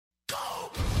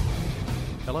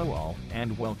Hello all,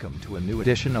 and welcome to a new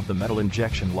edition of the Metal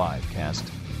Injection Livecast.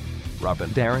 Rob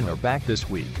and Darren are back this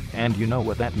week, and you know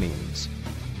what that means.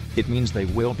 It means they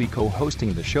will be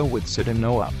co-hosting the show with Sid and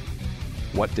Noah.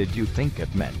 What did you think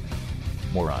it meant?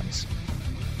 Morons.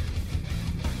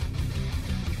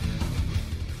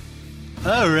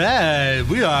 All right,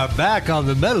 we are back on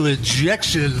the Metal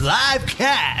Injection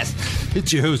Livecast.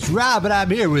 It's your host, Rob, and I'm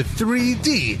here with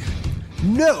 3D,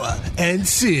 Noah, and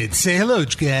Sid. Say hello,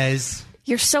 guys.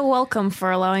 You're so welcome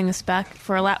for allowing us back,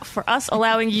 for us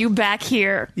allowing you back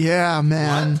here. Yeah,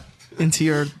 man. Into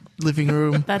your living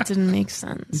room. That didn't make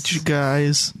sense. You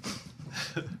guys.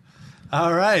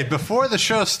 All right, before the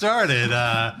show started,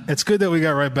 it's good that we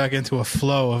got right back into a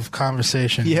flow of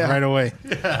conversation right away.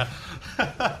 Yeah.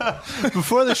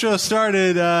 Before the show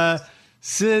started,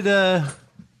 Sid.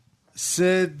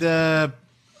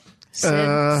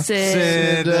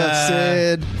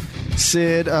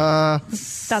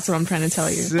 That's what I'm trying to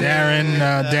tell you. Darren.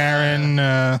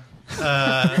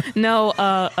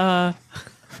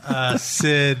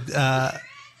 Sid.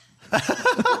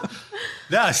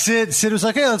 No, Sid was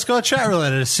like, "Hey, let's go on chat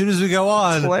roulette." And as soon as we go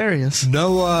on, it's hilarious.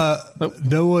 Noah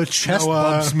chest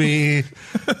bumps me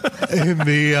in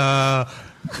the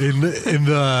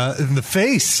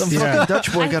face. Some fucking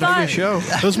Dutch boy got on your show.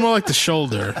 It was more like the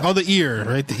shoulder. Oh, the ear,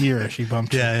 right? The ear. She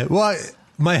bumped. Yeah. Well,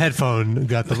 my headphone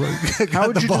got the. How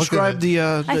would you describe the?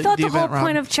 I thought the whole event,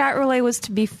 point of chat roulette was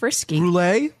to be frisky.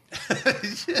 Roulette.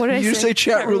 What did you say?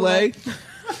 Chat roulette.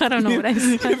 I don't know what I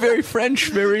said. Very French,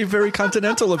 very, very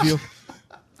continental of you.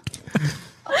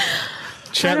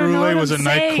 Chat roulette was a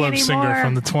nightclub singer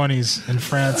from the 20s in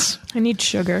France. I need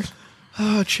sugar.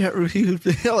 Oh, chat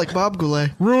roulette. Yeah, like Bob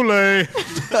Goulet. Roulette.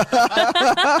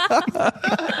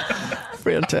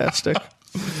 Fantastic.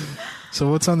 So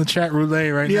what's on the chat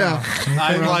roulette right now?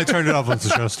 I turned it off once the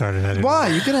show started. Why?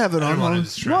 You can have it on.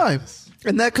 Why?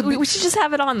 And that could be. We should just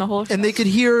have it on the whole show. And they could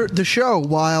hear the show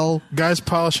while guys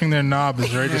polishing their knob is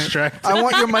very distracting. I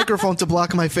want your microphone to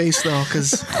block my face though,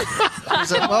 because.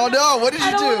 Oh no! What did you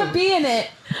do? I don't want to be in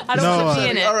it. I don't want to be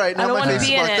in it. All right, I don't want to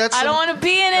be in it. I don't want to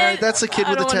be in it. That's a kid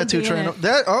with a tattoo trying to.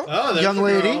 That young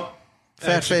lady,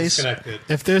 fat face.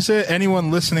 If there's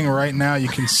anyone listening right now, you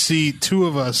can see two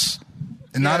of us.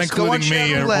 Not including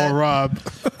me or Rob.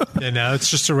 Yeah, no, it's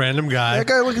just a random guy. That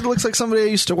guy looks like somebody I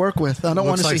used to work with. I don't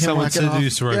want to see him whacking off.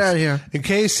 Get out of here. In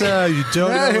case you don't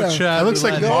know what chat it looks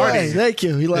like Marty. Thank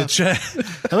you. He left.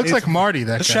 It looks like Marty,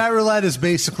 that guy. Chat roulette is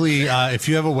basically if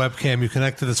you have a webcam, you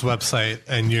connect to this website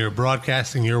and you're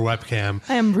broadcasting your webcam.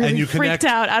 I am really and you freaked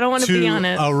out. I don't want to be on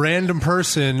it. A random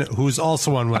person who's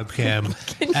also on webcam.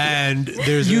 And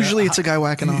there's usually it's a guy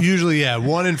whacking off. Usually, yeah.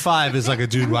 1 in 5 is like a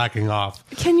dude whacking off.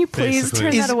 Can you please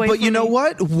turn that away But from you know me?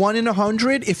 what? 1 in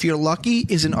 100, if you're lucky,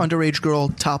 is an underage girl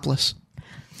topless.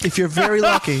 If you're very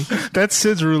lucky. That's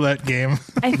Sid's roulette game.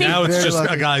 I think now it's just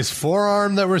a guy's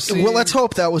forearm that we're seeing. Well, let's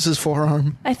hope that was his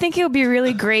forearm. I think it would be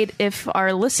really great if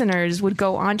our listeners would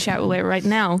go on chat roulette right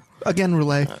now. Again,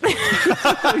 roulette. At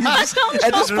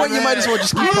this point, you might as well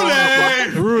just keep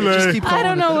calling roulette. Just keep calling I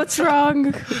don't know what's wrong.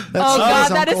 That's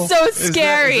God, that uncle. is so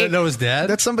scary. Is that Noah's dad?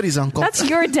 That's somebody's uncle. That's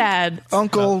your dad.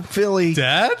 Uncle Philly.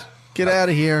 Dad? Get out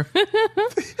of here.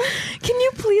 Can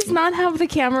you please not have the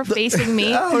camera facing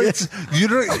me? No, it's you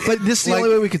don't. But this is the only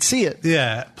way we could see it.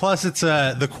 Yeah. Plus, it's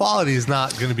the quality is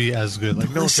not going to be as good. Like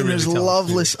no one can really Listeners tell.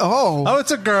 loveless. Oh,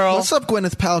 it's a girl. What's up,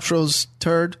 Gwyneth Paltrow's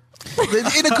turd?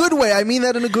 In a good way. I mean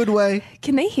that in a good way.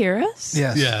 Can they hear us?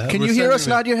 Yes. Yeah. Can you hear us?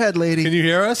 Nod your head, lady. Can you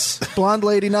hear us? Blonde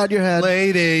lady, nod your head.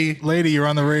 Lady, you're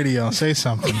on the radio. Say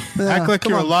something. Act like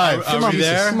you're alive. Are we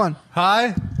there? Come on.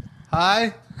 Hi.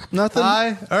 Nothing.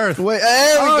 Hi. Earth. Wait.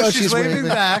 There we go. She's waving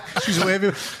back. She's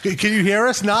waving. Can you hear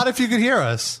us? Not if you can hear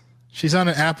us. She's on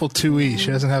an Apple IIe. She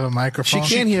doesn't have a microphone.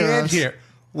 She can't hear us.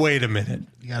 Wait a minute.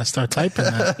 You got to start typing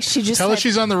that. She just Tell her said-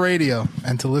 she's on the radio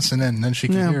and to listen in, and then she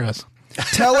can hear us.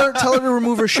 Tell her to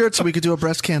remove her shirt so we could do a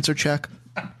breast cancer check.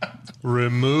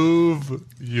 Remove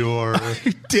your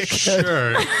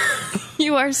shirt.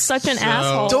 You are such an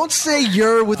asshole. Don't say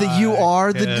 "you're" with a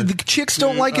 "you-are." The chicks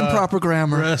don't like improper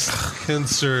grammar. Breast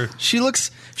cancer. She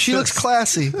looks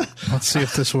classy. Let's see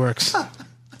if this works.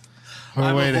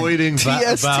 I'm waiting. avoiding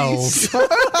TSTs. vowels.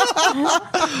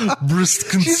 Breast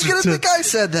cancer. She's gonna think I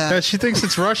said that. She thinks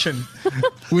it's Russian.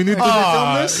 We need to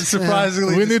Ah, film this.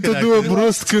 surprisingly, We need to do a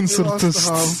breast cancer Lost the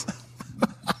test.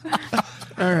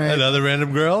 All right. Another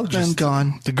random girl. I'm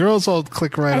gone. The girls all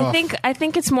click right off. I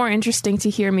think it's more interesting to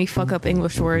hear me fuck up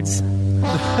English words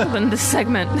than this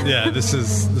segment. Yeah, this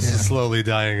is slowly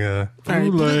dying. All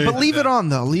right. But leave it on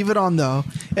though. Leave it on though.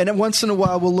 And then once in a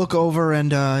while we'll look over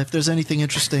and if there's anything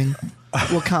interesting,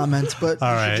 we'll comment. But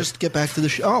All we should right. just get back to the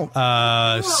show.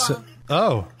 Oh.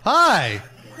 Oh, hi.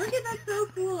 Look at that, so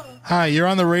cool. Hi, you're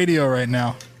on the radio right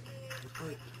now.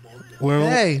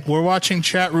 We're watching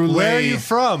Chat Roulette. Where are you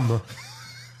from?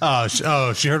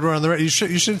 She heard we're on the radio.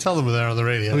 You shouldn't tell them we're on the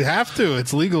radio. We have to.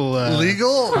 It's legal.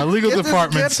 Legal? Our legal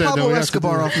department Get said that Pablo we have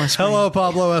Escobar to do off my screen. Hello,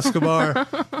 Pablo Escobar.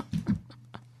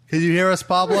 Can you hear us,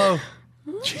 Pablo?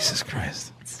 Jesus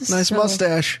Christ. Nice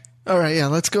mustache. All right, yeah,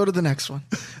 let's go to the next one.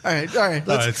 All right.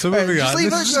 So moving on.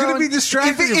 This is going to be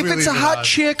distracting. If it's a hot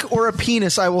chick or a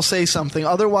penis, I will say something.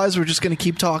 Otherwise, we're just going to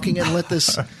keep talking and let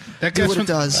this do what it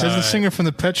does. There's the singer from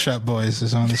the Pet Shop Boys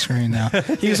is on the screen now.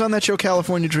 He was on that show,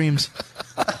 California Dreams.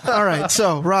 All right,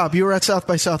 so, Rob, you were at South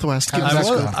by Southwest. Give us a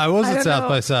scoop. I was I at don't South know.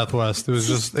 by Southwest. It was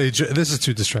just this is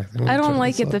too distracting. I don't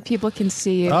like it that people can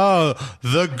see you. Oh,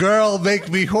 the girl make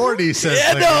me horny, says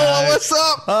the guy. What's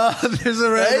up? There's a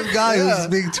random guy Yeah. who's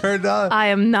being turned on. I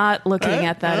am not looking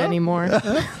at that anymore.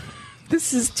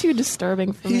 This is too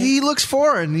disturbing for me. He looks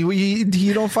foreign.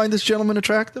 You don't find this gentleman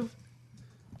attractive?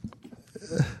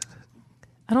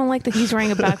 I don't like that he's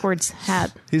wearing a backwards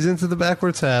hat. He's into the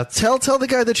backwards hats. Tell the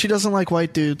guy that she doesn't like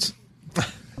white dudes.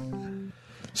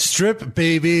 Strip,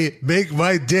 baby, make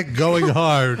my dick going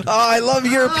hard. Oh, I love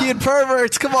European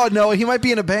perverts. Come on, Noah. He might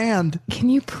be in a band. Can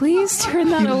you please turn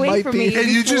that away might from be. me? Can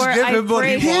you just before give I him what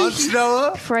he break- wants,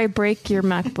 Noah? Before I break your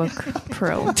MacBook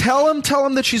Pro. Tell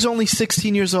him that she's only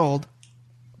 16 years old.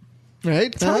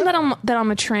 Right? Tell him that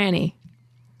I'm a tranny.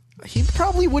 He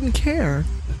probably wouldn't care.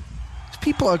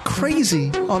 People are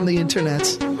crazy on the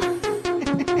internet.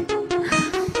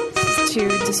 It's too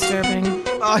disturbing.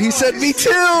 Oh, he said me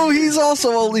too. He's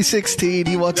also only 16.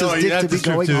 He wants his dick to be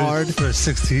going hard. for a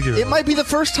 16-year-old. It might be the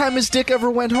first time his dick ever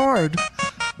went hard.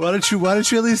 Why don't you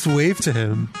at least wave to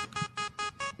him?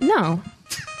 No.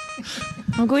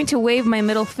 I'm going to wave my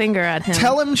middle finger at him.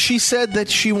 Tell him she said that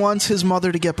she wants his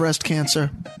mother to get breast cancer.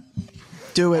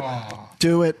 Do it.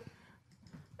 Do it.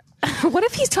 What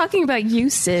if he's talking about you,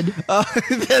 Sid?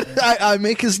 I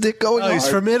make his dick going hard. He's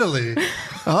from Italy.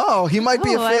 Oh, he might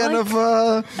be a Oh, I fan like-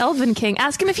 of... Elvin King.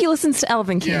 Ask him if he listens to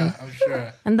Elvin King. Yeah, I'm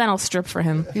sure. And then I'll strip for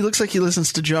him. He looks like he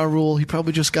listens to Ja Rule. He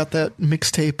probably just got that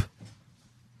mixtape.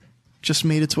 Just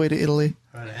made its way to Italy.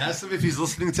 All right, ask him if he's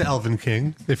listening to Elvin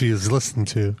King. If he is listening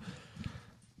to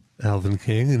Elvin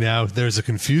King. Now there's a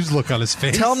confused look on his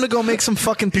face. Tell him to go make some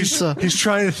fucking pizza. He's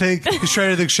trying to think.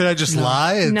 Should I just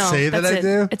lie and No, say that that's I it.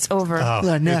 do? It's over. Oh,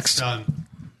 Yeah, it's next. done.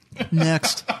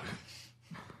 Next.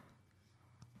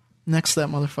 Next, that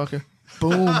motherfucker.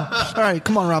 Boom. All right,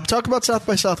 come on, Rob. Talk about South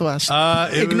by Southwest.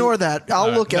 Ignore that.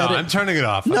 I'll look at it. I'm turning it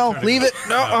off. No, leave it.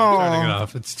 No. I'm turning it Oh,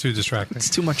 off. It's too distracting. it's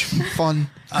too much fun.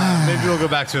 Maybe we'll go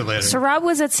back to it later. So Rob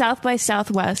was at South by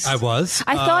Southwest. I was.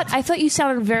 I thought you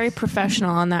sounded very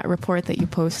professional on that report that you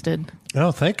posted.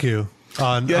 Oh, thank you.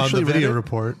 On the actually read video it?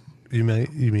 report, you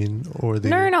mean, or the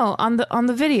No, on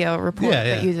the video report yeah,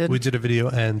 that you did. we did a video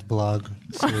and blog.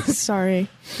 So it's- Sorry.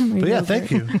 but yeah,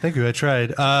 thank you. I tried.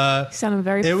 You sounded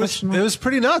very It was professional.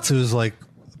 pretty nuts. It was like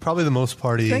probably the most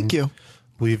partying. Thank you.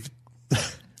 We've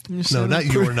no, sounded not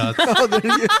your nuts.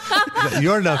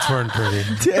 Your nuts weren't pretty.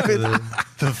 Damn it.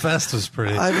 The fest was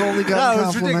pretty. I've only gotten it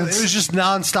was ridiculous. compliments. It was just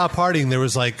nonstop partying. There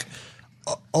was like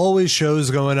always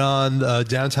shows going on.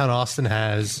 Downtown Austin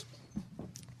has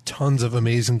tons of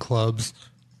amazing clubs.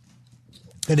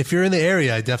 And if you're in the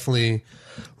area, I definitely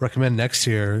recommend next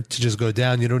year to just go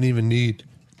down. You don't even need.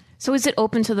 So is it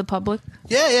open to the public?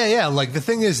 Yeah. Like the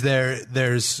thing is,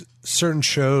 there's certain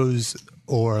shows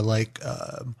or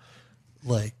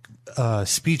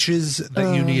speeches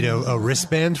that you need a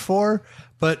wristband for,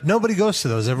 but nobody goes to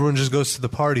those. Everyone just goes to the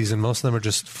parties, and most of them are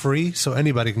just free, so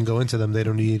anybody can go into them. They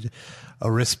don't need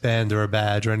a wristband or a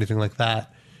badge or anything like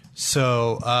that.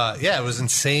 So it was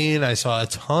insane. I saw a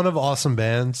ton of awesome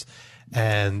bands,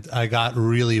 and I got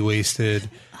really wasted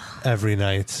every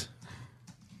night.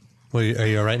 Are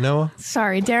you all right, Noah?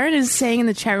 Sorry, Darren is saying in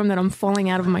the chat room that I'm falling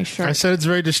out of my shirt. I said it's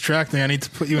very distracting. I need to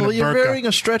put you in Well, a you're burqa. wearing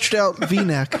a stretched out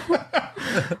V-neck.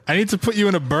 I need to put you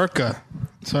in a burqa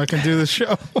so I can do the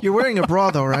show. You're wearing a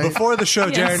bra, though, right? Before the show,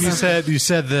 Yes. Darren, you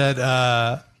said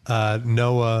that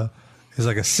Noah is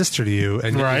like a sister to you,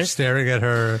 and you're Right. staring at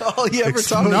her. Oh, you ever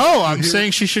talk? No, I'm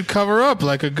saying she should cover up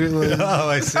like a good. Oh,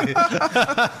 I see.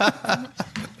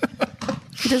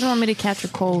 He doesn't want me to catch a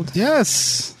cold.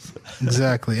 Yes,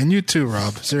 exactly. And you too,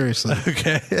 Rob. Seriously,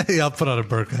 Okay, I'll put on a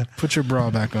burqa. put your bra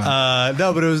back on.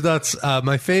 No, but it was nuts.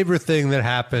 My favorite thing that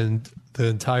happened the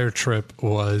entire trip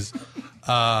was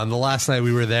on the last night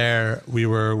we were there. We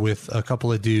were with a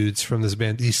couple of dudes from this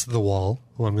band East of the Wall,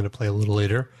 who I'm going to play a little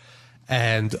later,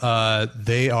 and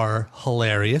they are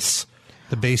hilarious.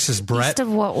 The bassist Brett. East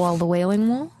of what wall? The Wailing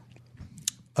Wall?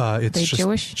 It's they just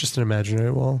Jewish? just an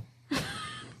imaginary wall.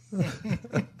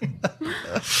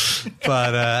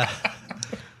 But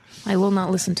I will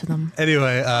not listen to them.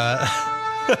 anyway,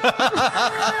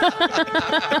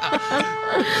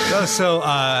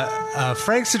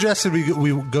 Frank suggested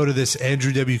we go to this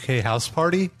Andrew WK house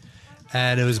party,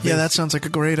 and it was that sounds like a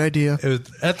great idea. It was,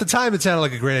 at the time, it sounded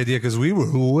like a great idea because we were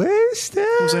wasted.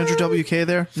 Was Andrew WK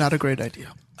there? Not a great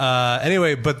idea.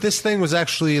 Anyway, but this thing was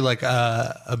actually like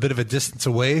a bit of a distance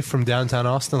away from downtown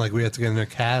Austin. Like we had to get in a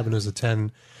cab, and it was a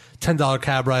 $10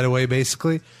 cab ride away,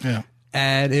 basically. Yeah.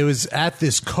 And it was at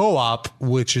this co-op,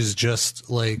 which is just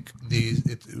like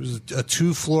it was a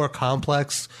 2-floor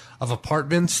complex of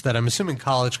apartments that I'm assuming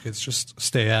college kids just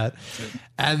stay at.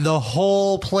 And the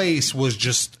whole place was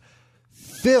just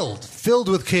filled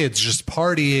with kids just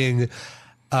partying.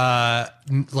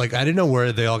 Like I didn't know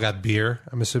where they all got beer.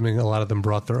 I'm assuming a lot of them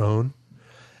brought their own.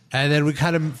 And then we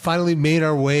kind of finally made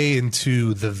our way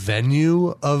into the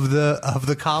venue of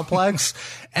the complex,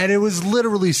 and it was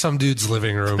literally some dude's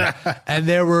living room. And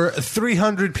there were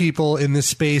 300 people in this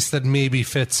space that maybe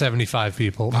fit 75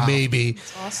 people, maybe.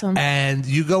 That's awesome. And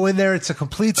you go in there, it's a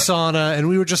complete sauna, and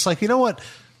we were just like, you know what?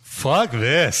 Fuck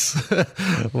this.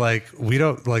 Like we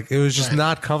don't like. It was just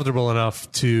not comfortable enough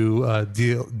to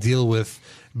deal with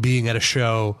being at a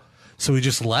show, so we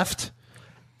just left.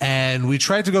 And we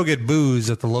tried to go get booze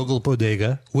at the local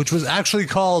bodega, which was actually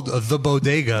called the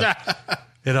Bodega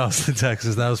in Austin,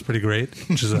 Texas. That was pretty great.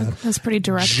 Which is That's pretty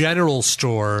direct. General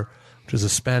store, which is a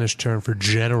Spanish term for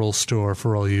general store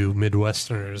for all you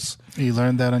Midwesterners. You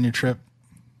learned that on your trip?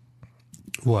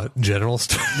 What? General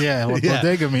store? Yeah, what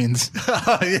bodega means.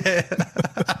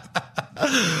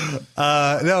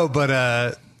 No,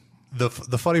 but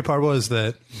the funny part was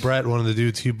that Brett, one of the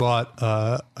dudes, he bought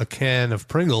a can of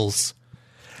Pringles.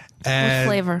 And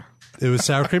What flavor? It was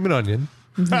sour cream and onion.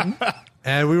 Mm-hmm.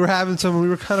 And we were having some, we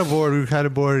were kind of bored.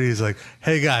 And he's like,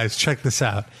 hey guys, check this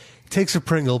out. He takes a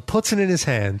Pringle, puts it in his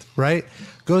hand, right?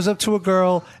 Goes up to a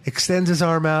girl, extends his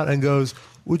arm out and goes,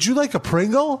 would you like a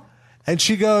Pringle? And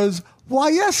she goes, why,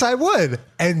 yes, I would.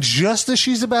 And just as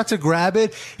she's about to grab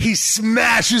it, he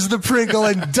smashes the Pringle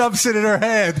and dumps it in her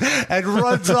hand and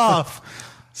runs off.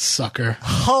 Sucker.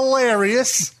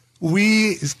 Hilarious.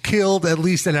 We killed at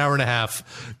least an hour and a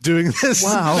half doing this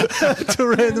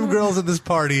to random girls at this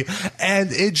party,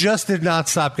 and it just did not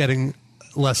stop getting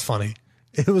less funny.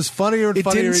 It was funnier and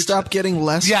funnier. It didn't stop getting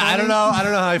less funny? I don't know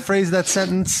how I phrased that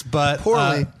sentence, but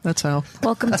poorly. That's how.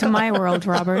 Welcome to my world,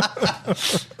 Robert.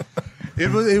 It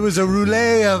was a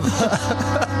roulette of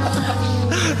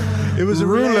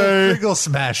Pringle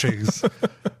smashings.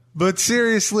 But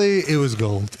seriously, it was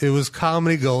gold. It was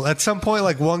comedy gold. At some point,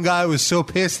 like one guy was so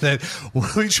pissed that when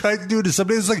we tried to do it to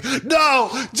somebody, was like, no,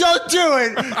 don't do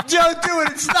it. Don't do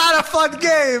it. It's not a fun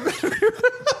game.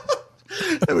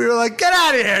 And we were like, get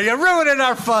out of here. You're ruining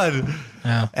our fun.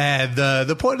 Yeah. And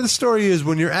the point of the story is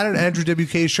when you're at an Andrew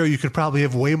WK show, you could probably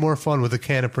have way more fun with a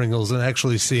can of Pringles than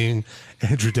actually seeing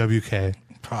Andrew WK.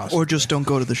 Or just don't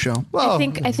go to the show. Well,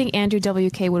 I think Andrew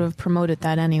WK would have promoted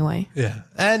that anyway. Yeah.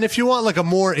 And if you want like a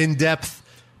more in-depth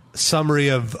summary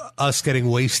of us getting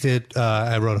wasted,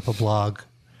 I wrote up a blog.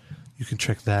 You can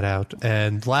check that out.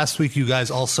 And last week you guys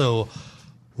also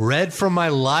read from my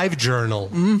live journal.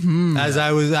 Mm-hmm. As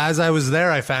I was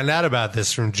there, I found out about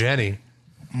this from Jenny.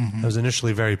 Mm-hmm. I was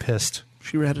initially very pissed.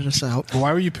 She ratted us out.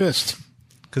 Why were you pissed?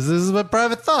 Because this is my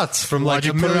private thoughts from like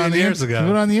a million years ago.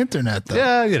 Put it on the internet, though.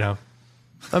 Yeah, you know.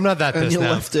 I'm not that pissed and you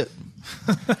now. left it.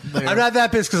 I'm not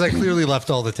that pissed because I clearly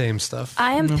left all the tame stuff.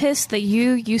 I am pissed that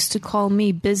you used to call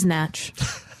me Biznatch.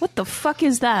 What the fuck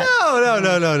is that?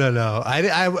 No.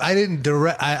 I didn't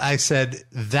direct. I said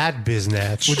that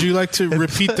Biznatch. Would you like to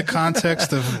repeat the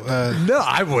context of? No,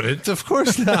 I wouldn't. Of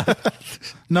course not.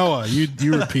 Noah,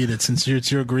 you repeat it since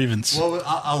it's your grievance. Well,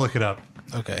 I'll look it up.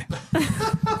 Okay.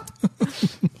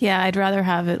 Yeah, I'd rather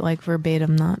have it like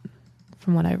verbatim, not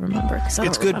from what I remember.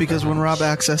 It's good because when Rob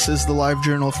accesses the live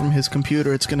journal from his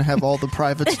computer, it's going to have all the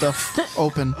private stuff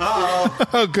open.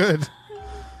 Oh, good.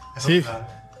 See,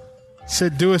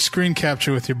 Sid, do a screen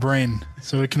capture with your brain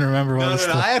so we can remember all this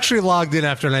stuff. I actually logged in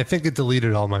after, and I think it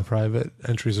deleted all my private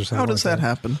entries or something. How does that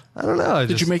happen? I don't know.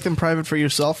 Did you make them private for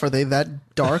yourself? Are they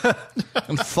that dark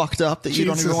and fucked up that you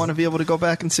don't even want to be able to go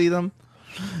back and see them?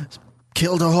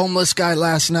 Killed a homeless guy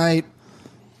last night.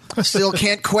 Still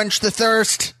can't quench the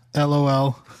thirst.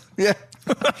 LOL. Yeah.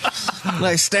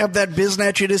 I stabbed that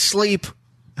Biznatch in his sleep.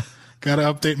 Gotta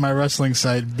update my wrestling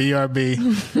site, BRB.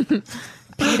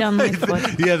 Peed on my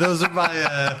foot. Yeah, those are my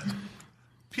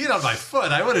peed on my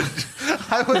foot. I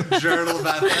wouldn't journal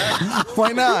about that.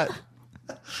 Why not?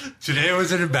 Today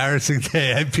was an embarrassing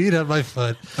day. I peed on my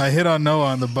foot. I hit on Noah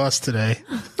on the bus today.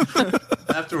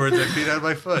 Afterwards, I peed on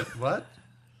my foot. What?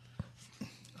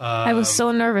 I was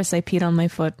so nervous I peed on my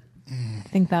foot. I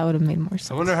think that would have made more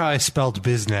sense. I wonder how I spelled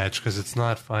biznatch because it's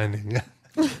not finding.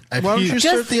 Why don't you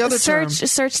search the other term?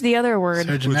 Search the other word.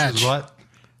 Search Which match. is what?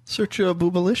 Search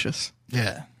boobalicious.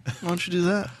 Yeah. Why don't you do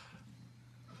that?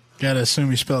 Gotta assume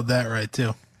you spelled that right,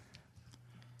 too.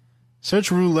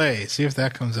 Search roulette. See if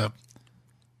that comes up.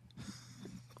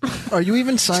 Are you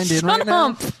even signed in right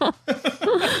now? Up.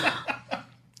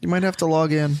 You might have to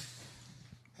log in.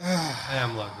 I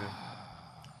am logged in.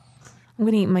 I'm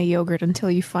going to eat my yogurt until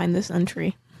you find this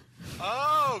entry.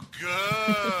 Oh, good.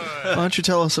 Why don't you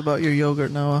tell us about your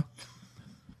yogurt, Noah?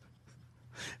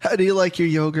 How do you like your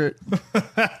yogurt?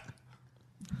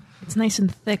 It's nice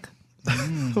and thick.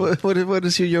 What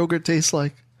does your yogurt taste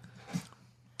like?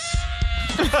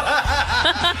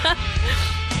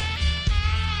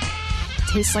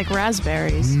 Tastes like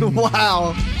raspberries.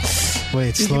 Wow.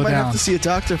 Wait, You slow might down. have to see a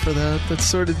doctor for that. That's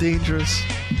sort of dangerous.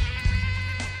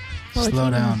 Well, it Slow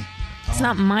came in- down. It's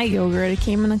not my yogurt. It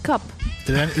came in a cup.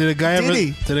 Did a guy Did ever?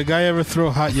 he? Did a guy ever throw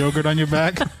hot yogurt on your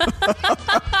back?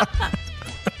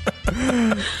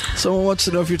 Someone wants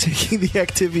to know if you're taking the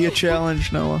Activia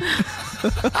challenge, Noah.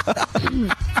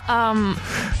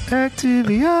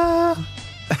 Activia.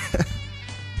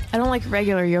 I don't like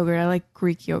regular yogurt. I like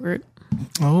Greek yogurt.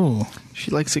 Oh,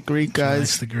 She likes it Greek, guys,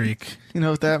 guys. the Greek. You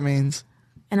know what that means.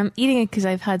 And I'm eating it because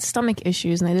I've had stomach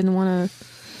issues and I didn't want to.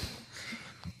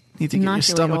 Need to get your Inoculate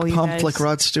stomach all you pumped guys. like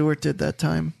Rod Stewart did that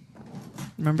time.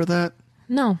 Remember that?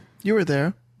 No. You were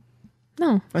there.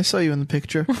 No. I saw you in the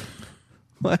picture.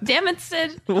 What? Damn it,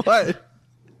 Sid. What?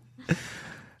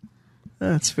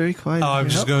 It's very quiet. Oh, I'm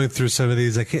just going through some of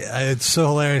these. It's so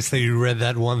hilarious that you read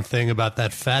that one thing about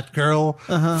that fat girl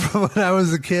from when I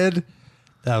was a kid.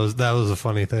 That was a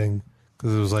funny thing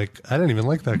because it was like I didn't even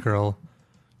like that girl.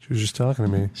 She was just talking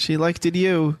to me. She liked it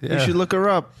you. You Yeah. should look her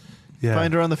up. Yeah,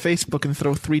 Find her on the Facebook and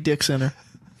throw 3 dicks in her.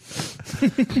 she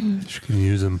can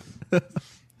use them.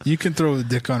 You can throw the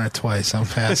dick on her twice. I'm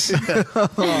past.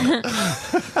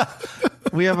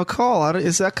 We have a call.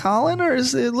 Is that Colin or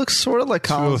is it looks sort of like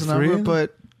Colin's 203? number,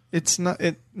 but it's not.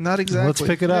 Not exactly. Let's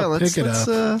pick it up. Yeah, let's, Pick it let's,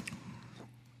 up.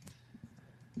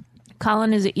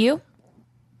 Colin, is it you?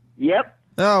 Yep.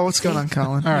 Oh, what's going on,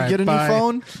 Colin? All right, you get a bye. new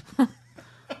phone?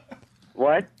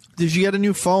 What? Did you get a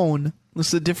new phone? This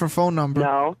is a different phone number.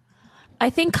 No. I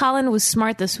think Colin was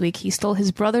smart this week. He stole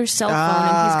his brother's cell phone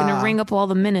and he's going to ring up all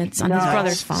the minutes on his No.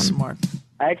 brother's phone. Smart.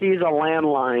 I had to use a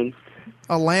landline.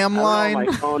 A lamb I line? don't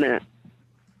know my phone it.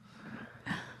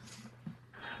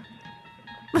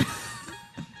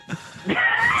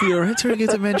 You're entering a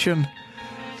dimension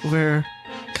where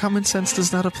common sense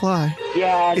does not apply.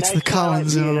 Yeah, It's nice the Colin Twilight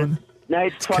Zone. music.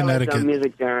 Nice Twilight Connecticut. Zone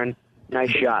music, Darren. Nice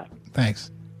shot.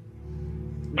 Thanks.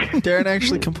 Darren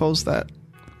actually composed that.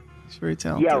 He's very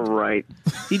talented. Yeah, right.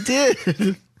 He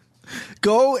did.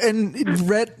 Go and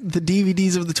read the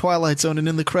DVDs of the Twilight Zone, and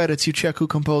in the credits, you check who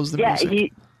composed the Yeah,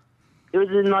 music. it was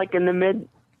in the mid.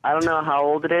 I don't know how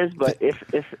old it is, but if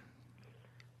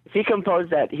he composed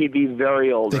that, he'd be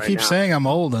very old. They right keep now. saying I'm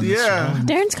old on this Yeah. show.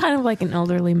 Darren's kind of like an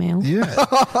elderly male. Yeah.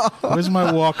 Where's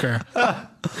my walker?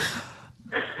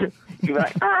 He'd be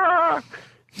like, ah!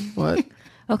 What?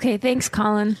 Okay, thanks,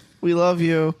 Colin. We love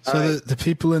you. So the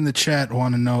people in the chat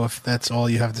want to know if that's all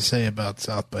you have to say about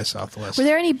South by Southwest. Were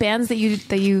there any bands that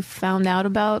you found out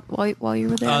about while you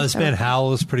were there? This band Howl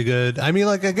was pretty good. I mean,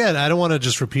 like again, I don't want to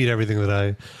just repeat everything that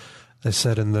I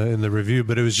said in the review,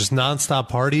 but it was just nonstop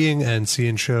partying and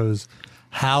seeing shows.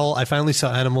 Howl. I finally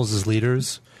saw Animals as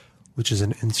Leaders, which is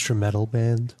an instrumental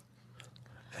band.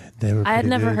 And they were I had pretty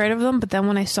never good. heard of them, but then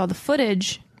when I saw the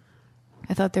footage,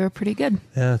 I thought they were pretty good.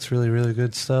 Yeah, it's really, really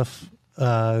good stuff.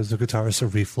 There's the guitarist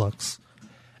of Reflux.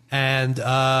 And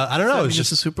I don't know, it's just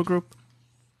just a supergroup.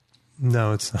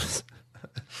 no, it's not.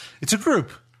 It's a group.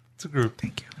 It's a group.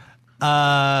 Thank you.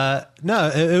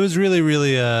 No, it was really,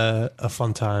 really a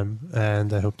fun time,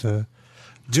 and I hope to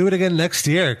do it again next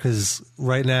year because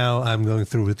right now I'm going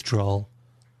through withdrawal,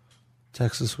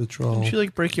 Texas withdrawal. Did you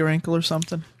like break your ankle or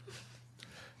something?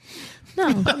 No,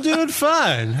 I'm doing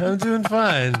fine. I'm doing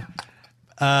fine.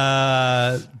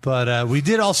 But we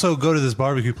did also go to this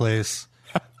barbecue place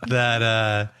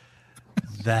that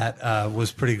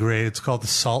was pretty great. It's called the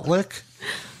Salt Lick.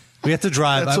 We had to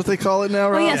drive. That's what they call it now,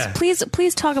 oh right? yes,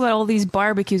 please talk about all these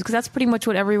barbecues because that's pretty much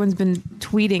what everyone's been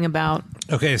tweeting about.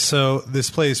 Okay, so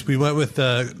this place, we went with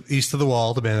East of the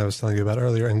Wall, the band I was telling you about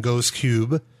earlier, and Ghost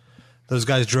Cube. Those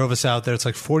guys drove us out there. It's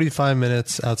like 45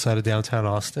 minutes outside of downtown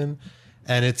Austin,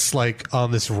 and it's like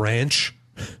on this ranch,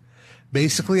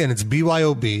 basically, and it's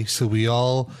BYOB, so we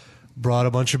all brought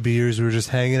a bunch of beers. We were just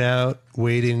hanging out,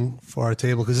 waiting for our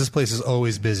table, because this place is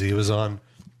always busy. It was on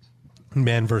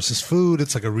Man vs. Food.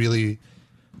 It's like a really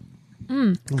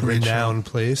renowned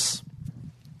place.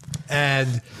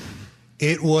 And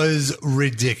it was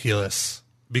ridiculous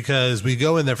because we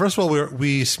go in there. First of all,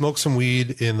 we smoked some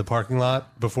weed in the parking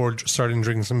lot before starting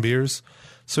drinking some beers.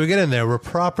 So we get in there. We're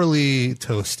properly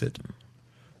toasted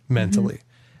mentally.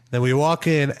 Then we walk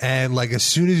in, and like as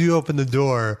soon as you open the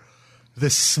door, the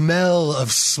smell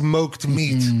of smoked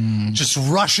meat just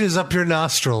rushes up your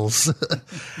nostrils.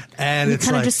 And it's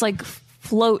kind of like, just like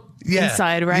float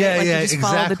inside, right? Yeah, like yeah, you just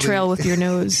follow the trail with your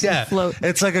nose. Yeah, and float.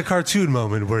 It's like a cartoon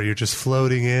moment where you're just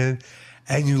floating in,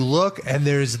 and you look, and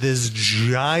there's this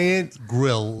giant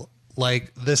grill,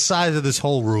 like the size of this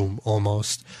whole room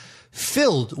almost,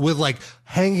 filled with like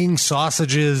hanging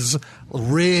sausages,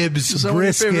 ribs, Is that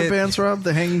brisket. one of your favorite bands, Rob?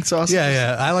 The Hanging Sausages?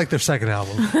 Yeah. I like their second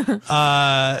album.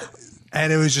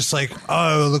 And it was just like,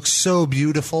 oh, it looks so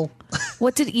beautiful.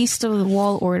 What did East of the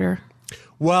Wall order?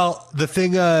 Well, the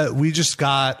thing, we just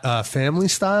got family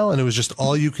style, and it was just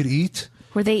all you could eat.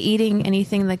 Were they eating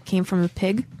anything that came from a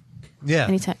pig? Yeah.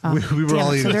 Anytime? We were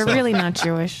all eating. So they're stuff. really not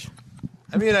Jewish.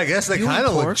 I mean, I guess they kind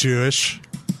of look Jewish,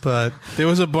 but There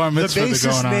was a bar the mitzvah basis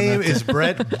going on. name that is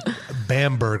Brett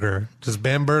Bamberger. Does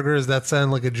Bamberger, does that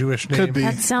sound like a Jewish name? Could be.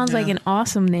 That sounds like an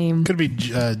awesome name. Could be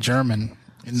German,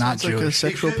 not It's like a Jewish.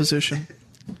 sexual position.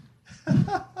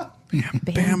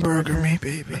 Bamberger me,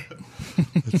 baby.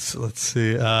 Let's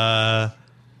see.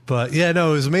 But yeah,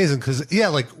 no, it was amazing because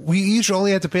like we each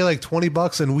only had to pay like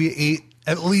 $20, and we ate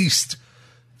at least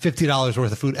 $50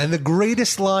 worth of food. And the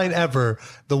greatest line ever,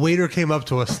 the waiter came up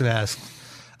to us and asked,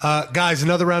 "Guys,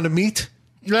 another round of meat?"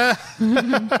 Is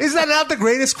that not the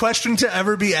greatest question to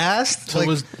ever be asked? Like,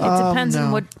 was- It depends no.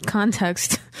 on what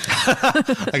context.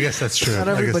 I guess that's true. Not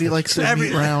I guess everybody that's likes true. their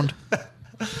meat round.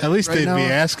 At least Right they'd now- be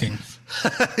asking.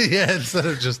 Yeah, instead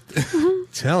of just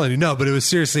telling you. No, but it was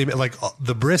seriously like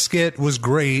the brisket was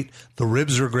great, the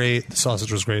ribs were great, the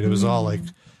sausage was great. It was all like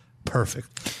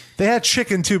perfect. They had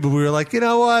chicken too, but we were like, you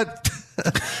know what?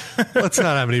 Let's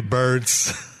not have any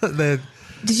birds.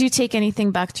 Did you take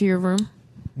anything back to your room?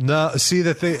 No, see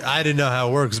the thing, I didn't know how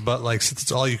it works, but like since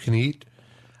it's all you can eat,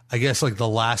 I guess like the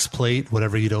last plate,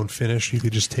 whatever you don't finish, you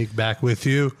could just take back with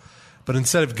you. But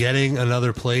instead of getting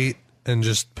another plate and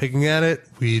just picking at it,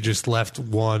 we just left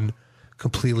one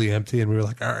completely empty, and we were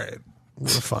like, all right, we're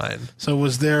fine. So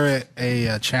was there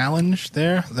a challenge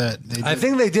there that they did? I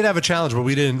think they did have a challenge, but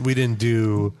we didn't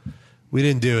do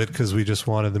it because we just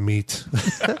wanted the meat.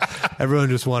 Everyone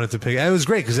just wanted to pick. And it was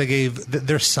great because they gave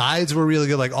their sides were really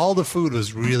good. Like all the food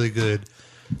was really good.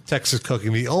 Texas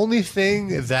cooking. The only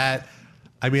thing that,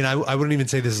 I mean, I wouldn't even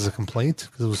say this is a complaint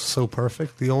because it was so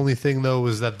perfect. The only thing though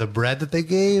was that the bread that they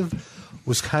gave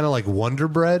was kind of like Wonder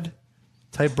Bread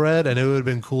type bread, and it would have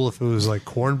been cool if it was like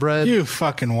cornbread. You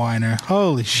fucking whiner.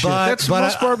 Holy shit. That's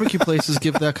most barbecue places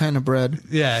give that kind of bread.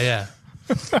 Yeah.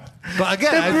 But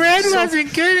again, bread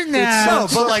wasn't good enough. no,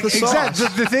 but like the sauce.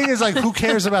 exactly. The thing is, like, who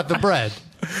cares about the bread?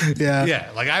 Yeah. Yeah,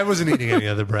 like I wasn't eating any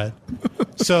other bread.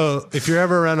 So if you're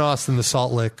ever around Austin, the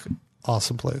Salt Lick,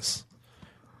 awesome place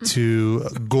to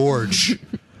gorge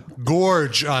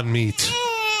on meat.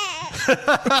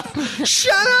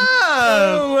 Shut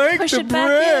up! Push it back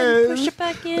in. Push it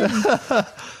back in.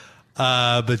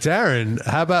 But Darren,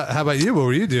 how about you? What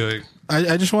were you doing?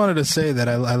 I just wanted to say that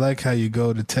I like how you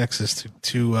go to Texas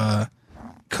to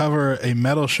cover a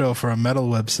metal show for a metal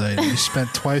website. You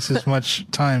spent twice as much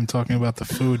time talking about the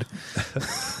food.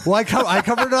 Well, I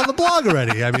covered it on the blog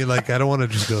already. I mean, like, I don't want to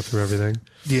just go through everything.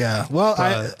 Yeah. Well,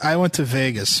 I went to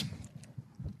Vegas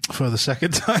for the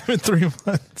second time in 3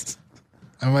 months.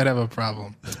 I might have a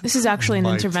problem. This is actually an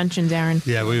intervention, Darren.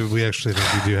 Yeah, we actually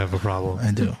think we do have a problem.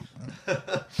 I do.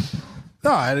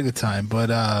 No, I had a good time,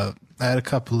 but I had a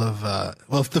couple of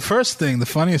well, the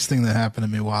funniest thing that happened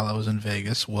to me while I was in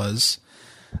Vegas was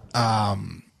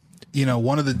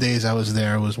one of the days I was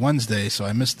there was Wednesday, so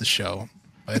I missed the show.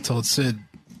 I told Sid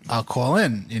I'll call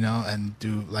in, and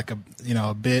do like a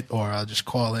bit, or I'll just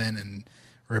call in and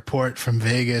report from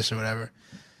Vegas or whatever.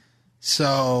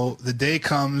 So the day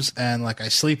comes and like I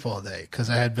sleep all day because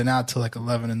I had been out till like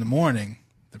 11 in the morning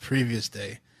the previous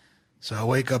day. So I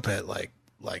wake up at like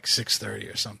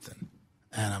 6:30 or something,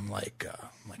 and I'm like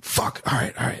fuck, all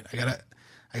right,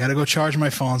 I gotta go charge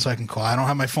my phone so I can call. I don't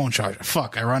have my phone charger.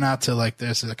 Fuck, I run out to like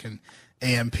there's like an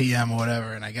AM, PM or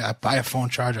whatever, and I buy a phone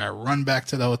charger. I run back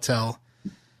to the hotel.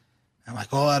 I'm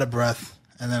like all out of breath,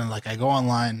 and then like I go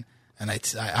online and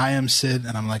I am Sid,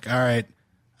 and I'm like, all right,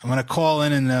 I'm gonna call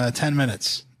in 10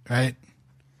 minutes, right?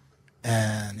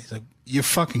 And he's like, you're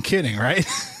fucking kidding, right?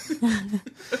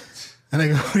 And I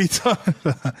go, what are you talking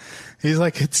about? He's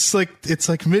like, it's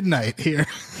like midnight here.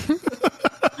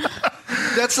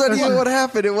 That's not even what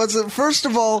happened. It wasn't. First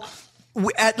of all,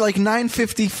 At like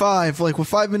 9:55, like with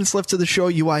 5 minutes left to the show,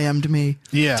 you IM'd me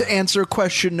to answer a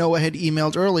question Noah had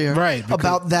emailed earlier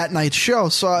about that night's show.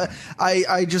 So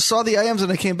I just saw the IMs and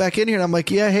I came back in here and I'm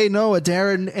like, yeah, hey Noah,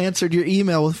 Darren answered your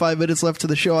email with 5 minutes left to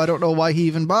the show. I don't know why he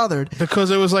even bothered. Because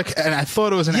it was like, and I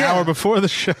thought it was an hour before the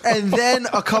show. And then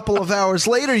a couple of hours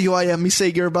later, you IM me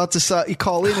saying you're about to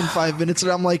call in 5 minutes,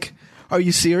 and I'm like, are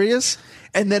you serious?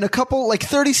 And then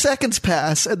 30 seconds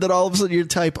pass, and then all of a sudden you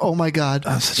type, "Oh my god,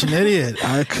 I'm such an idiot."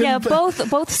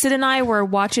 Both Sid and I were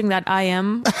watching that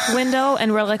IM window,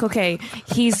 and we're like, "Okay,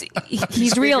 he's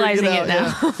realizing it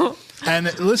now." Yeah.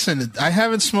 And listen, I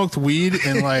haven't smoked weed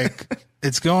in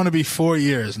it's going to be 4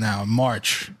 years now.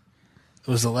 March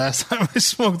was the last time I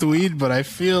smoked weed, but I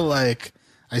feel like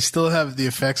I still have the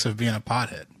effects of being a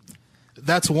pothead.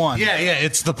 That's one. Yeah,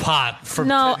 it's the pot. From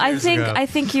no, 10 years ago. I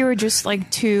think you were just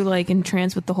too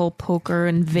entranced with the whole poker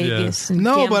and Vegas and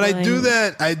no, gambling. but I do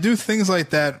that. I do things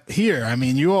like that here. I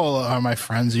mean, you all are my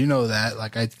friends. You know that.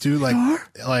 Like I do like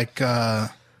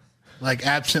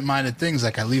absent-minded things.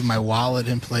 Like I leave my wallet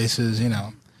in places,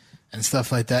 and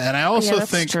stuff like that. And I also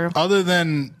think other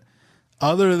than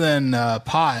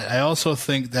pot, I also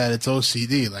think that it's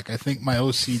OCD. Like I think my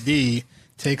OCD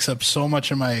takes up so much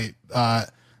of my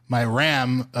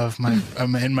RAM of my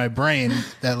in my brain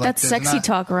that that's sexy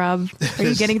talk, Rob. Are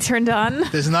you getting turned on?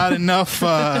 There's not enough.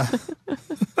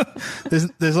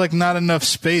 There's not enough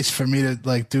space for me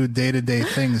to do day-to-day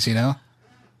things,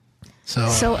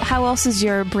 So how else is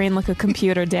your brain like a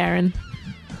computer, Darren?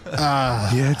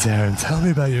 Yeah, Darren, tell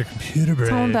me about your computer brain.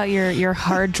 Tell me about your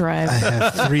hard drive. I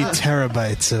have 3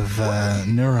 terabytes of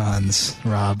neurons,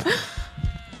 Rob.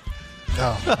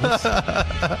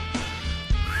 Oh.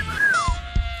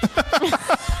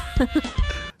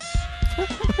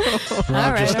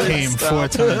 Rob just came 4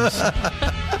 times.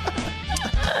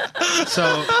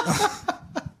 So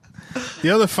the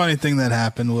other funny thing that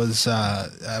happened was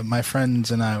my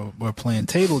friends and I were playing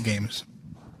table games,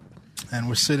 and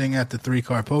we're sitting at the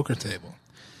 3-card poker table.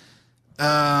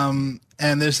 And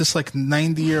there's this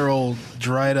 90-year-old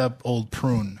dried up old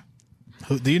prune.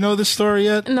 Do you know this story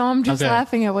yet? No, I'm just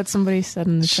laughing at what somebody said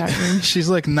in the chat room. She's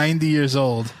 90 years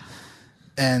old.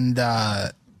 And,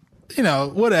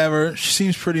 whatever. She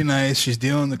seems pretty nice. She's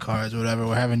dealing the cards, whatever.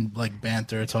 We're having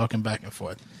banter, talking back and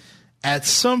forth. At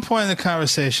some point in the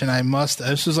conversation,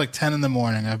 this was 10 in the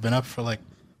morning. I've been up for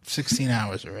 16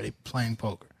 hours already playing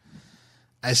poker.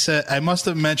 I said, I must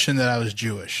have mentioned that I was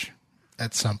Jewish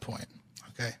at some point.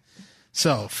 Okay.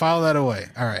 So file that away.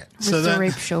 All right. Where's the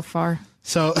rape shofar?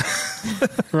 So,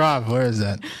 Rob, where is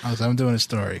that? I'm doing a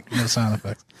story. No sound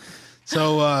effects.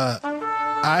 So,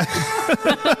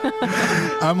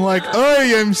 I'm like,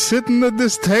 "Oi, I'm sitting at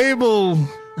this table.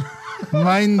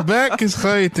 My back is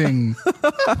hurting.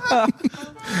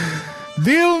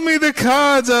 Deal me the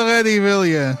cards already, will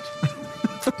you?"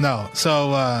 No.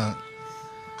 So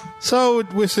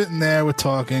we're sitting there, we're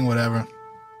talking, whatever.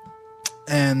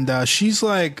 And she's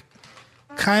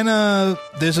kind of,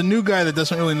 there's a new guy that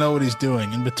doesn't really know what he's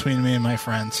doing in between me and my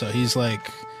friend. So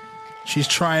she's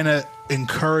trying to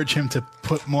encourage him to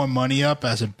put more money up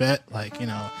as a bet, the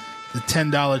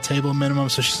 $10 table minimum.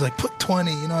 So she's like, put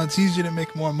 20, it's easier to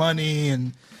make more money.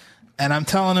 And I'm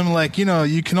telling him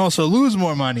you can also lose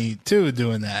more money too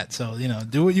doing that. So,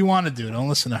 do what you want to do. Don't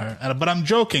listen to her. But I'm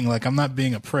joking. I'm not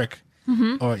being a prick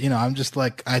or, I'm just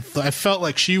I felt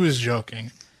like she was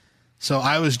joking. So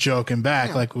I was joking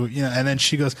back, and then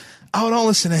she goes, "Oh, don't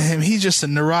listen to him. He's just a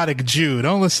neurotic Jew.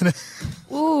 Don't listen to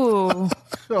him." Ooh.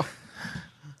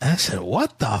 And I said,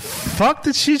 "What the fuck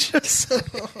did she just say?"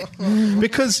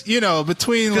 Because,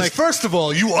 between first of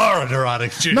all, you are a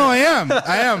neurotic Jew. No, I am,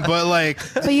 but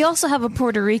But you also have a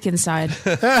Puerto Rican side.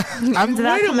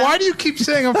 Why do you keep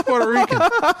saying I'm Puerto Rican?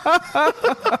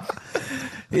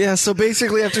 Yeah, so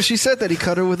basically after she said that, he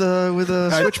cut her with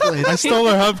a switchblade. I stole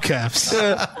her hubcaps.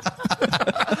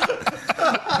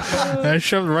 I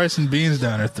shoved rice and beans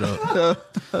down her throat.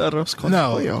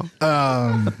 No,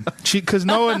 because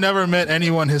Noah never met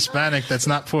anyone Hispanic that's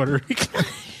not Puerto Rican.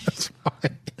 That's why.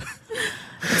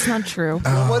 It's not true.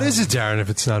 Well, what is it, Darren, if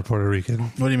it's not Puerto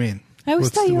Rican? What do you mean? I always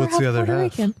thought you were half Puerto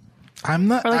Rican. I'm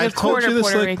not. Or I've told you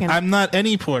this. Puerto Rican. I'm not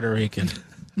any Puerto Rican.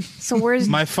 So where's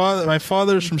my father? My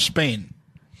father's from Spain.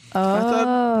 Oh, I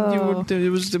thought it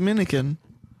was Dominican.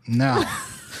 No.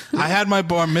 I had my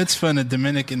bar mitzvah in a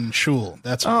Dominican shul.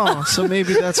 That's why. So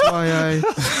maybe that's why I.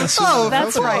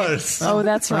 That's right. Oh,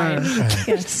 that's right.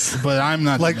 Yes. But I'm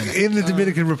not Dominican. In the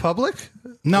Dominican Republic.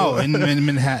 No, in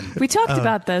Manhattan. We talked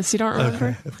about this. You don't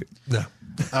remember? Okay. No.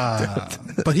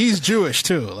 But he's Jewish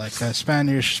too, like a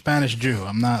Spanish Jew.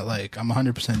 I'm not I'm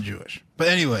 100% Jewish. But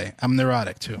anyway, I'm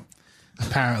neurotic too.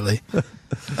 apparently.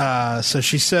 So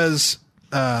she says.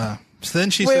 So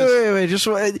then she says, Wait. Just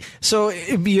so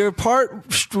you're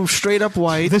part straight up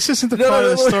white. This isn't the part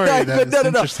of the story that's no.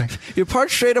 interesting. You're part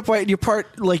straight up white, and you're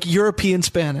part like European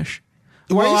Spanish.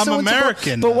 Well, I'm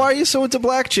American. But why are you so into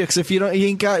black chicks if you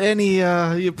ain't got any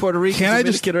you Puerto Rican? Can I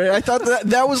Dominican, right? I thought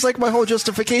that was like my whole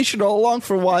justification all along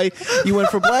for why you went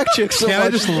for black chicks. So Can much.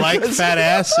 I just like fat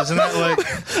ass? Isn't that like?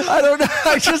 I don't know.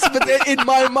 But in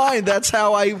my mind, that's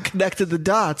how I connected the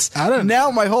dots. I don't. Now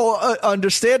my whole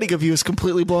understanding of you is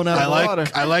completely blown out of the water.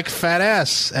 I like fat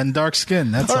ass and dark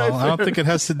skin. That's all. Right, I don't think it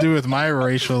has to do with my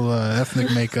racial ethnic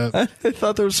makeup. I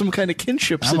thought there was some kind of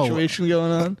kinship situation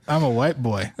going on. I'm a white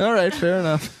boy. All right, fair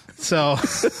enough. So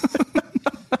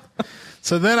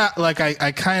then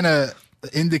I kind of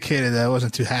indicated that I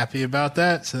wasn't too happy about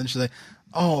that. So then she's like,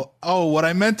 oh, what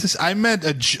I meant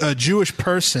a Jewish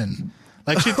person.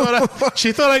 Like she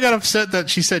thought I got upset that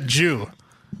she said Jew,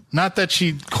 not that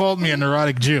she called me a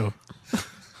neurotic Jew.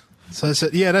 So I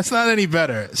said, yeah, that's not any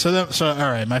better. So all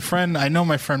right, I know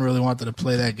my friend really wanted to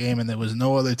play that game, and there was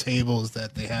no other tables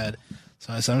that they had.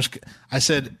 So I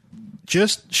said,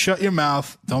 just shut your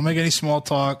mouth. Don't make any small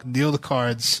talk. Deal the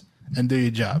cards and do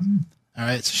your job. All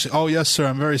right. So oh, yes, sir.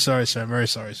 I'm very sorry, sir. I'm very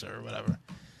sorry, sir. Or whatever.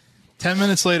 10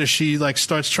 minutes later, she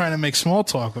starts trying to make small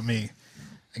talk with me.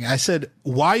 And I said,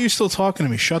 why are you still talking to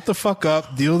me? Shut the fuck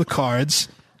up. Deal the cards.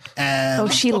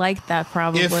 And she liked that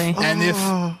probably.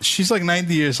 If she's like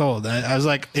 90 years old, I was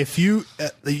like, if you're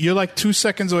like 2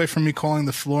 seconds away from me calling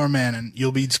the floor man, and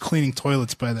you'll be cleaning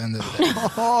toilets by the end of the day.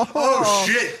 Oh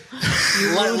shit!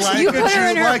 You put her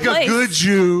in her like place. a good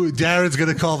Jew, Darren's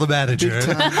gonna call the manager.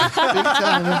 Big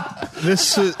time.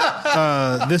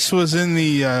 This was in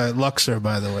the Luxor,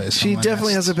 by the way. She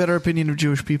definitely has a better opinion of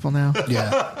Jewish people now.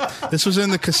 Yeah, this was in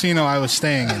the casino I was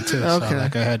staying in too. Okay. So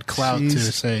I had clout to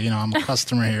say, I'm a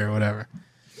customer here or whatever.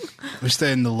 We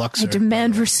stayed in the Luxor. I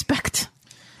demand respect.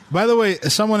 By the way,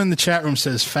 someone in the chat room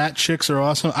says fat chicks are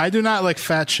awesome. I do not like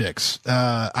fat chicks.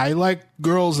 I like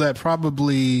girls that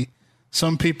probably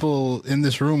some people in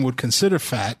this room would consider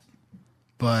fat,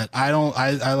 but I don't.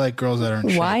 I like girls that are in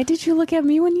shape. Why did you look at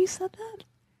me when you said that?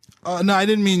 No, I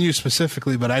didn't mean you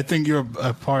specifically, but I think you're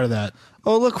a part of that.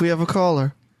 Oh, look, we have a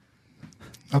caller.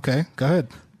 Okay, go ahead.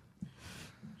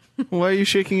 Why are you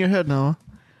shaking your head, Noah?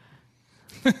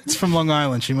 It's from Long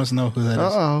Island. She must know who that is.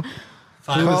 Uh-oh.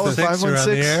 516, you're on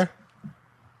the air.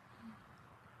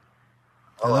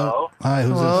 Hello? Hi,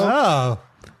 who's this? Oh,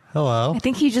 hello. I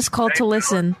think he just called to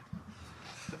listen.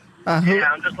 Yeah,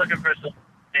 I'm just looking for some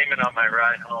entertainment on my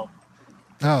ride home.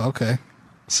 Oh, okay.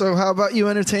 So how about you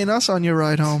entertain us on your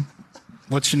ride home?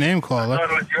 What's your name, I caller? thought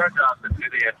it was your job to do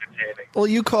the entertaining. Well,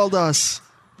 you called us.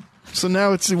 So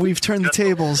now we've turned the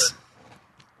tables.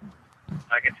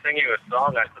 I can sing you a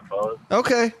song, I suppose.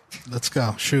 Okay. Let's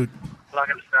go. Shoot. It's not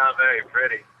going to sound very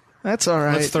pretty. That's all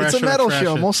right. Let's thrash It's a it or metal trash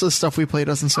show. it. Most of the stuff we play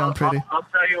doesn't sound pretty. I'll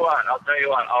tell you what. I'll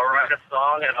write a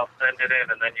song and I'll send it in,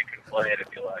 and then you can play it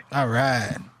if you like. All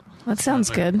right. That sounds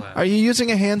good. Are you using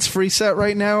a hands-free set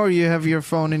right now, or you have your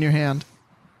phone in your hand?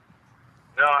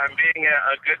 No, I'm being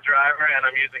a good driver, and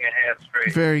I'm using a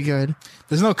hands-free. Very good.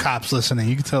 There's no cops listening.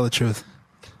 You can tell the truth.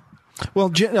 Well,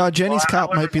 Jenny's Well, I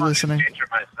cop might be wouldn't want to listening. feature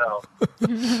myself.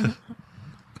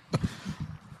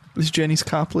 Is Jenny's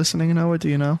cop listening, Noah? Do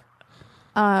you know?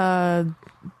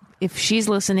 If she's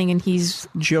listening and he's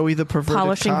Joey the perverted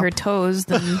polishing cop? her toes,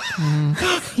 then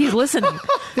he's listening.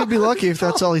 He'd be lucky if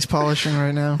that's all he's polishing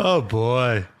right now. Oh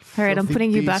boy. All right, I'm Filthy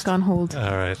putting you beast. back on hold.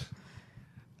 All right.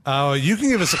 You can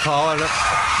give us a call.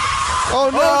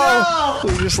 Oh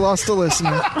no! We just lost a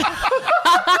listener.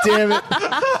 Damn it.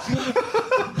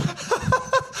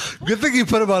 Good thing you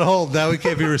put him on hold. Now we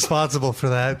can't be responsible for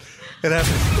that. It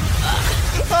happened.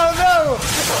 Oh no!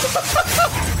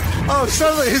 Oh,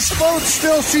 suddenly his phone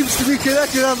still seems to be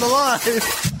connected on the line.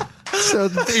 So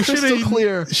crystal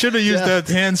clear. Should have used that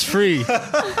hands-free.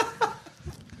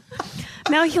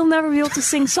 Now he'll never be able to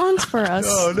sing songs for us.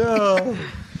 Oh no!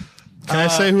 Can I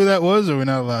say who that was, or we're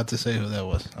not allowed to say who that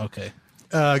was? Okay.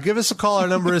 Give us a call. Our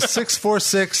number is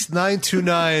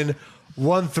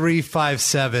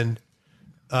 646-929-1357.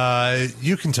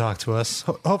 You can talk to us.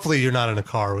 Hopefully you're not in a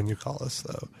car when you call us,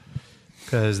 though,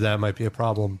 because that might be a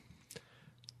problem.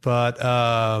 But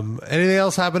anything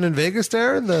else happen in Vegas,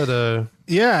 Darren?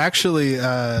 Yeah, actually,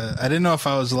 I didn't know if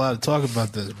I was allowed to talk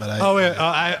about this, but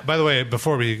by the way,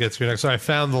 before we get to your next, so I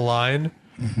found the line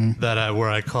that where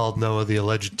I called Noah the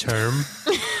alleged term.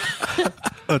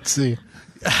 Let's see.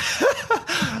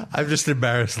 I'm just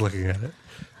embarrassed looking at it.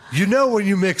 You know, when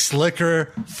you mix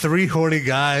liquor, 3 horny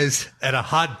guys, and a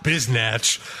hot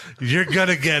biznatch, you're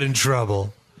gonna get in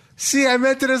trouble. See, I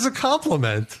meant it as a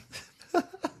compliment.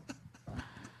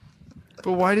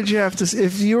 But why did you have to?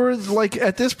 If you were like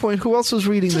at this point, who else was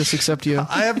reading this except you?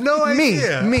 I have no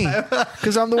idea. Me,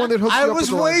 because I'm the one that hooked I you up was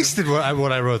with the wasted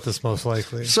when I wrote this, most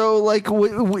likely. So, like,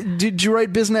 did you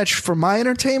write Biznatch for my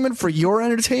entertainment, for your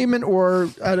entertainment, or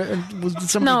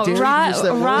was somebody No, daring to use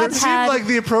that Rob word? It seemed like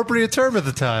the appropriate term at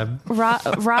the time.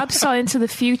 Rob saw into the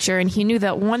future, and he knew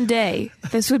that one day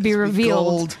this would be revealed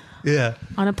Gold. Yeah.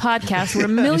 on a podcast where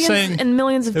millions saying and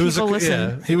millions of It was people a,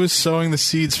 listen. yeah. He was sowing the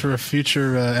seeds for a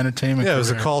future entertainment. Yeah, it was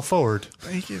a career. call forward.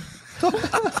 Thank you.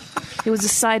 It was a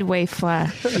sideway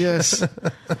flash. Yes.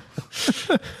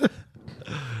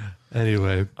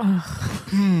 Anyway.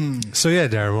 So yeah,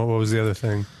 Darren, what was the other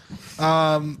thing?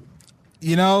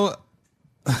 You know,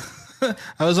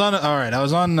 I was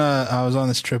on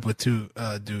this trip with two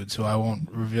dudes who I won't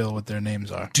reveal what their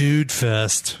names are, Dude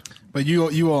Fest. but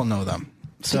you all know them.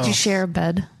 So, Did you share a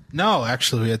bed? No,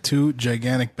 actually, we had two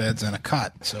gigantic beds and a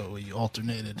cot, so we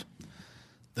alternated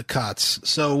the cots.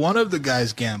 So one of the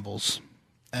guys gambles,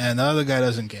 and the other guy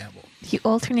doesn't gamble. You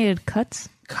alternated cuts?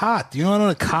 Cot. Do you know what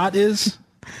a cot is?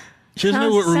 She doesn't know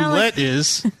what Sound roulette like-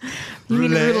 is. You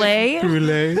mean roulette?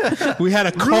 Roulette. We had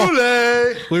a car.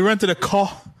 We rented a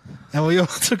car, and we all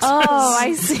took turns Oh,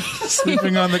 I see.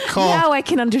 sleeping on the car. Now I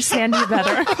can understand you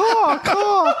better.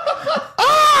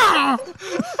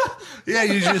 Yeah,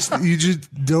 you just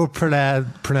don't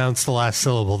pronounce the last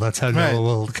syllable. That's how Right. Noah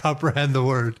will comprehend the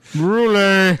word.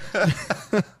 Roulette.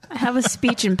 I have a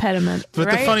speech impediment. But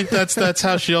right? the funny that's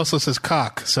how she also says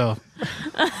cock. So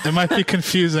it might be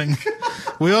confusing.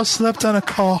 We all slept on a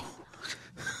car.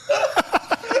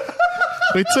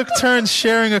 We took turns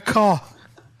sharing a car.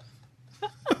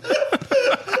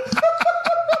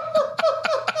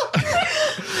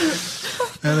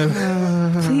 And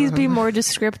then Please be more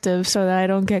descriptive so that I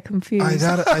don't get confused. it's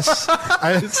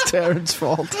Darren's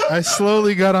fault. I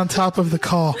slowly got on top of the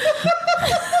car.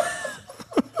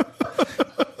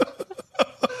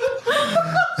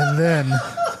 And then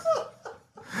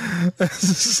this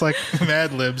is like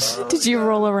Mad Libs. Did you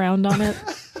roll around on it?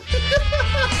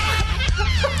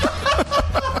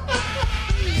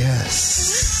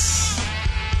 Yes.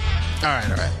 All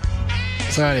right.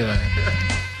 So anyway,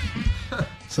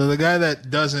 so the guy that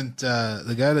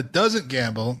doesn't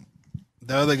gamble,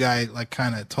 the other guy like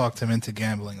kind of talked him into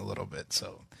gambling a little bit.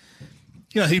 So,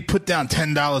 you know, he put down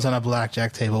 $10 on a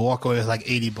blackjack table, walk away with like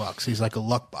 $80. He's like a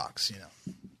luck box, you know.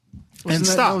 Wasn't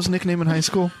that stop. Noah's nickname in high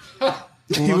school?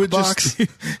 He would box?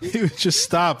 he would just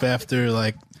stop after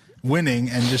like winning,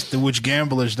 and just which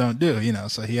gamblers don't do, you know.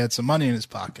 So he had some money in his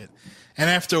pocket, and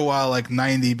after a while, like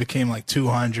 90 became like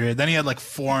 200. Then he had like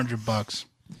 $400.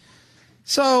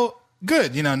 So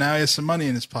good, you know. Now he has some money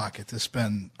in his pocket to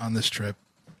spend on this trip.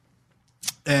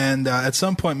 And at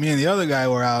some point, me and the other guy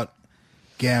were out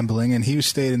gambling, and he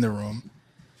stayed in the room.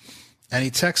 And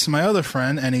he texts my other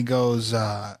friend, and he goes,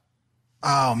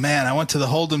 "Oh man, I went to the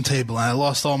Hold'em table and I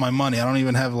lost all my money. I don't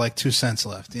even have like 2 cents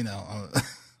left, you know."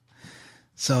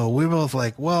 So we were both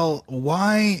like, "Well,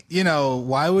 why? You know,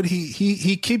 why would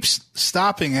he keeps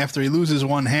stopping after he loses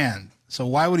one hand? So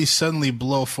why would he suddenly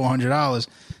blow $400?"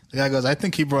 The guy goes, "I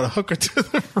think he brought a hooker to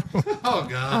the room." Oh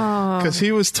God! Because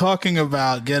he was talking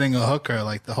about getting a hooker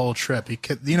like the whole trip.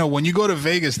 You know, when you go to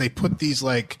Vegas, they put these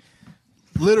like,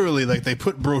 literally, like they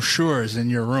put brochures in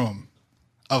your room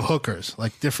of hookers,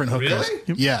 like different hookers.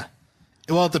 Really? Yeah.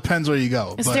 Well, it depends where you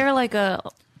go. Is but- there like a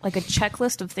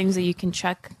checklist of things that you can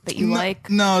check that you like?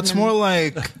 No, it's more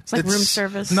like It's like room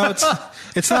service. No, it's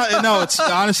not. No, it's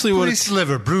honestly what Police it's.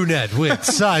 sliver, brunette, width,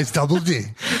 size, double D.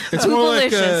 It's more like a.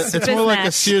 Delicious. It's more like a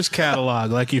Biznatch. Sears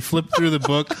catalog. Like you flip through the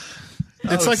book.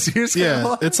 It's like Sears yeah,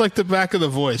 catalog? it's like the back of The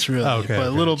Voice, really. Oh, okay, but a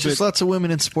okay. little Just bit. lots of women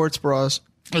in sports bras.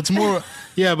 It's more,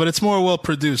 yeah, but it's more well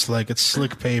produced. Like it's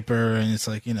slick paper, and it's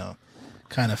like, you know,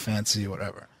 kind of fancy,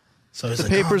 whatever. So it's The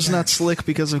like, paper's oh, man. not slick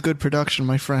because of good production,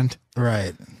 my friend.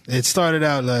 Right. It started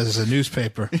out as a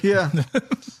newspaper. Yeah.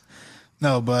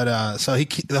 No, but so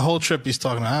the whole trip he's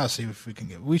talking about, see if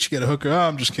we should get a hooker. Oh,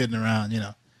 I'm just kidding around, you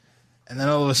know. And then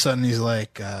all of a sudden he's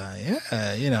like,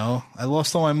 yeah, you know, I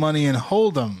lost all my money in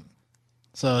Hold'em.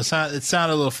 So it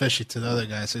sounded a little fishy to the other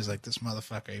guy. So he's like, this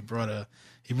motherfucker, he brought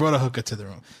a hooker to the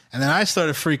room. And then I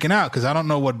started freaking out because I don't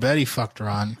know what bed he fucked her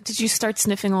on. Did you start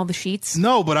sniffing all the sheets?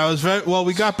 No, but I was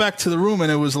we got back to the room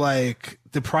and it was like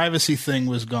the privacy thing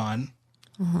was gone,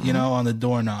 you know, on the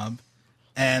doorknob.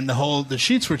 And the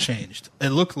sheets were changed. It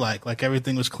looked like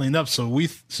everything was cleaned up. So we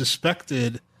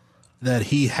suspected that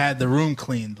he had the room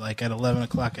cleaned like at 11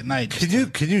 o'clock at night. Can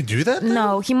you do that?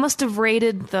 No, he must have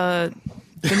raided the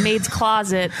maid's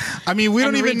closet. I mean, we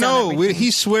don't and even redone know. everything. He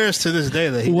swears to this day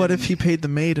that he What didn't. if he paid the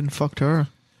maid and fucked her?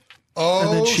 Oh,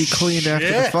 and then she cleaned after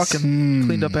the shit. fucking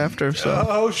cleaned up after herself.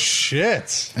 Oh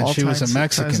shit! And she was a All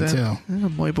Mexican ties in. too. Yeah,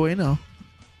 muy bueno.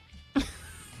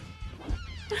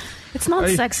 It's not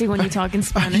sexy when you talk in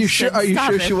Spanish. Are you sure? Sid. Are you Stop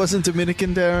sure it. she wasn't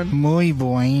Dominican, Darren? Muy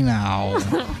bueno.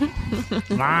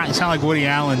 You sound like Woody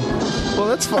Allen. Well,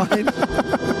 that's fine. What does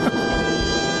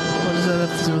that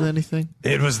have to do with anything?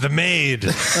 It was the maid.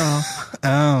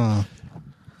 Oh.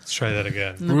 Let's try that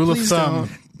again. Rule of please thumb.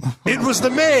 It was the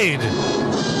maid.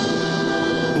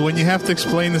 When you have to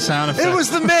explain the sound effect. It was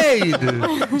the maid.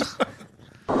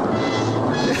 All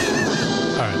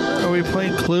right. Are we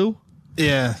playing Clue?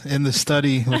 Yeah, in the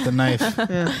study with the knife.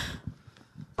 Yeah.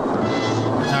 All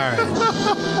right.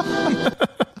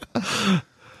 You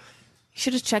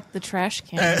should have checked the trash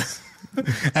can.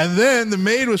 And then the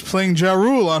maid was playing Ja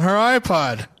Rule on her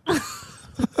iPod.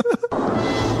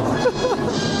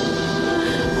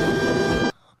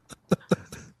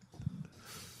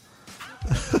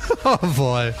 Oh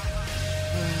boy.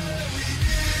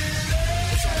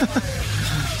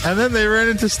 And then they ran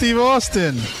into Steve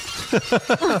Austin.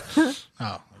 Oh, okay.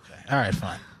 All right,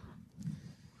 fine.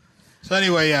 So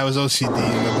anyway, yeah, I was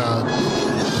OCDing about.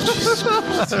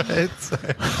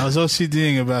 I was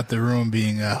OCDing about the room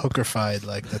being hookerfied,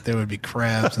 like that there would be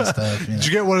crabs and stuff. You know. Did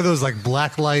you get one of those like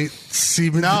black light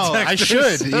semen No, I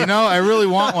detectors? should. You know, I really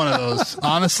want one of those.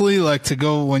 Honestly, like to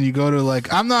go when you go to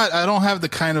like, I don't have the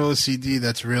kind of OCD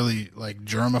that's really like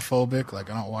germophobic. Like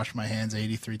I don't wash my hands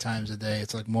 83 times a day.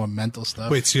 It's like more mental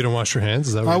stuff. Wait, so you don't wash your hands?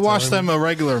 Is that what I you're wash telling them me? a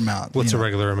regular amount. What's you a know,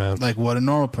 regular amount? Like what a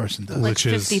normal person does. Like which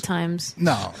is- 50 times.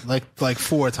 No, like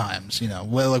 4 times, you know.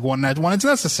 Well, like when it's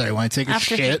necessary, when I take a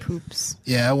After he shit. poops.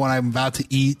 Yeah, when I'm about to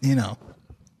eat, you know.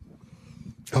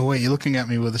 Oh wait, you're looking at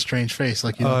me with a strange face,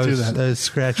 like you don't do that. I was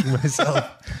scratching myself.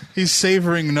 He's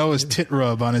savoring Noah's tit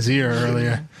rub on his ear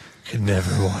earlier. Could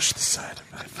never wash the side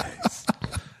of my face.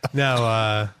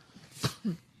 Now,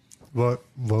 what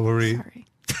were we? Sorry.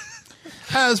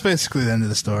 That was basically the end of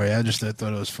the story. I just thought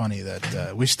it was funny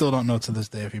that we still don't know to this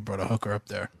day if he brought a hooker up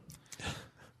there.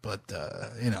 But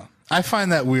you know, I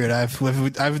find that weird.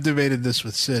 I've debated this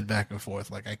with Sid back and forth.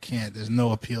 Like I can't. There's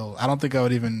no appeal. I don't think I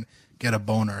would even get a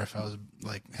boner if I was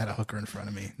like had a hooker in front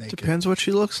of me naked. Depends what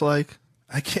she looks like.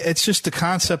 I can't. It's just the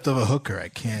concept of a hooker. I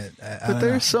can't. I But don't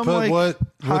there's know. some But like what's the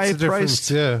difference?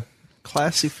 high-priced, Yeah.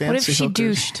 classy, fancy What if she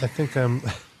hookers. douched I think I'm.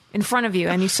 in front of you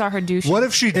and you saw her douche? What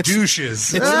if she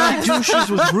douches? It's Ah, douches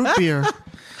with root beer.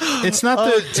 It's not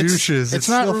the douches. It's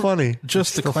not still funny. Just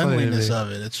It's the still funny to cleanliness me.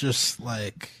 of it. It's just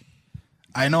like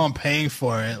I know I'm paying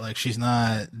for it. Like she's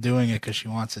not doing it because she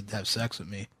wants to have sex with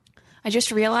me. I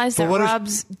just realized But that what if-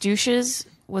 Rob's douches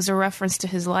was a reference to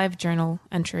his live journal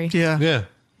entry. Yeah. Yeah.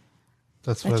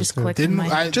 That's That what just I was clicked in Didn't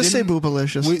my... I? Just say didn't-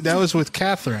 boobalicious. That was with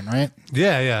Catherine, right?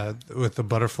 Yeah, with the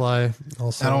butterfly.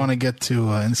 Also, I don't want to get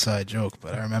too inside joke,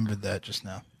 but I remembered that just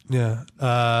now. Yeah,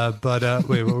 but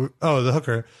wait. The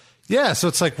hooker. Yeah, so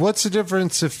it's like, what's the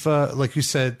difference if, like you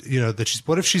said, you know, that she's.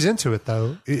 What if she's into it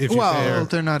though? If you well, pay her-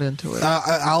 they're not into it.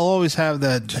 I'll always have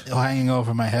that hanging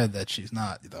over my head that she's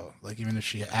not, though. Like even if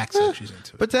she acts like she's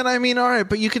into it. But then, I mean, all right,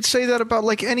 but you could say that about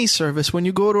like any service. When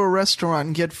you go to a restaurant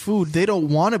and get food, they don't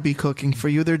want to be cooking for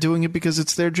you. They're doing it because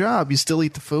it's their job. You still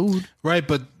eat the food. Right,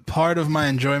 but part of my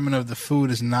enjoyment of the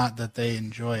food is not that they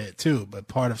enjoy it too, but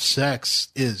part of sex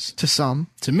is To some.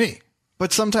 to me.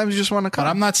 But sometimes you just want to come.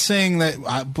 But I'm not saying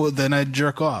that. But then I'd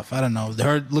jerk off. I don't know.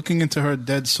 Her looking into her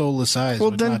dead, soulless eyes. Well,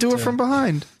 would then not, do it from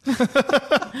behind. Or put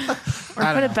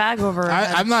a bag over her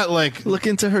head. I'm not like. Look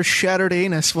into her shattered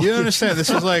anus. You don't understand.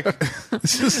 This is like.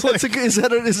 This is like Is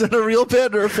that a real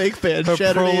bed or a fake bed? her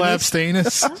Shattered prolapsed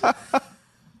anus.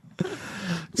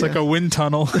 It's like a wind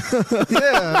tunnel. anus?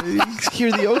 Yeah, you can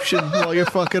hear the ocean while you're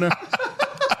fucking her.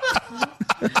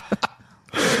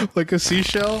 Like a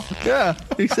seashell. Yeah,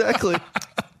 exactly.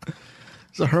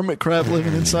 There's a hermit crab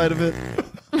living inside of it.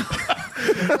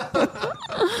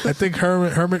 I think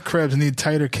hermit crabs need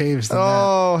tighter caves than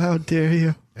Oh, how dare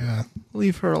you! that. Yeah.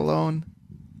 Leave her alone.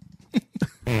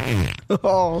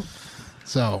 Oh,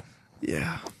 So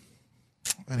yeah.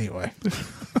 anyway,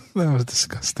 that was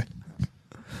disgusting.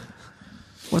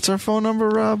 What's our phone number,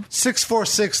 Rob?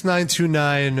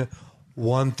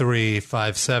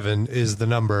 646-929-1357 is the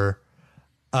number.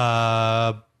 Do you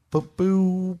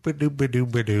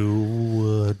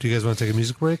guys want to take a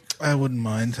music break? I wouldn't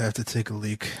mind. I have to take a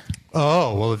leak.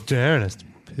 Oh, well, if Darren is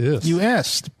pissed. You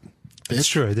asked. It's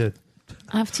true, I did.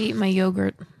 I have to eat my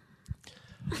yogurt. All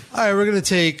right, we're going to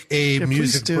take a please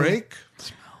music do. break.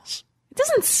 It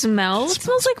doesn't smell. It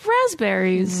smells like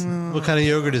raspberries. What kind of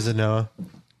yogurt is it, Noah?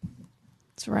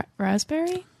 It's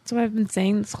raspberry? That's what I've been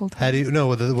saying this whole time. How do you know?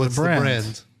 What's the brand.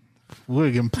 brand?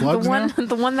 We're getting plugs The one, now?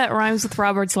 the one that rhymes with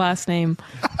Robert's last name.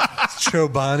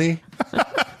 Chobani.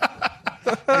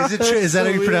 Is that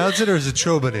how you pronounce it, or is it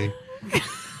Chobani?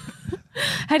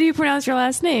 How do you pronounce your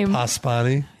last name?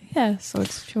 Paspani. Yeah, so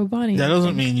it's Chobani. That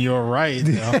doesn't mean you're right.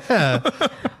 Though.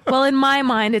 Well, in my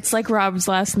mind, it's like Rob's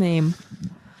last name.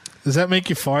 Does that make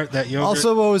you fart? That yogurt?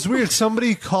 Also, what was weird,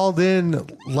 somebody called in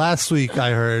last week,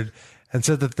 I heard, and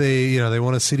said that they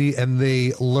won a CD and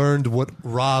they learned what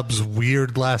Rob's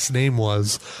weird last name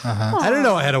was. I didn't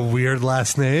know I had a weird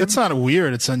last name. It's not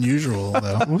weird. It's unusual,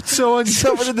 though. What's so unusual?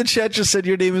 Someone in the chat just said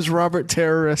your name is Robert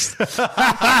Terrorist.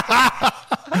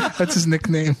 That's his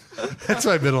nickname. That's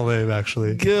my middle name,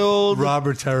 actually. Guild.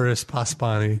 Robert Terrorist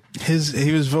Paspani.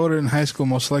 He was voted in high school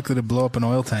most likely to blow up an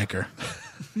oil tanker.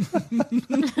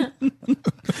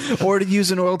 Or to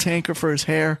use an oil tanker for his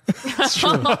hair. It's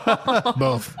true.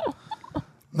 Both.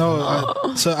 No,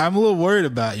 so I'm a little worried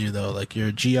about you though. Like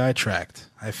your GI tract.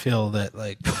 I feel that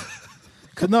like.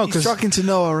 He's Because talking to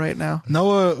Noah right now.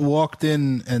 Noah walked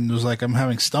in and was like, "I'm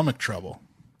having stomach trouble."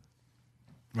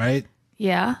 Right?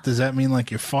 Yeah. Does that mean like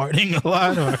you're farting a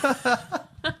lot, or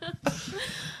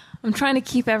I'm trying to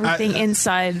keep everything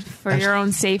inside for your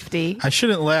own safety. I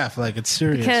shouldn't laugh. Like it's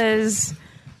serious. Because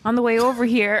on the way over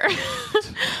here,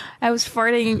 I was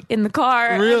farting in the car.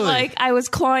 and, Really? like I was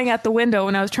clawing at the window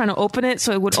when I was trying to open it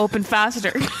so it would open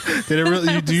faster. Did it really?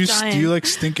 I Do you was dying. like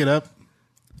stink it up?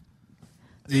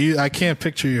 I can't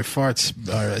picture your farts.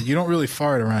 You don't really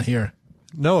fart around here.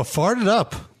 No, fart it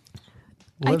up.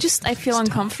 I feel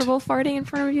uncomfortable farting in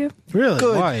front of you. Really?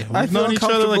 Good. Why? I We've feel known each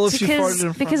other uncomfortable like if you farted in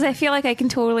front Because I feel like I can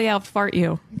totally outfart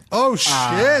you. Oh, shit.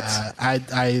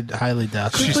 I highly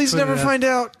doubt. Can you that. please never find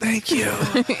out? Thank you.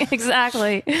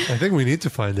 Exactly. I think we need to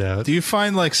find out. Do you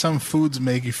find like some foods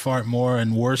make you fart more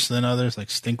and worse than others,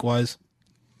 like stink wise?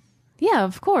 Yeah,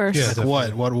 of course. Yeah.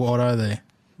 Like what are they?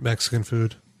 Mexican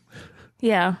food.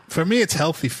 Yeah. For me, it's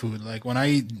healthy food. Like when I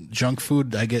eat junk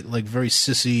food, I get like very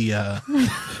sissy,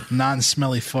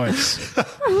 non-smelly farts.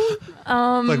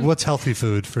 Like, what's healthy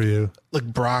food for you? Like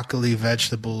broccoli,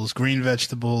 vegetables, green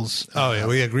vegetables. Oh, yeah.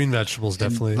 Well, yeah, green vegetables,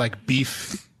 definitely. Like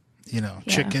beef, Yeah.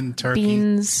 chicken, turkey.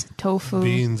 Beans, tofu.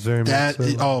 beans, very much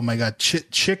so. Oh my god,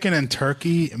 chicken and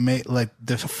turkey make like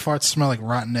the farts smell like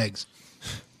rotten eggs.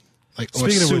 Like or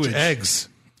Speaking of sewage. which, eggs.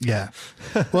 Yeah.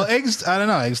 Well, eggs. I don't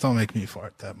know. Eggs don't make me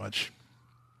fart that much.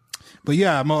 But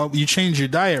yeah, you changed your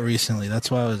diet recently.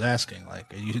 That's why I was asking.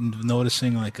 Like, are you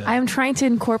noticing like I'm trying to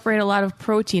incorporate a lot of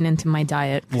protein into my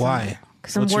diet. why?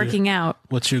 Because I'm What's your- working out.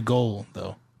 What's your goal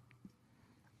though?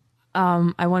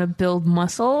 I want to build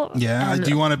muscle. Yeah. and-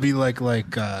 Do you want to be like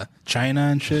China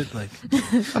and shit? Like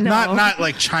not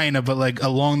like China, but like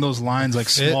along those lines, like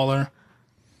Fit? smaller.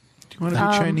 Do you want to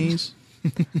be Chinese?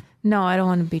 No, I don't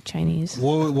want to be Chinese.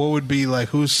 What would be like?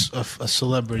 Who's a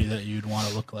celebrity that you'd want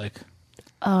to look like?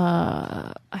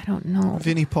 I don't know.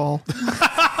 Vinnie Paul.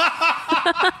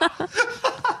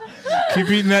 Keep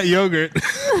eating that yogurt.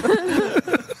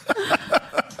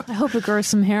 I hope it grows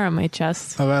some hair on my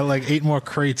chest. About like 8 more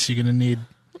crates you're gonna need.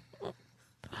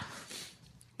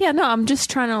 Yeah, no, I'm just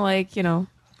trying to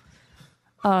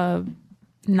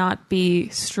not be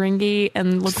stringy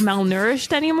and look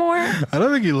malnourished anymore. I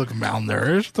don't think you look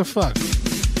malnourished. What the fuck?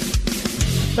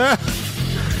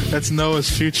 That's Noah's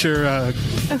future.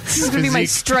 This is gonna be my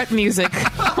strut music.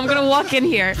 I'm gonna walk in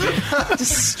here,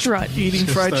 just strut. Eating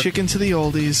fried chicken to the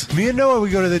oldies. Me and Noah, we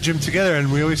go to the gym together,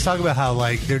 and we always talk about how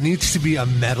like there needs to be a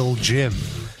metal gym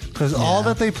because all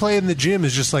that they play in the gym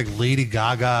is just like Lady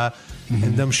Gaga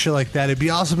and dumb shit like that. It'd be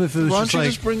awesome if it was Why just don't you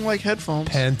like just bring like headphones?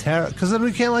 Pantera, because then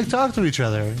we can't like talk to each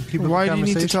other. Keep up Why the do you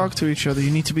need to conversation. talk to each other?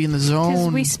 You need to be in the Because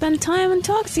zone. we spend time and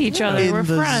talk to each other. in We're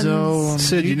the friends. zone.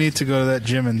 Sid, you need to go to that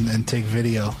gym and take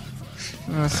video.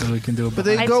 So we can do it. But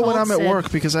they I go when told I'm at Sid.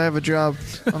 work because I have a job,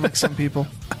 unlike some people.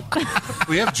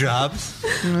 We have jobs.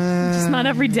 Just not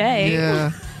every day.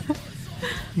 Yeah.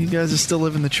 You guys are still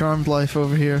living the charmed life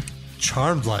over here.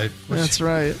 Charmed life. That's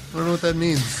right. I don't know what that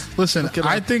means. Listen, Look it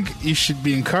I up. think you should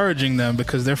be encouraging them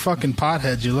because they're fucking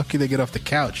potheads. You're lucky they get off the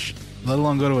couch, let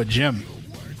alone go to a gym.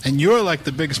 And you're like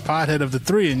the biggest pothead of the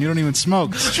three, and you don't even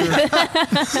smoke. It's true.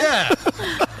 Yeah,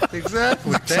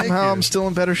 exactly. Thank Somehow you. I'm still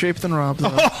in better shape than Rob, though.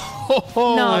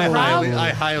 No, I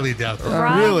highly doubt that.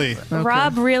 Rob, Really?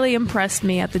 Rob really impressed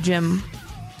me at the gym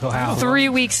So how? 3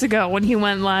 weeks ago when he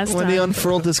went last When time. he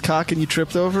unfurled his cock and you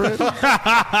tripped over it?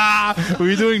 Were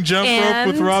you doing jump rope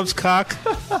with And- Rob's cock?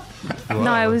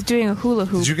 No, I was doing a hula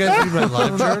hoop. Did you guys read my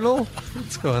live journal?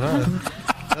 What's going on?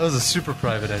 That was a super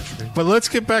private entry. But let's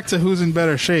get back to who's in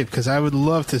better shape because I would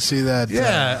love to see that.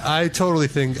 Yeah, I totally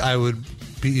think I would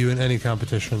beat you in any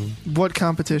competition. What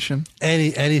competition?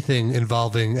 Anything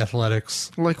involving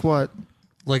athletics. Like what?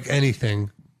 Like anything.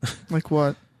 Like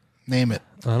what? Name it.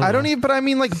 I don't even, but I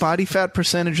mean like body fat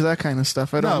percentage, that kind of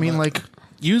stuff. I don't mean but like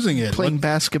using it. playing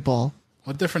basketball.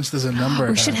 What difference does a number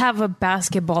We should have a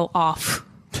basketball off.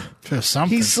 For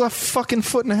something. He's a fucking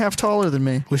foot and a half taller than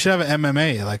me. We should have an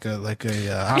MMA, like a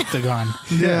octagon.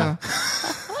 Yeah.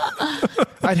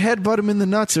 I'd headbutt him in the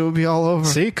nuts. It would be all over.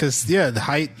 See, because the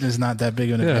height is not that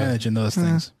big of an advantage in those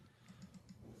things.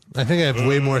 I think I have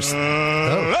way more.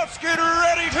 Let's get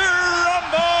ready to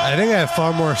rumble! I think I have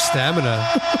far more stamina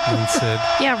than Sid.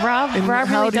 Yeah, Rob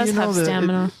How really do does you know have that?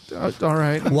 stamina. All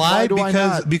right. Why? do I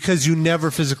not? Because you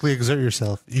never physically exert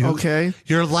yourself. Okay.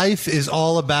 Your life is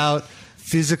all about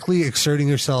physically exerting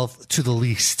yourself to the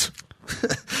least.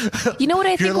 You know what I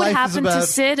Your think would life is happen to about-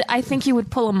 Sid? I think he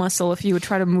would pull a muscle if he would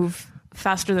try to move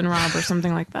faster than Rob or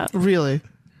something like that. Really?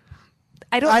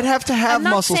 I'd have to have I'm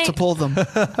not muscles to saying- pull them.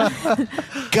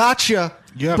 Gotcha.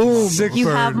 have Boom. Sick You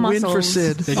burn. have Win for muscles.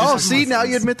 Sid. They Oh, just- see, now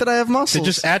you admit that I have muscles. They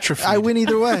just atrophied. I win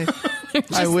either way.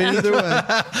 I win either way.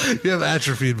 You have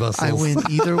atrophied muscles. I win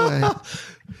either way.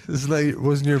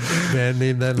 Wasn't your band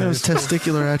name that? That was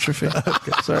testicular atrophy.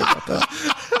 Sorry about that.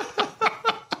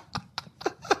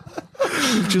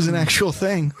 Which is an actual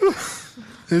thing.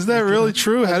 Is that really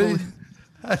true? How do you?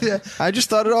 I just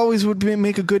thought it always would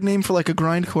make a good name for like a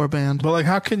grindcore band. But like,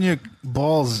 how can your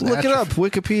balls Look it up,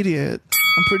 Wikipedia.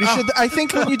 I'm pretty sure. I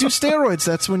think when you do steroids,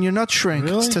 that's when your nuts shrink.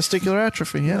 Really? It's testicular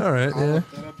atrophy. Yeah. All right. Yeah.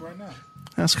 that up right now.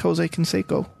 Ask Jose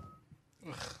Canseco.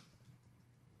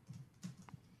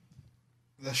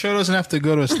 The show doesn't have to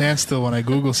go to a standstill when I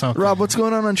Google something. Rob, what's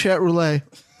going on Chat Roulette?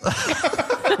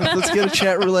 Let's get a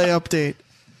Chat Roulette update.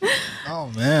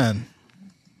 Oh man.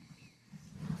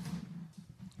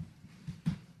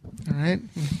 All right.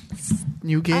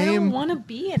 New I don't game. want to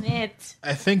be in it.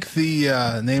 I think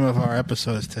the name of our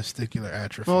episode is Testicular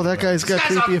Atrophy. Oh, that guy's got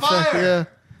creepy effect. Yeah.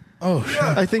 Oh, shit.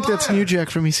 I think that's New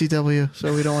Jack from ECW,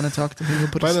 so we don't want to talk to him. He'll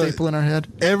put By a the way- staple in our head.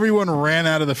 Everyone ran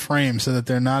out of the frame so that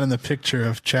they're not in the picture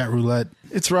of Chat Roulette.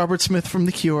 It's Robert Smith from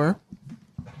The Cure.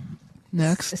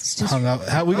 Next. It's just Hung up.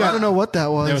 I I don't know what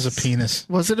that was. There was a penis,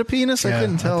 Was it a penis? I Yeah,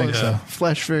 couldn't I tell. think It so.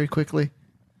 flashed very quickly.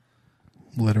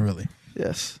 literally.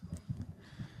 Yes.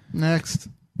 Next.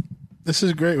 This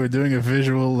is great. We're doing a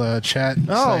visual chat.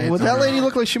 Oh, site. well, that lady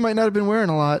looked like she might not have been wearing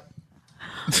a lot.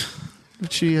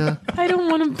 But she, I don't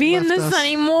want to be in Left this us.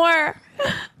 anymore.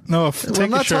 No, well, take I'm your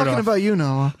not shirt talking off. about you,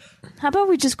 Noah. How about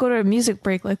we just go to a music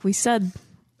break like we said?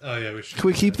 Oh yeah, we should. Can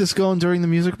we keep this going during the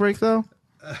music break, though?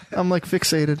 I'm like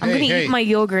fixated. I'm going to hey. eat my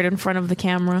yogurt in front of the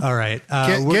camera. All right.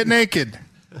 Get naked.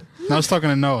 No, I was talking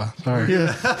to Noah. Sorry.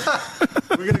 Yeah.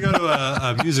 We're going to go to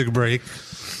a music break.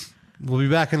 We'll be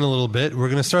back in a little bit. We're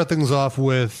going to start things off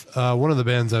with one of the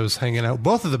bands I was hanging out,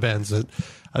 both of the bands that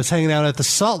I was hanging out at the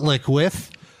Salt Lick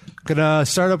with. Going to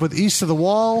start up with East of the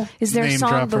Wall. Is there a Name song,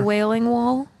 dropper. The Wailing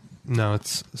Wall? No,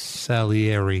 it's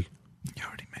Salieri. You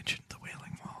already mentioned the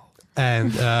Wailing Wall.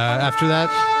 And after that,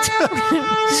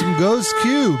 some Ghost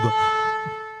Cube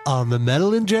on the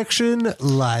Metal Injection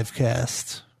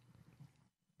livecast.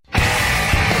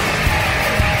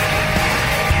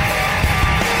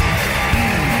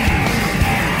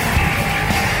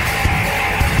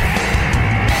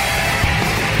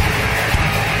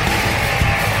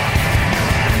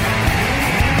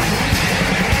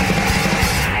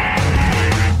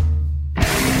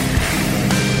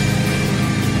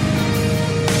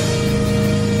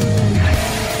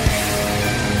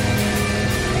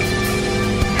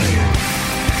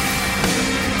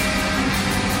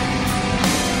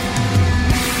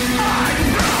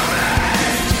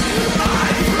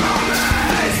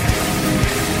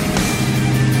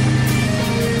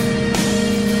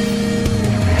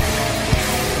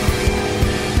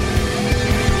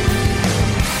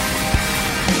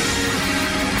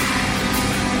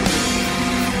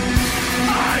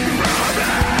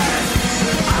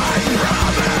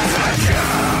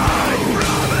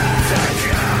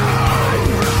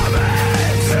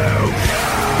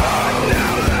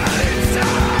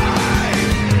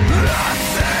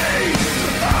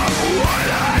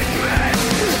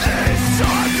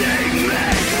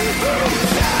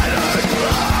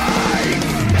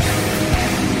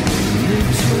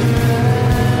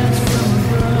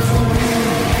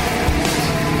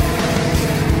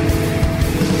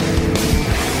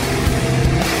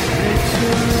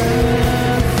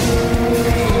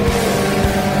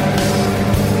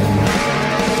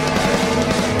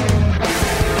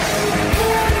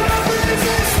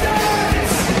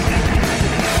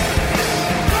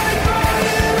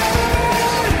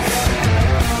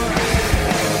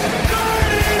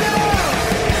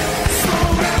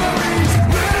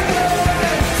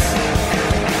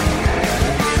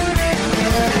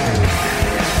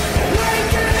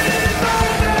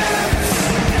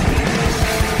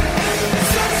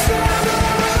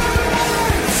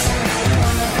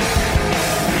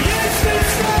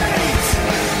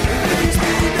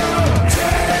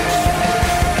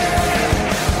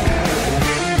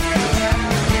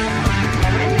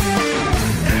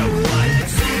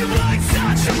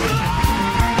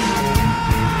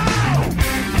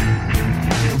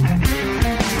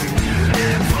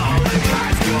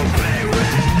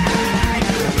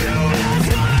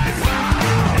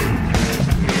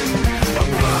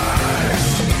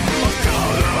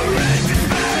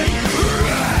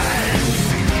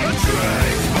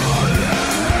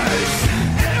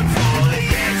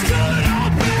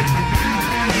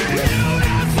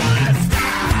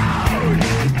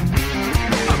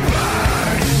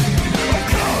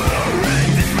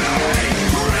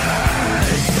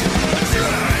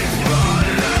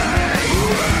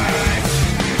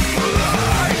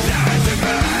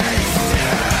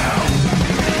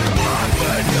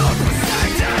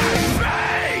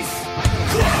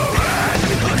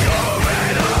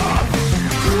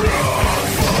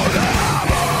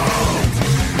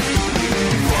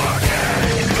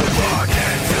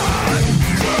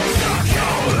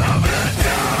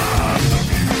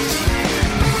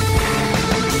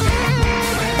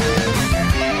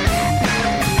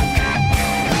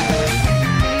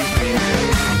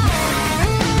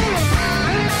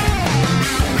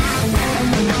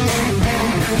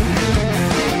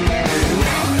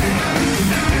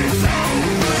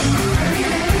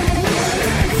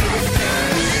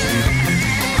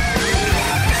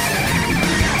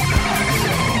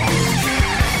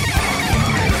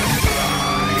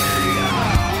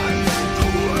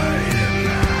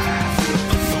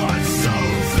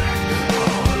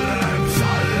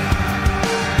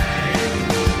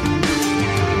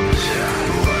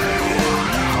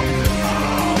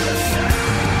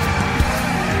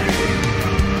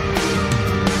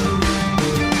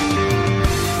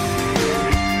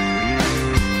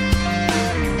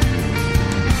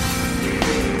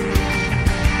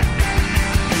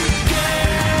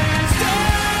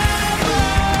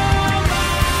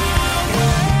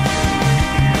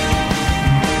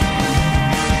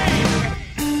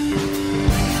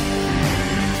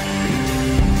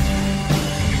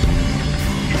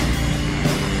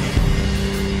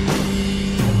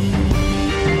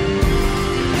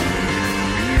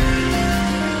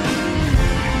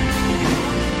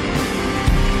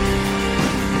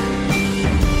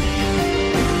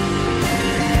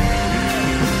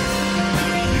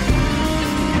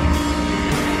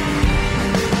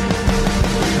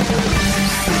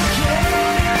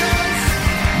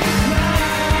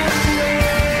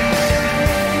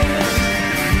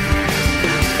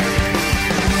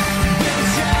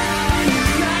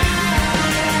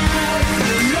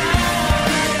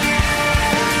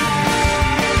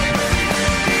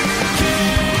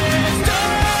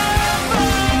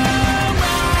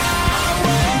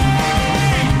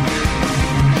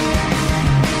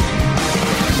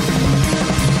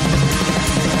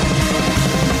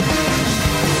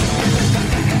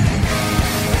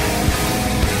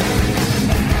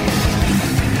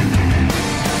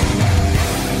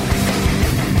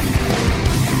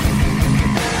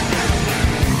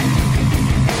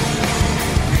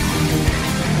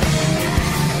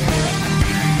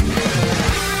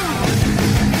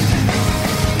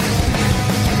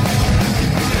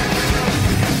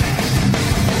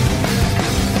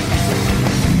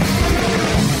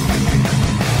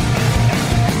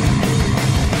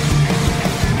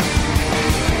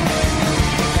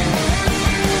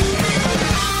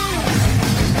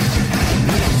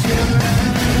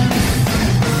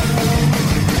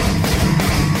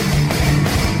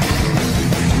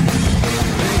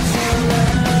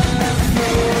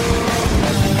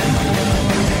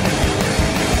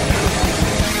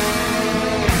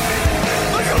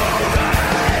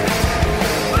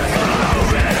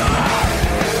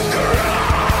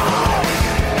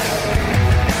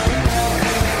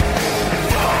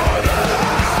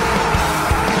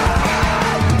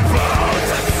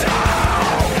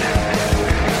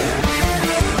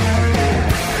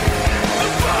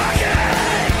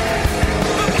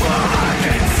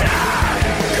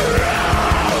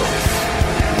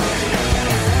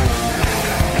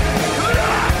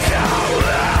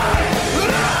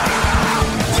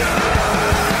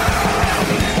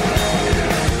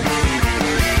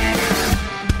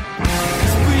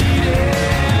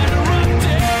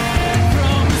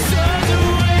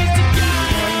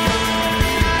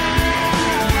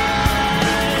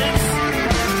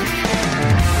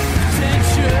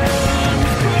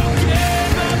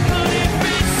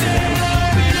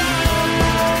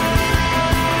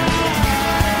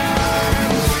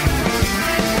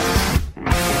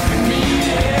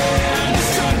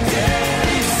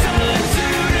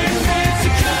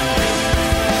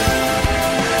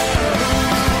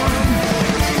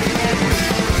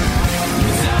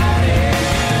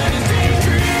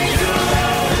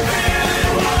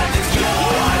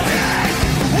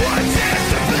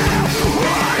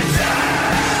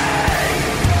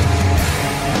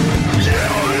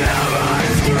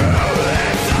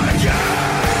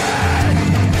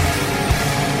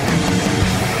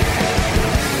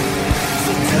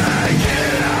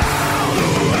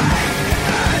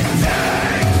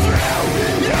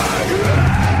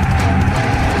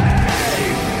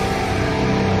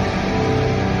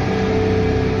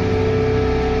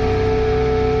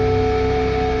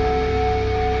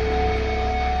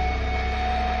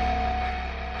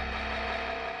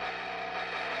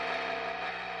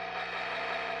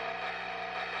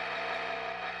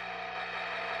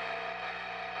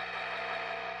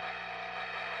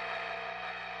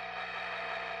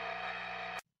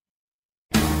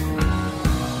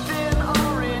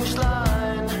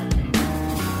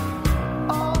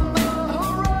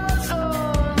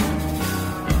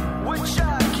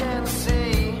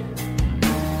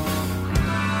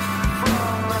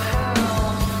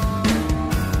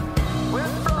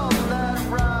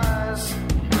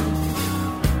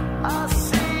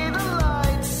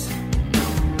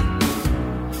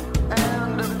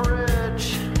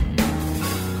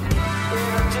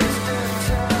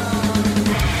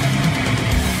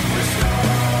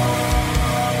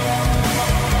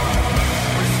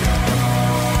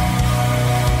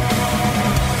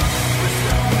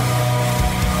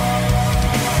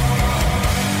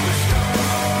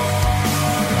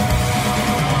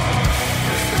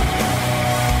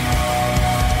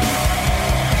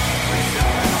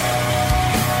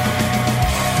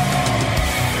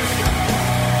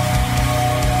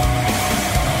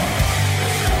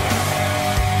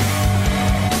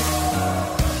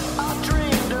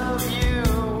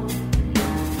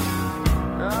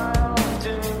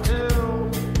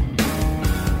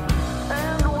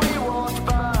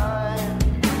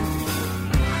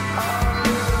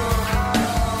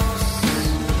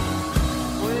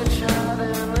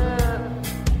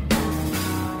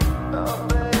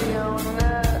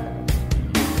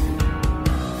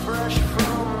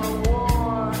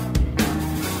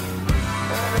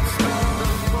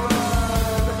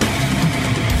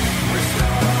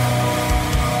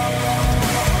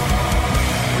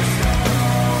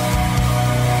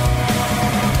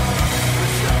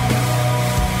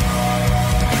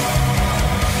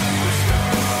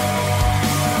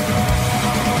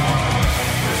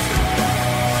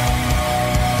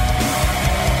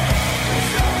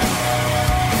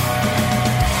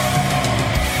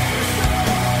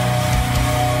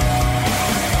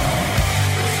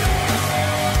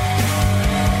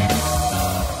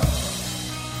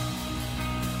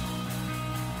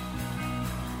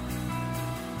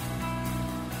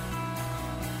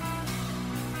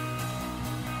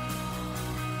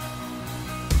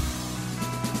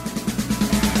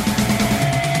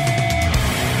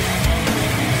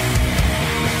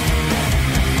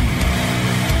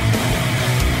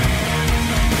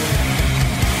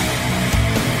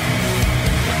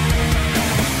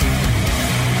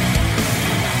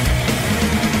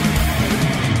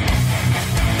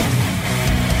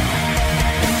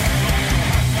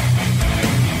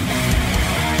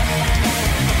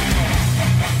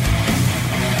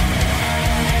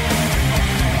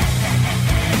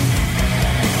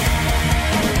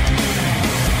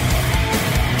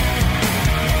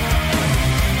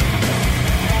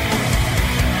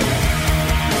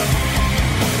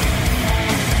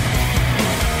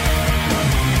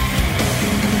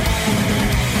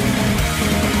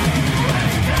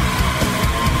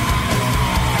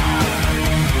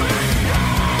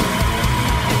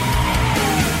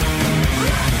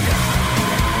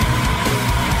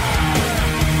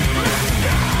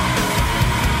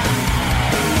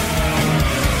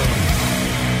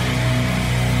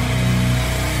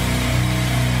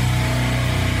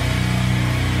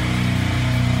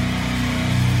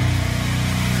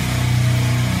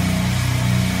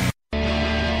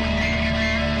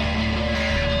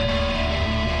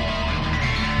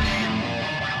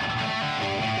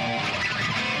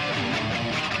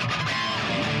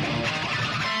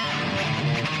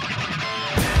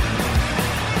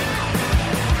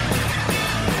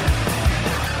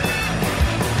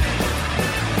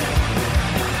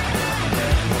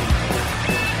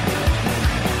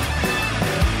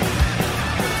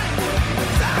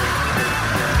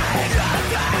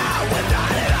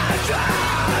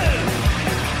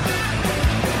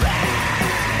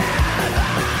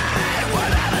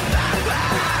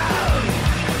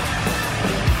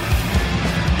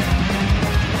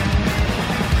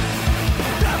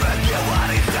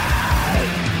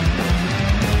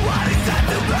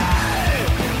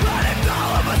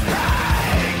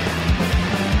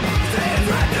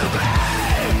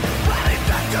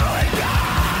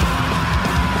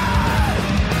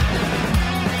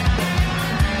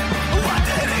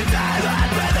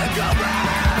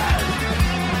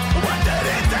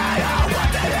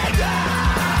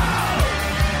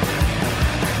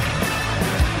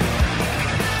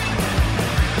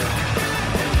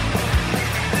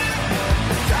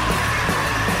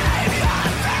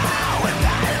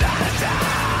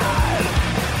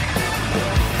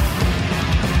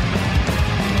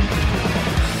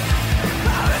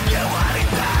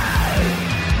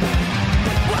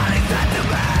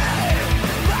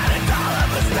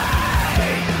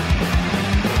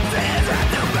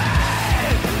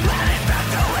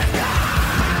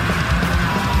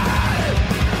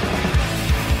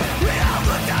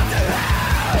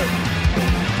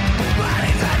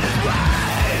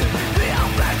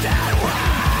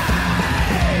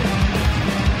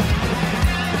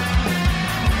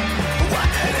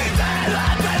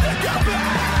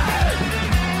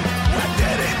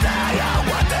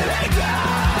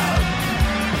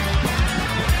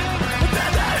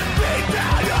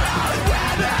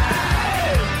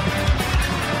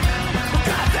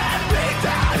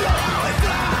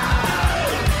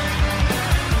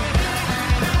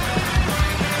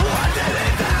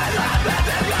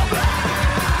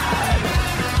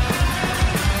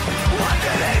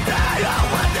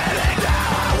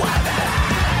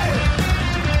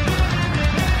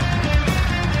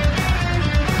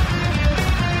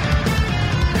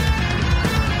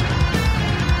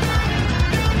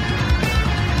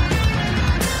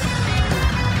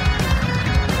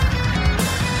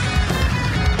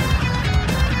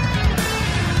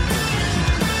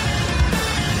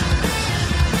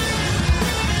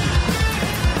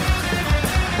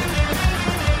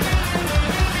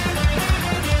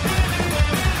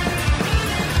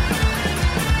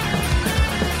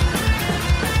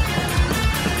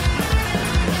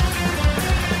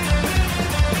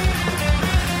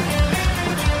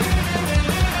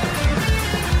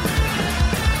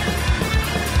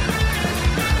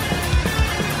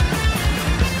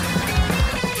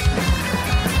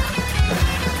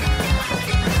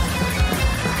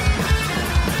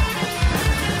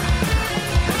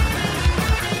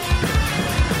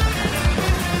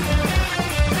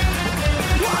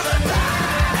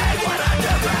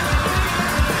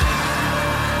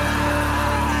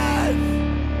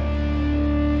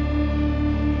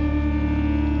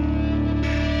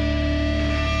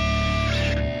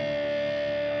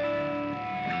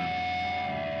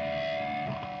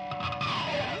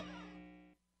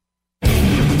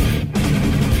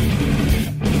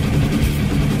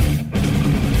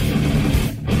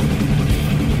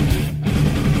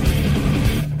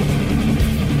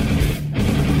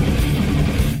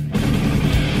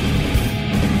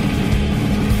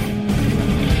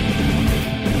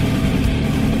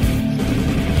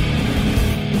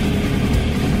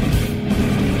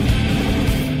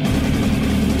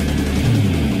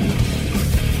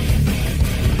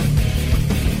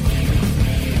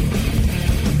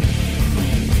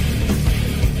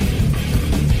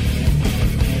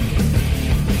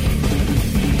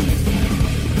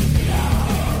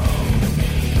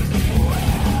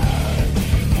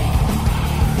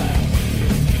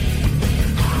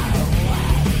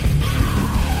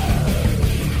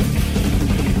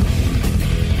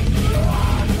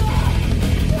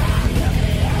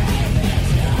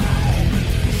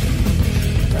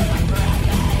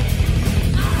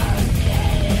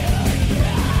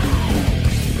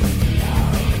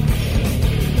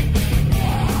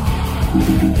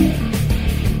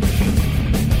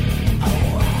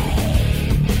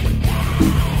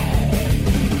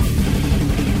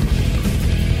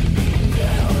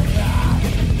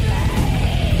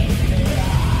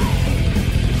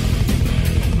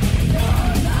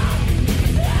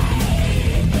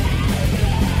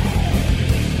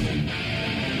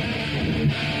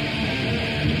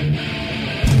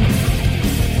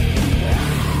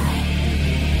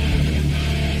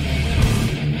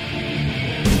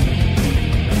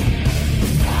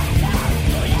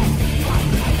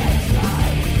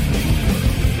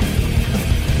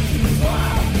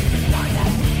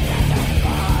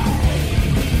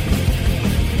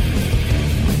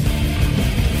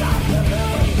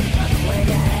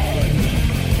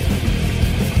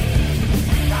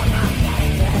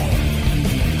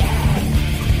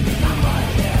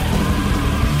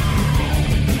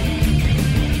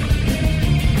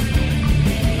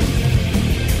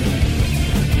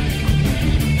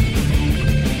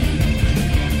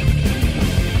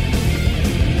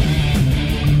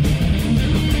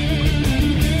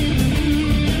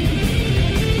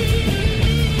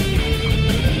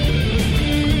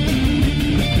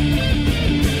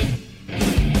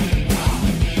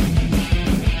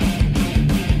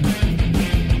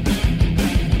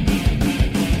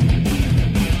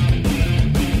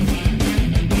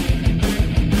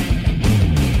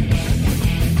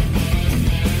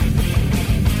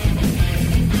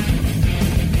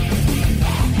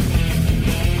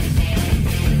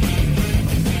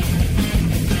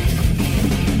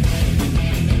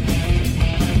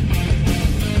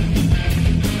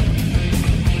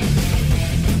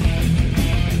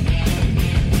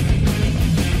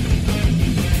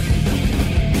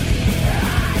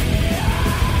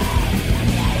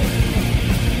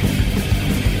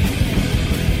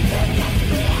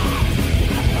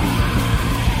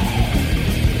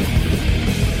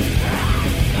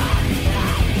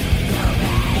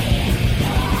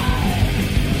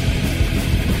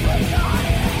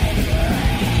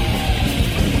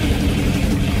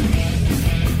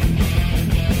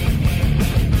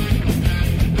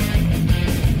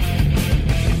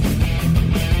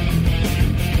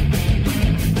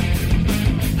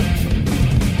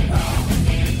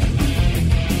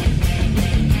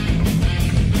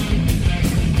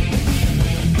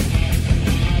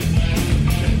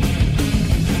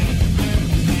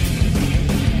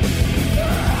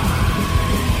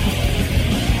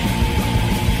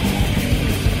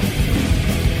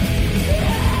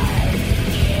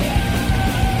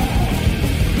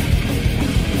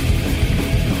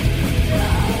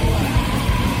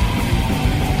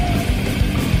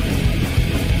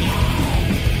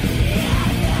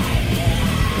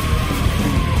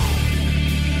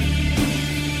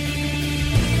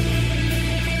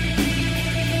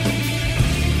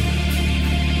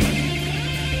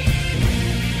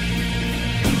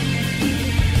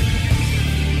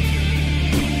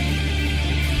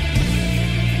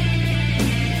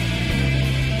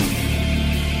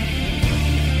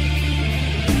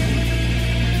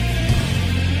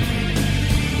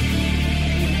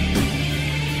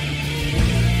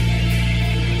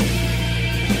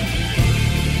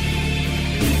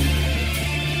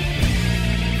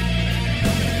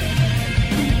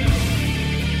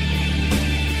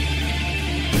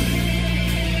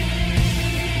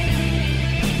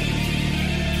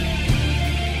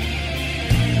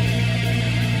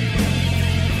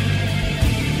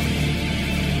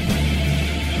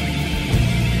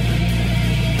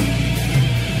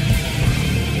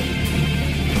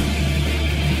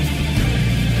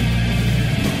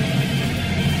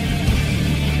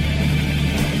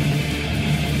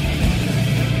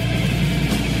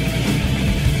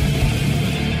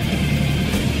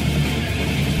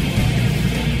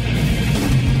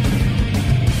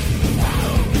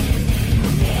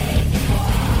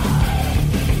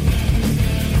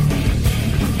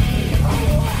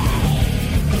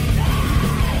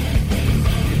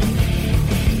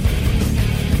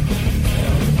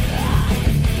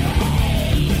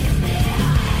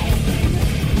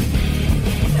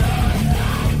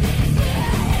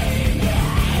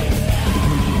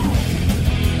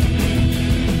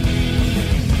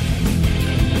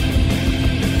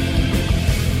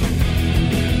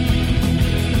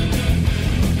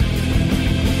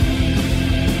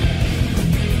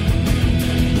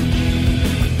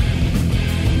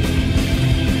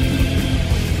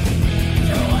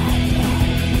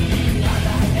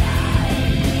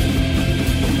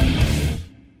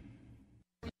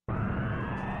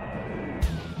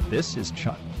 This is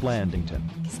Chuck Blandington,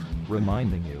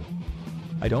 reminding you,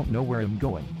 I don't know where I'm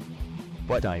going,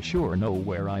 but I sure know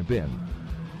where I've been.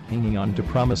 Hanging on to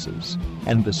promises,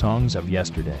 and the songs of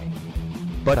yesterday.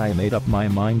 But I made up my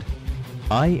mind.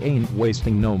 I ain't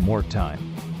wasting no more time.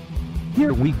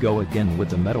 Here we go again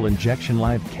with the Metal Injection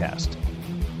Livecast.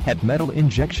 At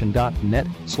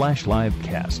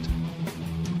metalinjection.net/livecast.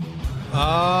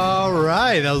 All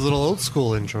right, that was a little old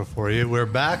school intro for you. We're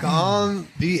back on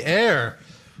the air.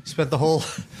 Spent the whole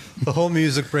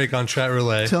music break on chat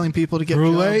roulette. Telling people to get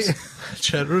Roulette? jobs.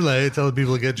 Chat roulette, telling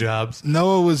people to get jobs.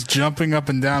 Noah was jumping up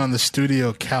and down on the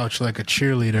studio couch like a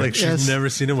cheerleader. Like she's Yes. never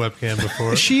seen a webcam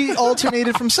before. She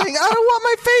alternated from saying, I don't want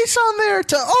my face on there,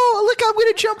 to, oh, look, I'm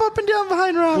going to jump up and down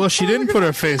behind Rob. well, she didn't put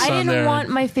her face I on didn't there. want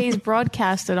my face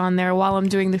broadcasted on there while I'm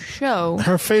doing the show.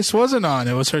 Her face wasn't on.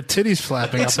 It was her titties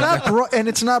flapping It's up and not and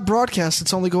it's not broadcast.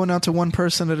 It's only going out to one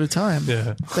person at a time.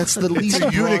 Yeah. That's the least a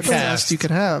unicast. broadcast you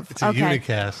could have. It's a Okay.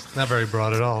 unicast. Not very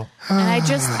broad at all. And I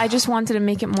just wanted to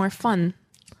make it more fun.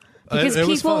 Because It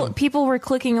was fun. people were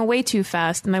clicking away too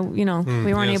fast, and we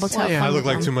weren't yes. able to have I fun. look with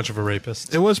like them. too much of a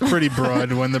rapist. It was pretty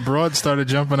broad when the broad started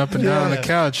jumping up and down on the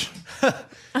couch.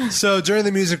 So during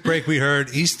the music break, we heard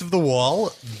East of the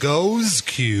Wall, Goes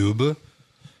Cube.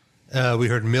 We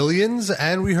heard Millions,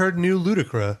 and we heard New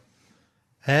Ludacra.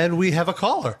 And we have a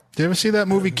caller. Did you ever see that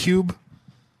movie Cube?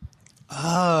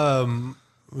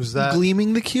 Was that?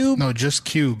 Gleaming the Cube? No, just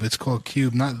Cube. It's called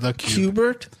Cube, not The Cube.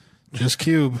 Cubert? Just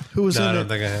Cube. Who was No, I in don't it?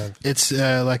 think I have. It's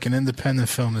like an independent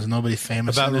film. There's nobody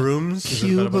famous About in it. rooms? Is it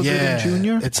Cube about of Yeah,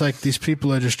 Jr.? it's like these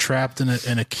people are just trapped in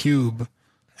a cube,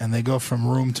 and they go from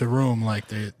room to room. Like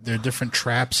they're different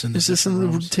traps. And Is this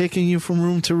taking you from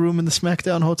room to room in the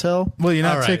SmackDown Hotel? Well, you're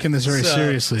not All right. taking this very So-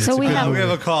 seriously. So It's a we good have- We movie.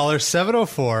 have a caller,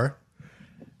 704.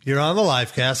 You're on the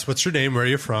live cast. What's your name? Where are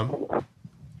you from?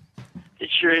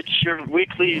 It's your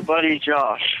weekly buddy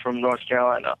Josh from North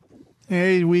Carolina.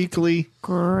 Hey, Weekly.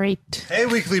 Great. Hey,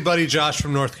 weekly buddy Josh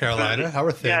from North Carolina. How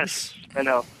are things? Yes, I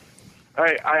know. All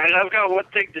right, I've got one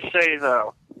thing to say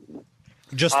though.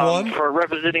 Just one? For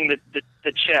representing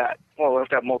the chat. Well, I've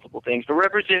got multiple things, but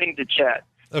representing the chat.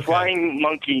 Okay. Flying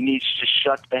Monkey needs to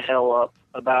shut the hell up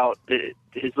about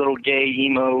his little gay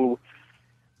emo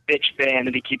bitch band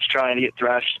that he keeps trying to get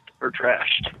thrashed or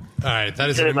trashed. All right, that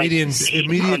is an Said it like immediate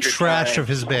 800 trash times. of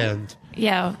his band.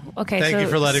 Yeah. Okay. Thank so, you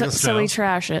for letting so, us So know. we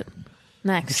trash it.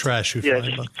 Next. Trash you, Yeah, Flying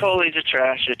just Monkey. totally just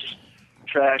trash it. Just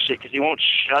trash it because he won't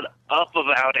shut up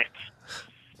about it.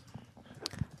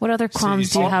 What other qualms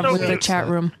do you have Also- with the chat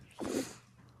room?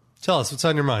 Tell us what's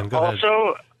on your mind. Go ahead.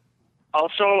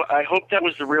 Also, I hope that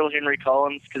was the real Henry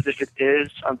Collins because if it is,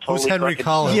 I'm totally. Who's Henry fucking-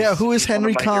 Collins? Yeah, who is He's one of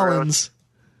Henry my heroes. Collins?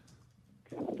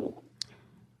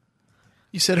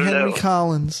 You said Who Henry knows?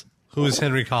 Collins. Who is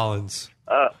Henry Collins?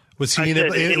 Was I he in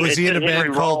said a Henry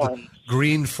band called Rollins.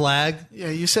 Green Flag? Yeah,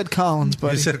 you said Collins,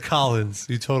 buddy. You said Collins.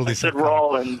 You totally I said Collins.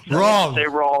 Rollins. I Wrong. didn't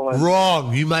say Rollins.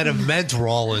 Wrong. You might have meant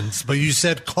Rollins, but you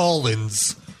said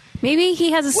Collins. Maybe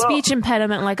he has a Well- speech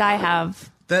impediment like I have.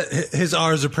 That his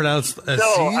R's are pronounced as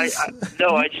No, C's.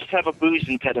 I just have a booze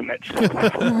impediment.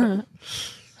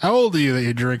 How old are you that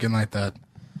you're drinking like that?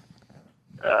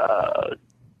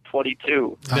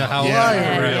 22. Yeah, how Yeah, old are you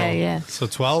yeah, for real? yeah. So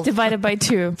 12. Divided by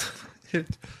 2.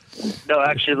 No,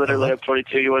 actually, literally, I'm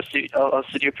 22. You want to see? I'll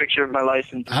send you a picture of my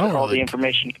license. I don't and all really- the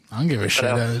information. I don't give a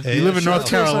shit. Hey, You live in yeah, North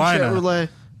sure. Chat Carolina. roulette.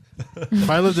 If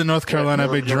I lived in North Carolina,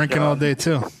 I'd be drinking all day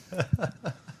too.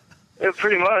 Yeah,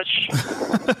 pretty much.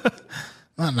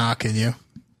 Not knocking you.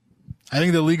 I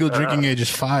think the legal drinking age is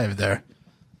 5 there.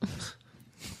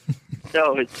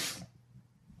 No, it's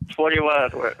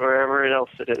 21, wherever else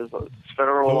it is. It's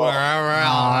federal law.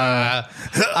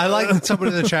 I like that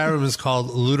somebody in the chat room is called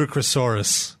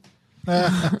Ludicrosaurus.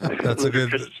 That's a good.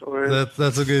 Ludicrosaurus.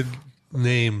 That's a good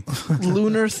name.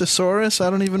 Lunar Thesaurus? I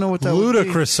don't even know what that would be.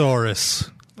 Ludicrosaurus.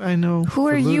 I know. Who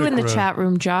are you in the Ludicrous. chat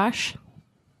room, Josh?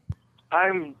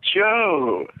 I'm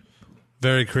Joe.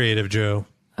 Very creative, Joe.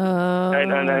 I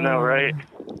know, right?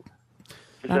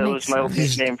 That makes was my old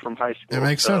sense. nickname from high school. It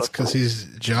makes so- sense because he's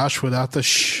Josh without the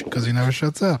shh because he never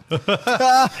shuts up.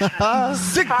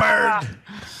 Sick bird.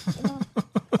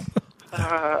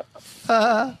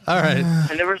 All right.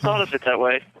 I never thought of it that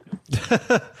way.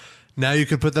 Now you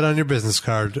can put that on your business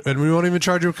card, and we won't even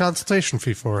charge you a consultation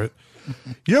fee for it.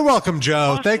 You're welcome,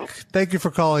 Joe. Thank you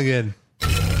for calling in.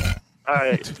 All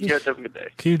right, you guys have a good day.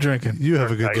 Keep drinking. You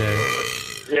have a good day.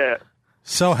 Yeah.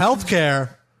 So healthcare,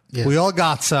 Yes. we all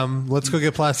got some. Let's go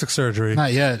get plastic surgery.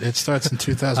 Not yet. It starts in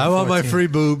 2014. I want my free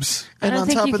boobs. And I don't on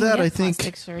think top you of can that, get I think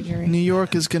plastic surgery. New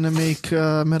York is going to make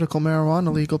medical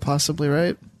marijuana legal, possibly,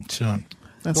 right? Soon.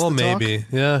 That's Well, the talk. maybe,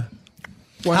 yeah.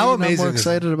 Why How are you not amazing more is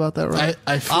excited about that, right?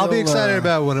 I feel, I'll be excited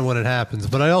about when it happens,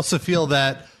 but I also feel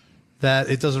that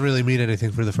it doesn't really mean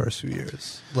anything for the first few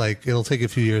years. Like, it'll take a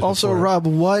few years. Also, before. Rob,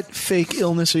 what fake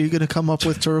illness are you going to come up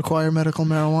with to require medical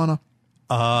marijuana?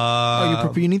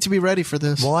 You need to be ready for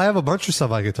this. Well, I have a bunch of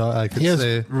stuff I could He has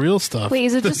say. real stuff. Wait,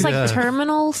 is it just like Yeah.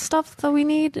 terminal stuff that we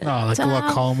need? Like to have?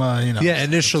 glaucoma, you know. Yeah,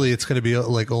 initially it's going to be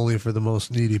like only for the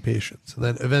most needy patients, and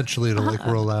then eventually it'll like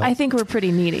roll out. I think we're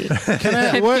pretty needy. Can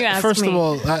I, If what, you ask first me. of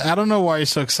all, I don't know why you're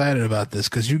so excited about this,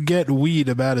 because you get weed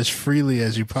about as freely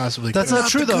as you possibly That's can. not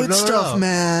true, the though. good No, stuff,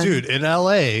 man. Dude, in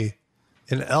LA,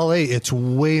 it's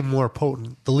way more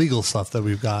potent. The legal stuff that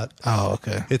we've got. Oh,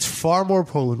 okay. It's far more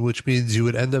potent, which means you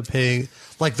would end up paying.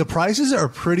 Like, the prices are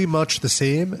pretty much the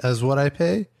same as what I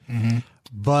pay,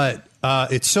 but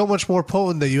it's so much more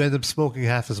potent that you end up smoking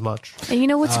half as much. And you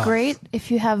know what's great?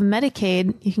 If you have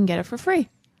Medicaid, you can get it for free.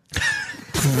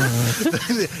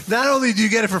 Not only do you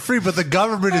get it for free, but the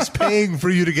government is paying for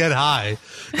you to get high.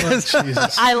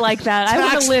 Jesus. I like that. I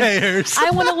want to live. Taxpayers.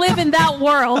 I want to live in that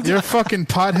world. You're fucking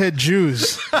pothead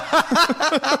Jews.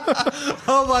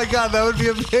 Oh my God, that would be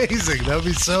amazing. That would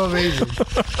be so amazing.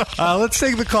 Let's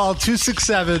take the call.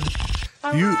 267.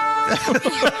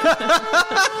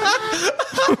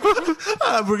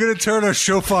 We're gonna turn our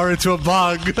shofar into a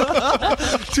bong.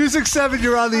 267.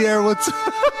 You're on the air.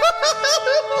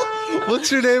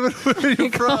 What's your name and where are you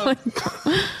from?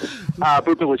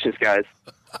 Boopalicious, guys.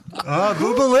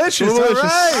 Boobalicious.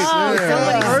 All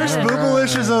right. First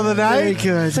Boobalicious of the Very night.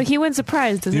 good. So he wins a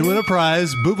prize, doesn't You he? win a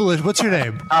prize. Boobalicious. What's your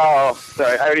name? Oh,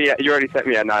 sorry. You already sent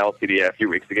me a Nile CD a few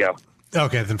weeks ago.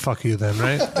 Okay, then fuck you then,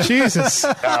 right? Jesus.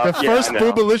 The first I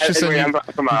know. Boobalicious. Anyway, and I'm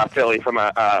from Philly.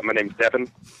 My name's Devin.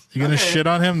 you're going to shit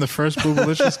on him, the first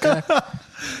Boobalicious guy?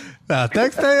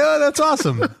 Thanks. That's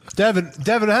awesome. Devin,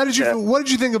 what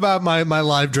did you think about my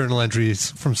live journal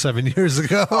entries from 7 years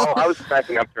ago? Oh, I was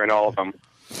cracking up during all of them.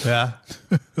 Yeah.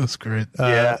 That's great.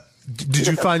 Yeah. Did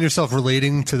you find yourself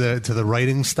relating to the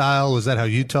writing style? Was that how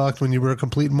you talked when you were a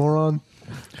complete moron?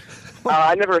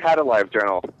 I never had a live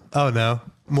journal. Oh no,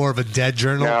 more of a dead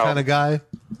journal No. kind of guy.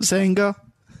 Zanga.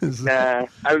 Nah,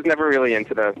 I was never really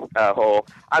into the whole.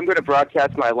 I'm going to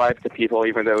broadcast my life to people,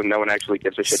 even though no one actually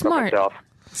gives a shit Smart. about myself.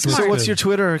 So what's your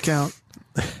Twitter account?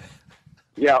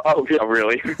 Yeah. Oh, yeah.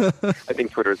 Really? I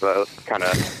think Twitter's kind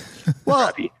of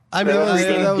crappy. I mean,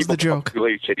 that was the joke.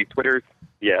 Really shitty Twitter.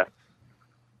 Yeah.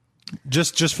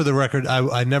 just for the record,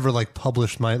 I never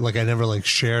published I never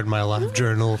shared my live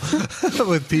journal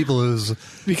with people who's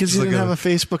Because you didn't have a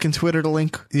Facebook and Twitter to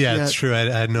link. Yeah, yet. it's true. I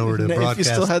had nowhere to broadcast. If you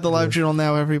still had the live journal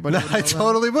now, everybody would know I that.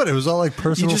 totally would. It was all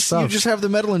personal stuff. You just have the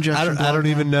metal injection. I don't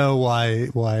even know why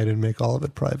I didn't make all of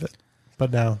it private,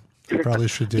 but now I probably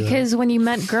should do Because when you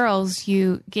met girls,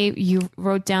 you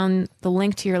wrote down the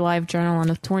link to your live journal on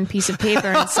a torn piece of paper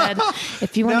and said,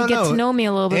 "If you want to get to know me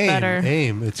a little bit better."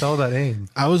 Aim. It's all about aim.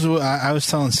 I was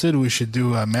telling Sid we should do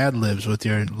Mad Libs with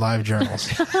your live journals.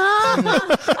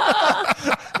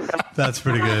 That's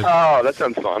pretty good. Oh, that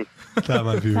sounds fun. That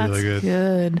might be That's really good.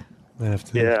 good. I have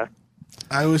to. Yeah.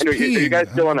 I was Anyway, peeing. are you guys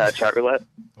still on that chat roulette?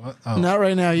 What? Oh. Not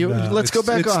right now. Let's go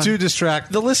back it's on. too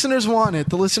distracting. The listeners want it.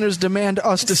 The listeners demand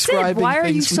us describing. Sid, why are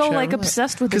you things from so chat roulette.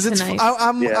 obsessed with Because this it's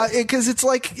tonight? because it's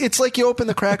like you open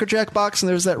the Cracker Jack box and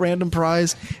there's that random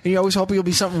prize and you always hope it'll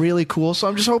be something really cool. So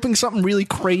I'm just hoping something really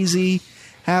crazy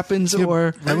happens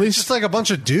or At least It's just a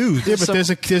bunch of dudes. yeah, but there's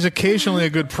occasionally a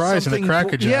good prize in the something Cracker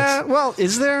cool. Jacks. Yeah, well,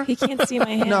 is there? He can't see my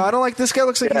hand. No, I don't like this guy.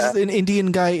 Looks like he's an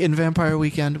Indian guy in Vampire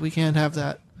Weekend. We can't have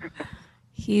that.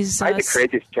 He's I had the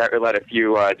craziest chat roulette a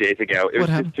few days ago. It was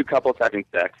happened? just two couples having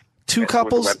sex. Two With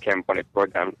couples? the webcam pointed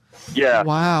toward them. Yeah.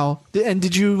 Wow. And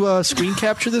did you screen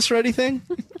capture this or anything?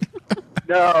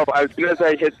 No, as soon as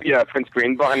I hit the print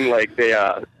screen button, they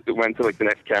went to the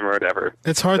next camera or whatever.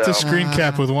 It's hard to So- screen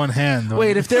cap with one hand. Though.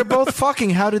 Wait, if they're both fucking,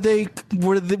 how were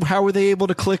they able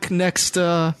to click next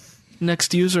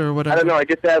user or I whatever? don't know. I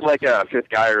guess they had a fifth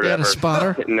guy or They had a whatever.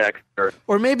 spotter? Hitting next.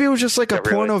 Or maybe it was just like a Not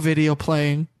really. porno video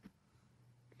playing.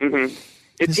 Mm-hmm.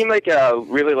 It seemed like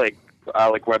really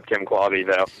webcam quality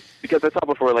though, because I saw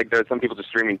before there's some people just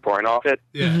streaming porn off it.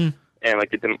 Yeah. Mm-hmm. And it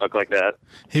didn't look like that.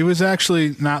 He was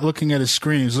actually not looking at his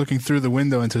screen. He was looking through the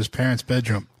window into his parents'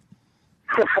 bedroom.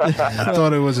 I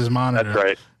thought it was his monitor. That's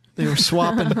right. They were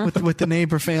swapping with the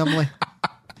neighbor family.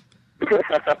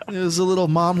 It was a little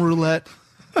mom roulette.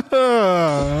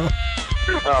 Oh,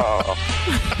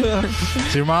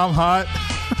 Is your mom hot?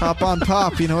 Pop on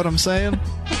pop, you know what I'm saying?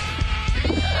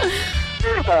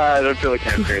 I don't feel like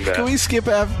answering that. Can we skip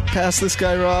past this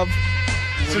guy, Rob?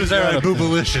 As soon as I write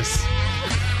Boobalicious.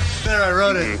 There, I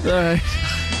wrote it. All right.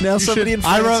 Now somebody in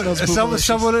France knows Boobalicious.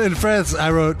 Someone in France.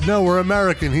 I wrote, no, we're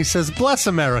American. He says, bless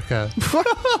America.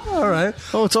 All right.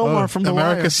 Oh, it's Omar from The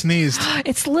America Wire. sneezed.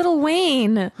 It's Lil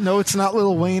Wayne. No, it's not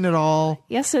Lil Wayne at all.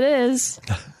 Yes, it is.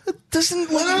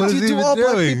 Doesn't What is he do even all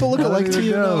black doing? people look I don't alike to even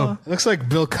you, know. Noah? Looks like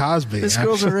Bill Cosby. This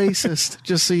girl's a racist,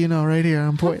 just so you know, right here.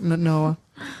 I'm pointing at Noah.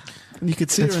 And you can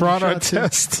see It's her in the Ron shot, too.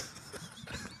 Artest.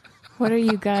 What are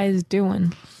you guys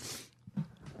doing?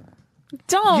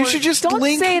 Don't. You should just don't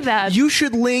link. say that. You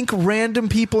should link random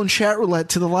people in chat roulette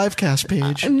to the livecast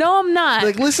page. No, I'm not.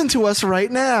 Like, listen to us right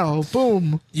now.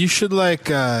 Boom. You should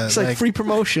It's like free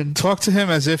promotion. talk to him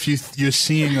as if you're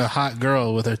seeing a hot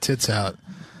girl with her tits out,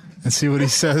 and see what he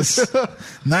says.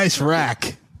 Nice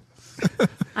rack.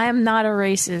 I am not a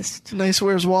racist. Nice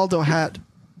Where's Waldo hat.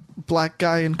 Black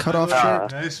guy in cutoff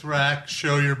shirt. Nice rack.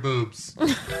 Show your boobs.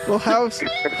 Well, how's...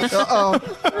 Uh-oh.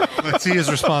 Let's see his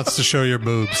response to show your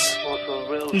boobs.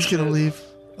 He's going to leave.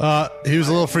 He was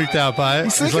a little freaked out by it.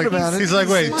 He's thinking about it. He's like,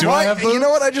 wait, do I have boobs? You know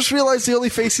what? I just realized the only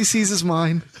face he sees is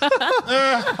mine.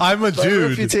 I'm a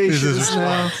dude. Reputation is his is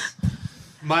now.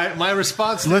 response. My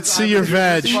response. Let's see your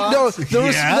vag. No,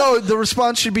 the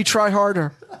response should be try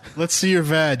harder. Let's see your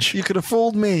vag. You could have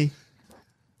fooled me.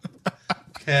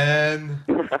 Can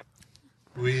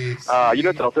we? You know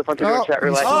what's also fun to do in chat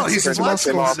roulette? Oh, he's You turn the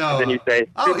webcam off, no. and then you say,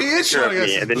 Oh, he is "Picture of showing us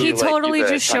me," his and then He you, like, totally use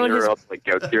a just showed tiny his- URL to, like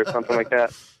Ghosty or something like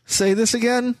that. Say this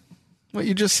again. What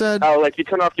you just said. Oh, like you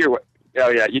turn off your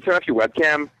you turn off your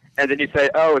webcam, and then you say,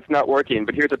 "Oh, it's not working,"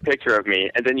 but here's a picture of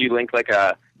me, and then you link like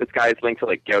this guy's link to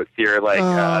like Ghosty or like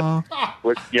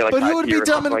like But who would be or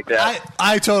dumb something and- like that.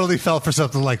 I totally fell for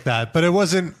something like that, but it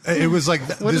wasn't. It was like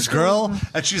this girl,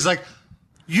 and she's like,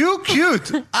 "You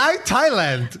cute, I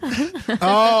Thailand."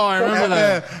 Oh, I remember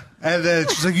that. And then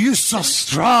she's like, "You so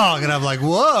strong," and I'm like,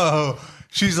 "Whoa."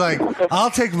 She's like, "I'll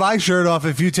take my shirt off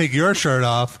if you take your shirt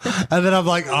off," and then I'm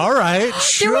like, "All right,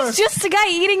 sure." There was just a guy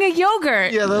eating a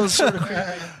yogurt. Yeah, that was sort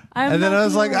of... And then I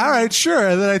was like, "All right, sure."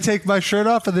 And then I take my shirt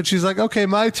off, and then she's like, "Okay,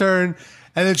 my turn."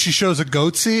 And then she shows a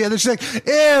goatsy, and then she's like,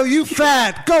 "Ew, you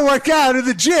fat! Go work out in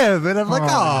the gym." And I'm like,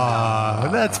 "Oh,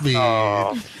 that's me."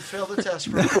 You failed the test,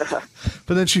 bro.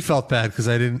 But then she felt bad because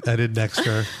I didn't next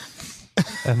her,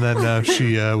 and then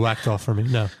she whacked off for me.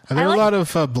 No, Are there a lot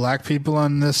of black people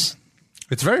on this?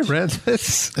 it's very random.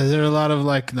 Is there a lot of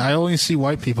like? I only see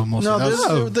white people mostly. No,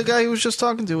 That was- the guy who was just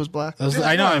talking to was black. that was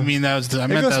I know. I mean, that was. I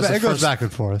meant that was the It goes first. back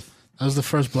and forth. That was the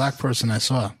first black person I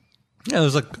saw. Yeah,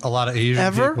 there's like a lot of Asian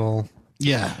Ever? people.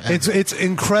 Yeah, It's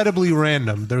incredibly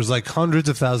random. There's like hundreds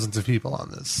of thousands of people on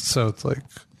this, so it's like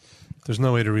there's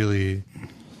no way to really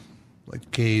like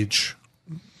gauge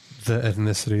the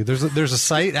ethnicity. There's a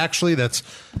site actually it's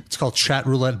called Chat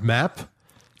Roulette Map.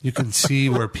 You can see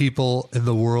where people in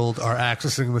the world are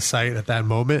accessing the site at that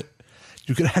moment.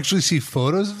 You can actually see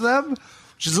photos of them,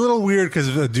 which is a little weird because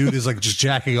if a dude is like just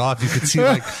jacking off, you can see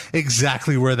like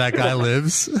exactly where that guy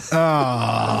lives.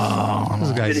 Oh, There's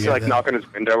a guy Did he here like that- knock on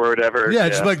his window or whatever? Yeah,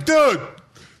 just like, dude,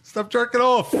 stop jerking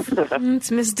off.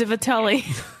 It's Miss Divitelli.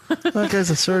 That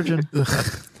guy's a surgeon.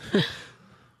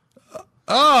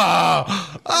 Oh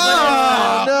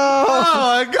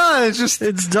my god! It's just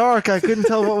It's dark. I couldn't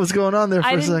tell what was going on there for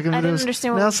I a didn't- second. I but it didn't was-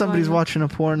 understand what now was somebody's going on. watching a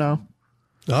porno.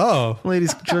 oh.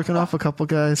 Lady's jerking off a couple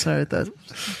guys. All right, that.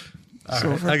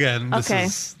 Again, this Okay.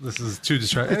 is too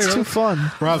distracting. It's too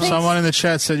fun. Rob, someone in the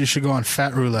chat said you should go on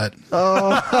Fat Roulette.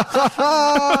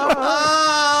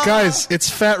 Guys, it's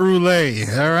Fat Roulette.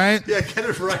 All right, Yeah, get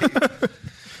it right.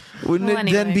 Wouldn't Well,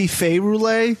 it then anyway. be Faye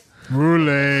Roulette?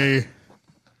 Roulette.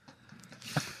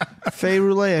 Faye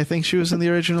Roulette. I think she was in the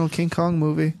original King Kong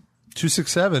movie.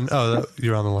 267. Oh,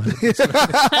 you're on the line.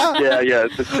 yeah,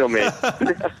 it's still me.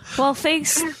 Well,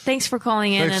 thanks for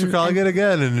calling in. Thanks for calling in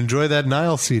again, and enjoy that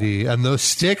Nile CD and those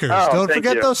stickers. Oh, Don't thank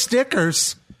forget you. those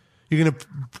stickers. You're gonna.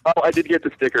 Oh, I did get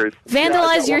the stickers. Vandalize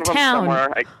I got your one of them town. somewhere.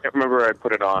 I can't remember where I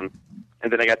put it on,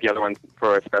 and then I got the other one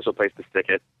for a special place to stick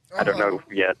it. I don't know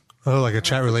yet. Oh, like a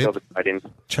chat relay Still deciding.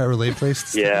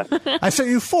 place. Yeah, I sent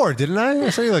you 4, didn't I? I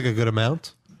sent you like a good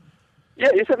amount. yeah.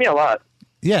 You sent me a lot.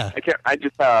 Yeah, I can't. I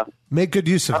just. make good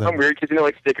use of I'm them. weird because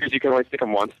like stickers, you can only stick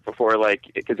them once before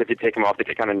because if you take them off, they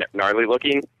get kind of gnarly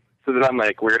looking. So then I'm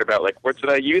like weird about like what should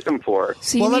I use them for?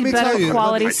 So you Well, let need me tell better you-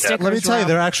 quality let me- stickers. Let me tell you, Rob.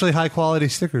 they're actually high quality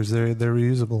stickers. They're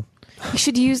reusable. You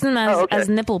should use them as, Oh, okay. as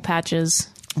nipple patches.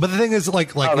 But the thing is,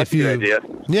 like Oh, that's if you, a good idea.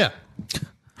 yeah.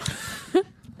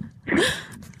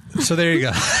 So there you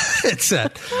go. It's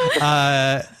set.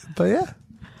 But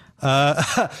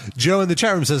yeah. Joe in the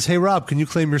chat room says, "Hey Rob, can you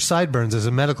claim your sideburns as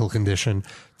a medical condition?"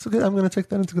 It's okay. I'm going to take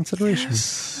that into consideration.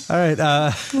 All right.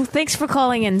 Well, thanks for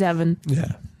calling in, Devin.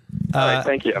 Yeah. All right,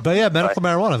 thank you. But yeah, medical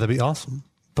marijuana, that'd be awesome.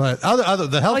 But other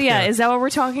the healthcare. Oh yeah, is that what we're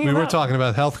talking about? We were talking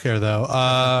about healthcare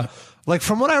though. Like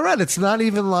from what I read, it's not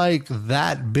even like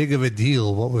that big of a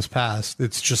deal what was passed.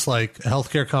 It's just like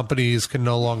healthcare companies can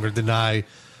no longer deny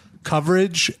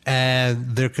coverage,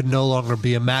 and there can no longer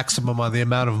be a maximum on the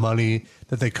amount of money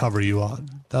that they cover you on.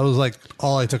 That was like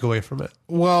all I took away from it.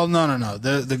 Well, no.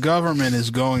 The government is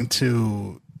going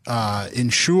to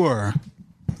insure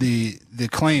the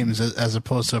claims as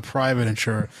opposed to a private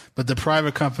insurer, but the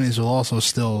private companies will also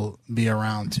still be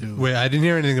around too. Wait, I didn't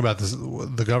hear anything about this,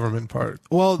 the government part.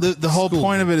 Well, the whole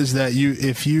point of it is that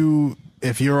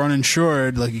if you're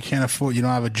uninsured, like you can't afford, you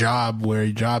don't have a job where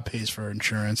your job pays for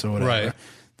insurance or whatever. Right.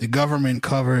 The government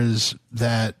covers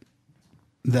that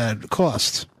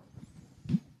cost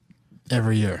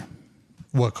every year.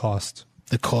 What cost?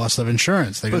 The cost of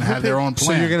insurance. They're going to have their own plan.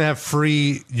 So you're going to have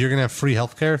free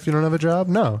health care if you don't have a job?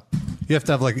 No. You have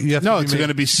to have it's going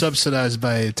to be subsidized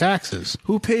by taxes.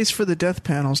 Who pays for the death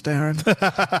panels, Darren?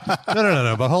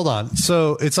 No. But hold on.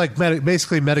 So it's like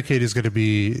basically Medicaid is going to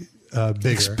be bigger.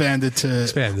 Expanded.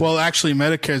 Well, actually,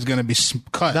 Medicare is going to be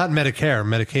cut. Not Medicare,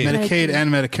 Medicaid. Medicaid and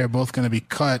Medicare both going to be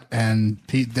cut, and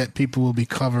that people will be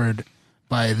covered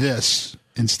by this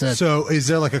instead. So is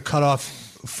there like a cutoff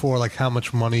for like how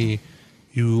much money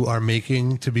you are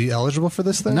making to be eligible for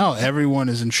this thing? No, everyone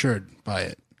is insured by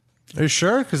it. Are you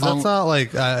sure? Because that's not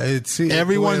like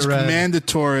everyone's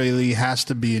mandatorily has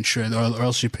to be insured, or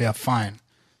else you pay a fine.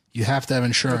 You have to have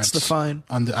insurance. What's the fine?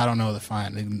 I don't know the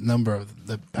fine. The number of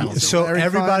the penalties. So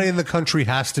everybody in the country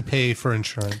has to pay for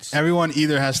insurance. Everyone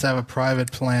either has to have a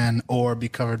private plan or be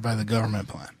covered by the government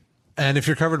plan. And if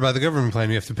you're covered by the government plan,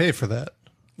 you have to pay for that.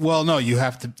 Well, no, you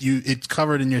have to. It's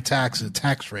covered in your tax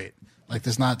rate. Like,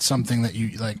 there's not something that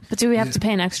you like. But do we have to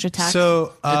pay an extra tax?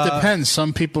 So it depends.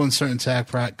 Some people in certain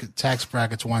tax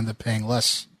brackets wind up paying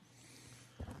less.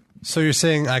 So you're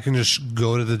saying I can just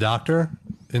go to the doctor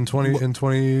in 20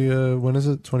 when is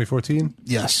it? 2014?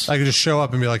 Yes. I could just show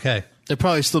up and be like, hey. There'll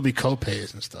probably still be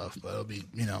co-pays and stuff, but it'll be,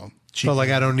 cheap. But like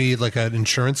I don't need like an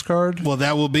insurance card? Well,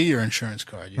 that will be your insurance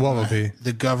card. What will be?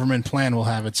 The government plan will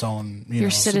have its own, your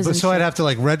citizenship. So I'd have to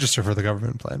like register for the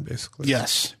government plan, basically.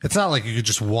 Yes. It's not like you could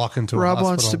just walk into a Rob hospital.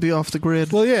 wants to be off the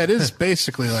grid. Well, yeah, it is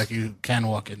basically like you can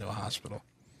walk into a hospital.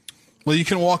 Well, you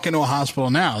can walk into a hospital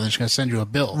now. They're just going to send you a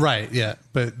bill. Right, yeah.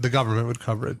 But the government would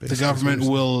cover it, basically. The government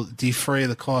will defray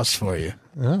the cost for you.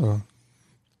 Oh.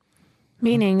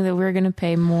 Meaning that we're going to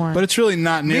pay more. But it's really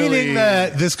not nearly... Meaning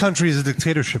that this country is a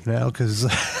dictatorship now, because...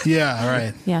 Yeah,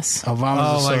 right. Yes.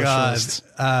 Obama's a socialist.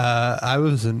 I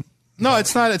wasn't... No,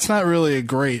 it's not. It's not really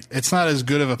it's not as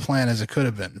good of a plan as it could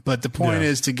have been. But the point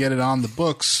is to get it on the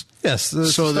books. Yes,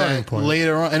 so that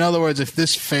later on, in other words, if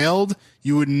this failed,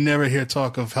 you would never hear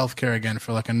talk of healthcare again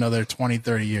for like another 20,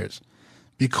 30 years,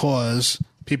 because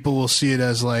people will see it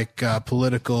as like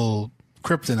political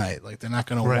kryptonite. Like they're not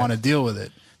going to want to deal with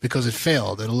it because it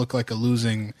failed. It'll look like it'll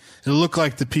look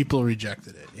like the people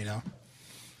rejected it,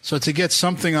 So to get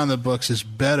something on the books is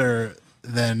better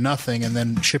than nothing, and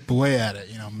then chip away at it,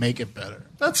 make it better.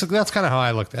 That's kind of how I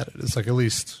looked at it. It's like at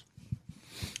least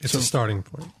it's a starting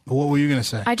point. What were you going to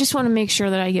say? I just want to make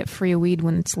sure that I get free weed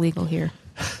when it's legal here.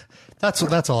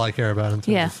 That's all I care about in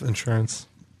terms of insurance.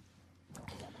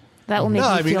 That will make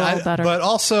me feel all better. But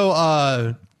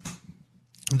also,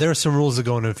 there are some rules that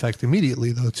go into effect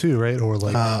immediately, though, too, right? Or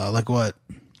like what?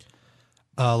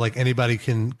 Like anybody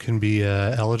can be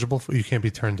eligible for. You can't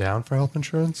be turned down for health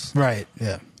insurance, right?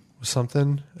 Yeah.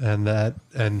 Something,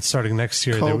 and starting next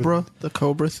year, the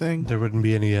Cobra thing. There wouldn't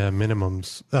be any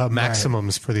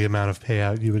maximums for the amount of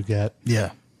payout you would get. Yeah,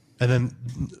 and then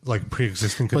like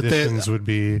pre-existing conditions would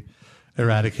be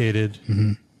eradicated.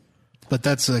 Mm-hmm. But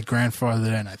that's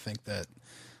grandfathered in. I think that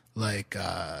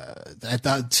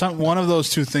one of those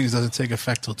two things doesn't take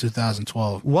effect till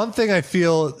 2012. One thing I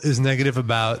feel is negative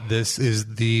about this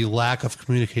is the lack of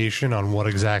communication on what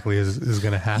exactly is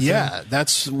going to happen. Yeah,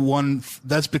 that's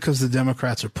because the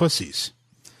Democrats are pussies,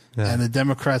 and the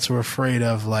Democrats were afraid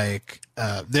of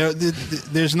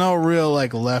there's no real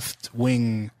left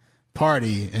wing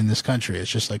party in this country. It's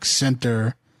just like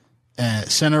center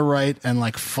right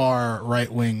and far right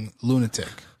wing lunatic.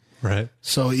 Right.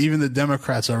 So even the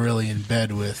Democrats are really in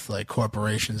bed with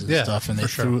corporations and stuff, and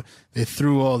they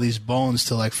threw all these bones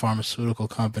to pharmaceutical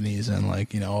companies and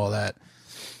all that.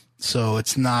 So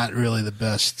it's not really the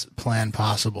best plan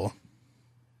possible.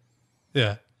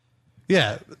 Yeah.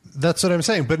 Yeah, that's what I'm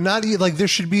saying. But not there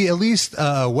should be at least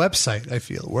a website, I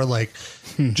feel, where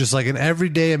just an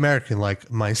everyday American like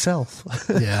myself.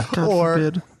 Yeah.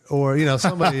 or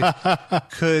somebody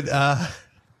could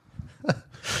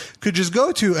could just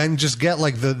go to and just get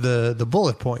like the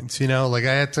bullet points, you know? Like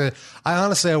I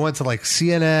honestly went to like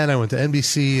CNN, I went to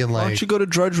NBC, and like. Why don't you go to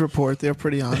Drudge Report? They're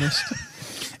pretty honest.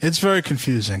 It's very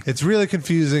confusing. It's really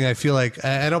confusing. I feel like,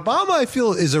 and Obama, I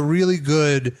feel, is a really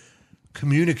good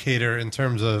communicator in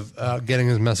terms of getting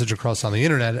his message across on the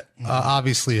internet.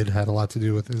 Obviously, it had a lot to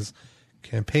do with his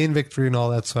campaign victory and all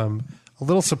that. So I'm a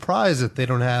little surprised that they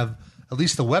don't have at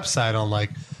least the website on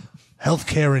like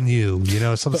healthcare and you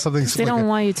know, something. They don't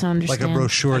want you to understand. like a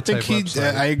brochure type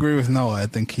website. I agree with Noah. I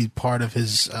think part of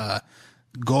his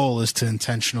goal is to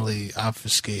intentionally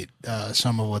obfuscate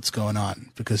some of what's going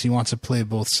on because he wants to play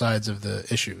both sides of the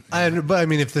issue. But I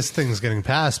mean, if this thing's getting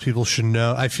passed, people should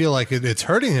know. I feel like it's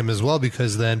hurting him as well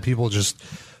because then people just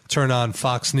turn on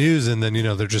Fox News and then, you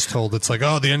know, they're just told it's like,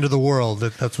 oh, the end of the world.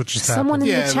 That's what just happened. Someone in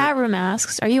the chat room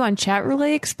asks, are you on Chat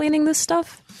Relay explaining this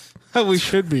stuff? We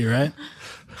should be, right?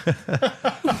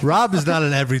 Rob is not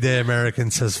an everyday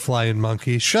American, says Flying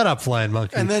Monkey. Shut up, Flying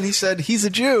Monkey. And then he said, he's a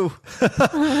Jew.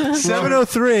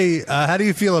 703, how do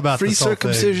you feel about free this whole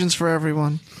thing? circumcisions for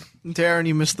everyone. Darren,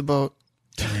 you missed the boat.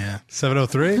 Yeah.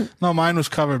 703? No, mine was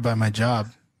covered by my job.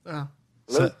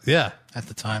 Yeah. At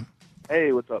the time.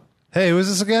 Hey, what's up? Hey, who's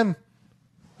this again?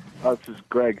 This is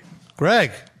Greg.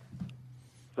 Greg.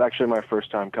 It's actually my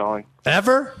first time calling.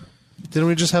 Ever? Didn't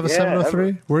we just have a 703?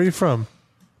 Ever. Where are you from?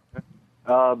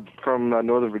 From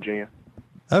Northern Virginia.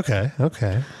 Okay.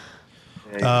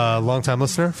 Long time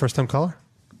listener? First time caller?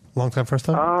 Long time, first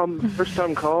time? First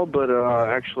time call, but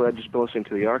actually I just been listening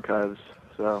to the archives,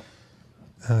 so.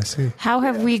 Oh, I see. How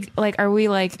have we, like, are we,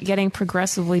 like, getting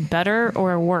progressively better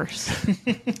or worse?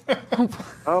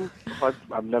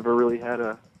 I've never really had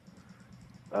a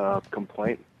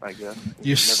complaint, I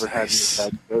guess. Never had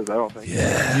any bad shows, I don't think.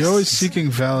 Yeah. You're always seeking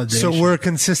validation. So we're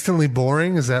consistently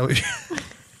boring? Is that what you...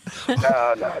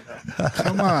 No.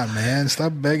 Come on, man.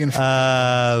 Stop begging for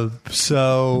I'm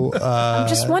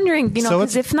just wondering, you know,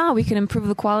 because if not, we can improve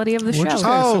the quality of the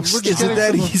show. Is it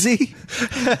that easy?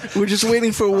 We're just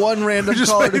waiting for one random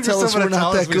caller to tell us we're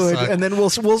not that good, and then we'll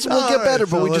get better.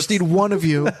 But we just need one of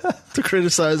you to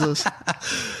criticize us.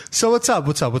 So what's up?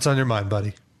 What's on your mind,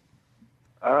 buddy?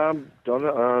 Don't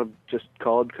know. Just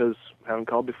called because haven't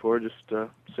called before. Just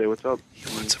say what's up.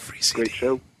 He wants a free CD. Great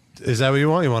show. Is that what you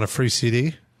want? You want a free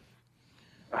CD?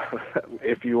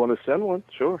 If you want to send one,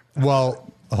 sure.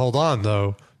 Well, hold on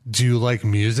though. Do you like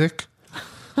music?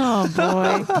 Oh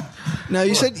boy! Now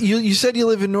you said you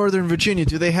live in Northern Virginia.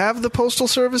 Do they have the postal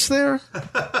service there,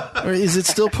 or is it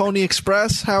still Pony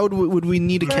Express? How would we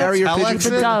need a carrier pigeon? It's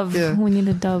a dove. Yeah. We need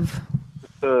a dove.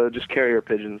 Just carrier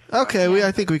pigeons. Okay,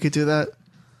 I think we could do that.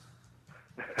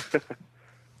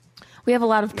 We have a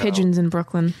lot of pigeons in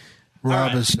Brooklyn.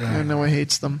 Rob is. Noah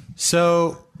hates them.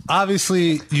 So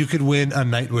obviously, you could win a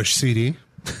Nightwish CD.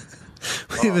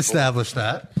 We've established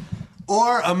that,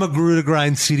 or a Magruder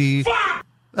Grind CD.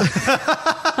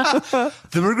 The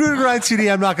Magruder Grind CD,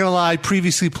 I'm not going to lie,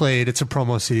 previously played. It's a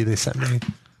promo CD they sent me,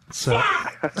 so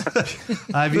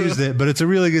I've used it. But it's a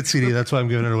really good CD. That's why I'm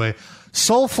giving it away.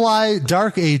 Soulfly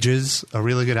Dark Ages, a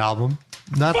really good album.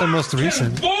 Not the most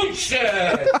recent.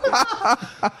 Bullshit!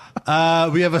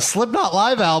 We have a Slipknot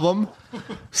live album,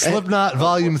 Slipknot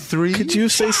Volume 3. Could you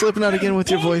say Slipknot again with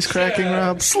your voice cracking,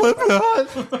 Rob? Slipknot.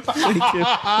 Thank you.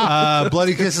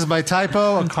 Bloody Kisses by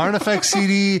Typo, a Carnifex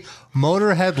CD,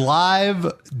 Motorhead Live,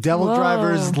 Devil Whoa.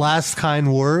 Driver's Last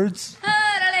Kind Words.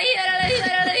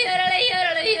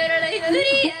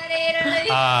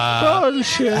 Oh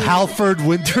shit! Halford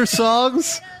Winter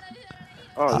Songs.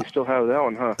 Oh, you still have that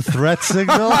one, huh? Threat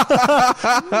Signal.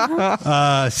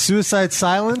 Suicide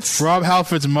Silence. Rob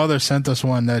Halford's mother sent us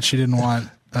one that she didn't want.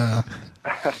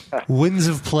 Winds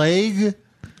of Plague.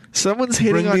 Someone's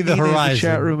hitting Bring on me the Nina in the horizon.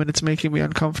 chat room, and it's making me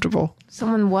uncomfortable.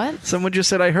 Someone what? Someone just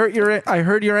said, "I heard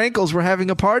your ankles. We're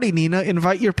having a party, Nina.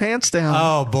 Invite your pants down."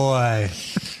 Oh boy.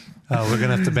 Oh, we're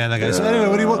gonna have to ban that guy. So anyway,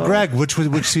 what do you want, Greg? Which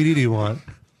CD do you want?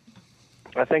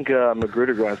 I think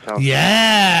Magruder Grind sounds.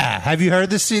 Yeah. Have you heard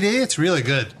this CD? It's really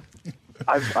good.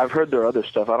 I've heard their other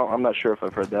stuff. I'm not sure if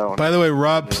I've heard that one. By the way,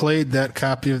 Rob played that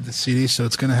copy of the CD, so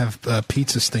it's going to have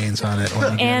pizza stains on it.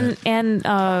 When you get it. And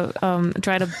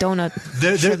dried up donut.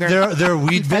 There are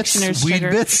weed bits. Confectioner's Weed sugar.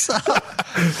 bits.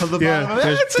 On the Yeah, bottom of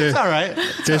it. It's all right.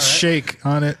 There's shake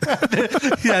on it.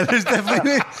 Yeah, there's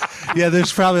definitely. Yeah,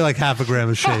 there's probably like half a gram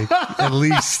of shake at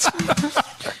least.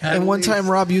 And one time,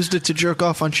 Rob used it to jerk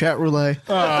off on Chat Roulette.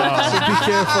 So be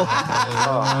careful.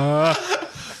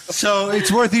 So it's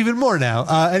worth even more now.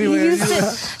 Anyway,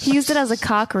 He used it as a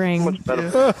cock ring.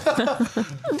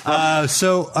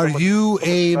 so are you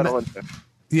a?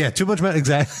 Yeah, too much metal.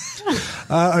 Exactly.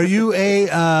 Are you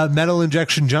a metal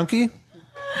injection junkie?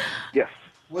 Yes.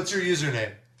 What's your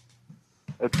username?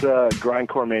 It's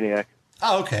Grindcore Maniac.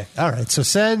 Oh, okay. All right. So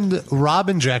send Rob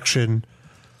Injection,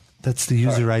 that's the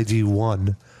user ID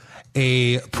 1,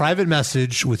 a private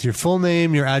message with your full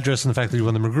name, your address, and the fact that you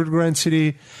won the McGruder Grind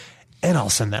CD, and I'll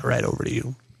send that right over to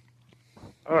you.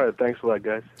 All right. Thanks a lot,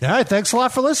 guys. All right. Thanks a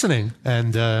lot for listening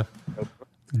and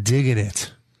digging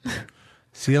it.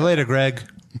 See you later, Greg.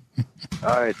 All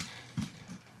right.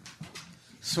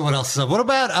 So what else? What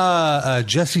about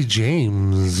Jesse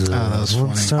James? that was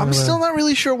funny. I'm still not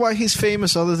really sure why he's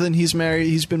famous other than he's married.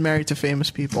 He's been married to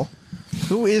famous people.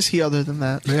 Who is he other than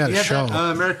that? They had a show.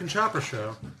 American Chopper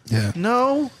show. Yeah.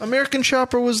 No, American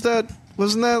Chopper wasn't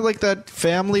that like that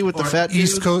family with the fat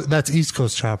East dude? Coast. That's East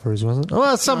Coast Choppers, wasn't it?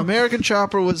 Well, some American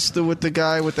Chopper was with the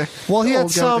guy with the he had old guy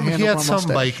with the some handlebar mustache.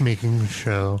 bike making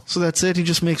show, So that's it. He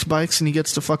just makes bikes and he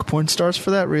gets to fuck porn stars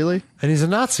for that. Really? and he's a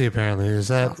Nazi apparently. Is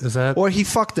that? Or he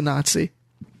fucked a Nazi.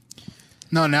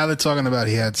 No, now they're talking about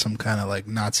he had some kind of like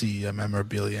Nazi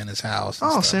memorabilia in his house. and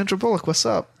Oh, stuff. Sandra Bullock, what's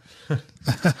up?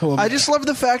 Well, I just love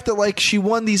the fact that like she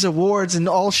won these awards and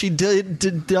all she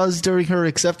does during her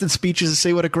acceptance speech is to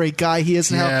say what a great guy he is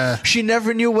and Yeah. how she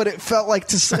never knew what it felt like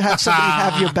to have somebody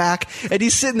have your back. And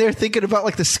he's sitting there thinking about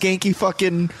like the skanky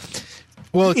fucking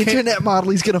internet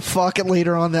model he's gonna fuck it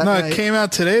later on that night. It came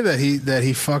out today that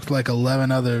he fucked like 11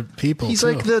 other people. He's too.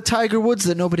 like the Tiger Woods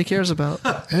that nobody cares about.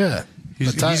 Yeah.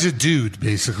 He's a dude,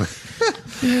 basically.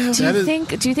 Do you think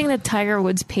that Tiger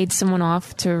Woods paid someone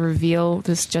off to reveal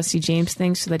this Jesse James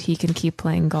thing so that he can keep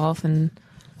playing golf and?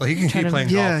 Well, he can keep playing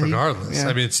golf regardless.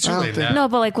 I mean, it's too late now. No,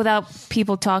 but like without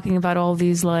people talking about all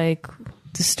these like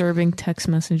disturbing text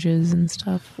messages and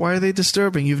stuff. Why are they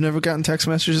disturbing? You've never gotten text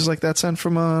messages like that sent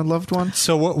from a loved one?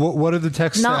 So what are the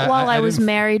texts? Not while I was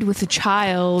married with a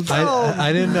child.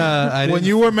 I didn't. When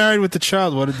you were married with the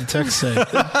child, what did the text say?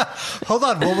 Hold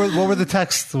on. What were the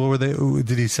texts? What were they?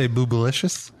 Did he say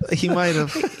boobalicious? He might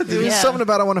have. There was something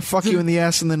about I want to fuck you in the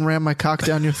ass and then ram my cock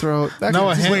down your throat.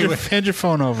 Hand your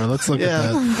phone over. Let's look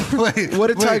at that. Wait, what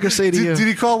did Tiger say to you? Did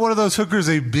he call one of those hookers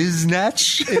a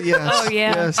biznatch? Yes. Oh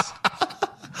yeah. Yes.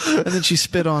 And then she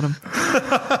spit on him.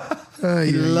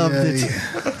 He loved it.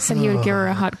 Said he would give her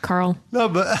a hot Carl. No,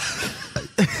 but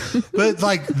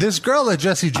like this girl that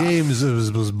Jesse James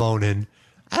was boning,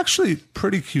 actually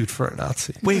pretty cute for a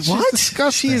Nazi. Wait, what?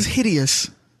 She is hideous.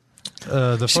 She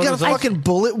got a fucking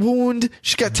bullet wound.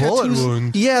 She got Bullet tattoos.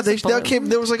 wound? Yeah, there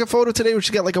was like a photo today where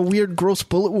she got like a weird, gross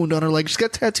bullet wound on her leg. She's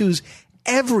got tattoos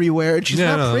everywhere, and she's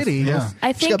not pretty. Yeah.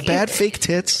 I She's think got bad fake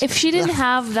tits. If she didn't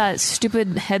have that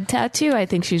stupid head tattoo, I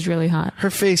think she's really hot.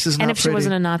 Her face is not And if pretty. she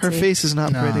wasn't a Nazi. Her face is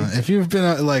not pretty. If you've been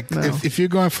if you're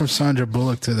going from Sandra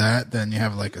Bullock to that, then you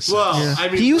have like a. Well, Yeah.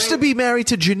 He used to be married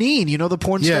to Janine, you know, the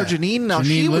porn star Janine. Now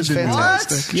she was Lindenmuller.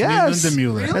 fantastic. Janine Yes,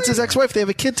 Lindenmuller. that's his ex-wife. They have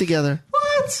a kid together.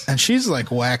 And she's like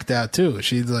whacked out too.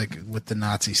 She's like with the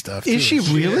Nazi stuff. Is too.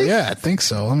 she really? Yeah, I think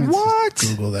so. Let me What?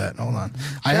 just Google that. Hold on.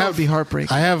 That would be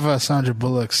heartbreaking. I have Sandra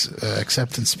Bullock's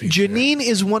acceptance speech. Janine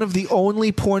is one of the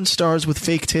only porn stars with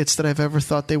fake tits that I've ever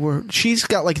thought they were. She's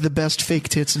got like the best fake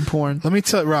tits in porn. Let me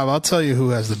tell Rob. I'll tell you who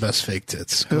has the best fake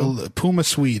tits. Puma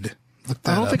Swede. Look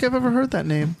that I don't up. think I've ever heard that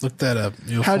name. Look that up.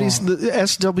 How do you the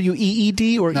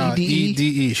SWEED or No, EDE?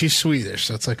 EDE. She's Swedish,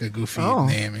 so it's like a goofy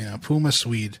name. You know, Puma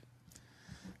Swede.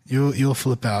 You'll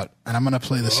flip out, and I'm gonna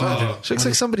play the Sandra. She looks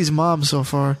like somebody's mom so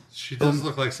far. She does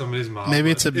look like somebody's mom.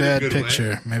 Maybe it's a but in bad good picture.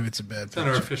 way. Maybe it's a bad It's on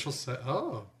her picture. official set.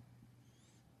 Oh.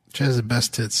 She has the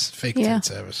best tits, fake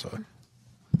tits I ever saw.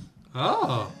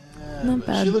 Oh. Not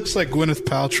bad. She looks like Gwyneth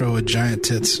Paltrow with giant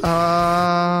tits.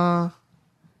 I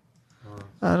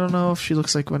don't know if she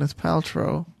looks like Gwyneth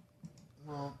Paltrow.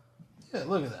 Yeah,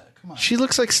 look at that. Come on. She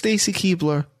looks like Stacy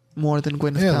Keibler more than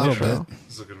Gwyneth Yeah, a little Paltrow. bit.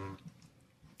 That's a good one.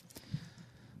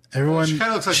 Everyone. She kind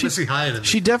of looks like Missy Hyatt.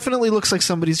 She definitely looks like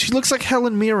somebody's. She looks like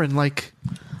Helen Mirren, like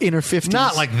in her 50s.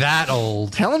 Not like that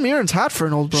old. Helen Mirren's hot for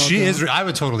an old broad. She though. is. I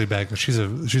would totally back her. She's a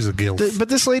gilf. But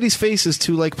this lady's face is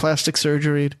too like plastic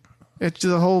surgery. It's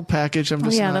the whole package. I'm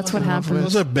just not that's what in love with.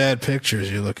 Those are bad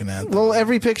pictures you're looking at. Well,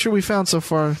 every picture we found so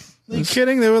far. Are you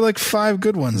kidding? There were like 5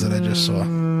 good ones that I just saw.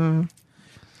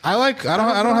 I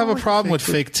don't have a problem with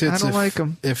fake tits. I don't like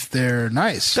them if they're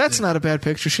nice. That's not a bad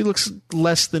picture. She looks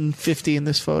less than 50 in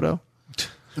this photo.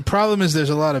 The problem is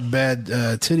there's a lot of bad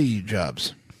titty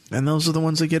jobs. And those are the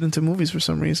ones that get into movies for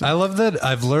some reason. I love that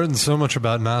I've learned so much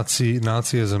about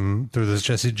Nazism through this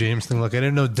Jesse James thing. Look, I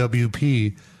didn't know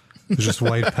WP was just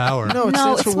white power. No, it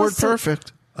stands for word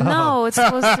perfect. No, it's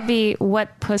supposed to be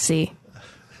wet pussy.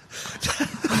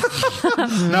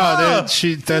 No,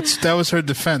 that was her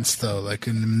defense though. Like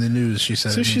in the news, she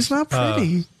said. So she's not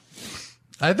pretty.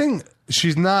 I think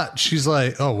she's not. She's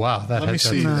like, oh wow, that. Let me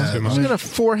see that. She's got a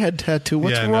forehead tattoo.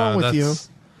 What's wrong with you?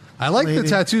 I like the lady.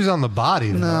 tattoos on the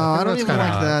body. Though. No, I don't that's even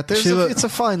kinda like that. It's a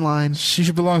fine line.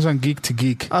 She belongs on Geek to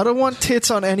Geek. I don't want tits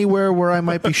on anywhere where I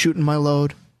might be shooting my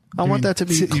load. I want that to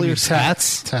be clear.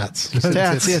 Tats. Tats.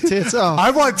 Tats, yeah, tits. Oh,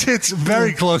 I want tits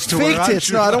very close to fake where I'm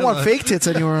tits. No, I don't want fake tits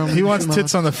anywhere. He wants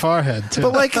tits on the forehead too.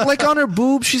 But like on her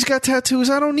boob, she's got tattoos.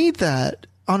 I don't need that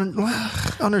on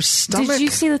her stomach. Did you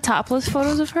see the topless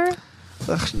photos of her?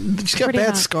 She's got Pretty bad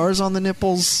hot. scars on the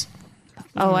nipples.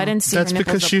 Oh, I didn't see. That's her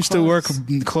nipples because up she used to work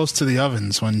close. close to the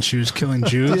ovens when she was killing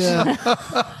Jews. Yeah,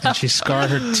 And she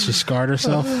scarred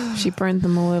herself. She burned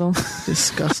them a little.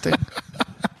 disgusting.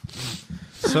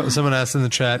 So, someone asked in the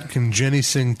chat, "Can Jenny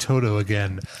sing Toto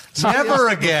again?" Never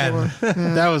again.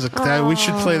 That was we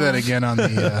should play that again on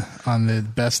the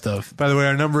best of. By the way,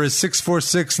 our number is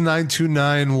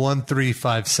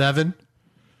 646-929-1357.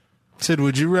 Sid,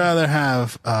 would you rather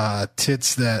have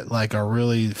tits that like are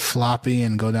really floppy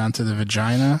and go down to the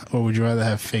vagina, or would you rather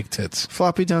have fake tits?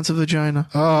 Floppy down to vagina.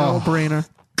 Oh. No brainer.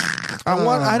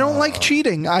 I don't like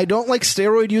cheating. I don't like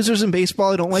steroid users in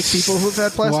baseball. I don't like people who've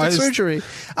had plastic surgery.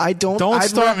 I don't. Don't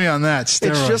start me on that. Steroid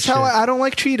It's just shit. how I don't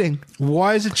like cheating.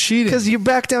 Why is it cheating? Because you're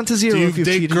back down to zero Do you if you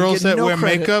date cheated. girls You get that no wear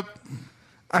credit. makeup?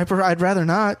 I'd rather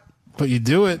not. But you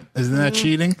do it. Isn't that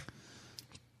cheating?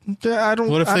 I don't.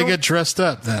 What if I they don't- get dressed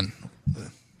up then?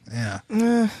 Yeah.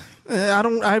 I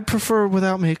don't. I prefer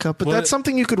without makeup, but What- that's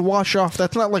something you could wash off.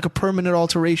 That's not like a permanent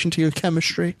alteration to your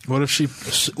chemistry. What if she?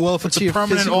 Well, if it's To a your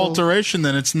permanent physical- alteration,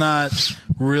 then it's not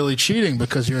really cheating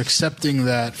because you're accepting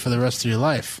that for the rest of your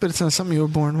life. But it's not something you were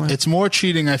born with. It's more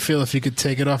cheating, I feel, if you could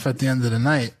take it off at the end of the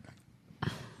night,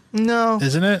 No,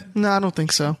 isn't it? no, I don't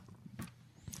think so.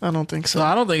 I don't think So so.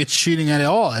 I don't think it's cheating at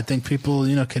all. I think people,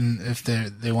 can if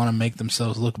they want to make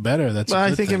themselves look better. That's. But a I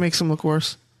good think thing. it makes them look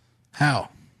worse. How?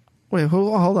 Wait,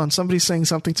 hold on. Somebody's saying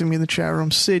something to me in the chat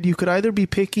room. Sid, you could either be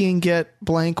picky and get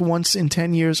blank once in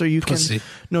 10 years, or you Pussy. can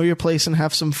know your place and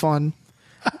have some fun.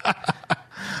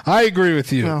 I agree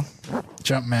with you. Well,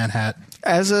 Jumpman hat.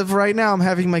 as of right now, I'm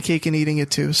having my cake and eating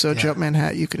it too. So, Jumpman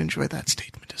Hat, you can enjoy that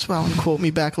statement as well and quote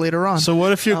me back later on. So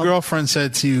what if your girlfriend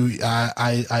said to you,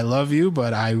 I love you,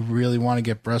 but I really want to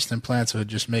get breast implants. It would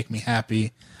just make me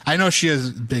happy. I know she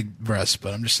has big breasts,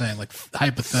 but I'm just saying, like,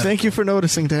 hypothetically. Thank you for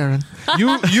noticing, Darren.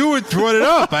 You brought it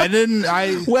up.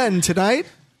 When? Tonight?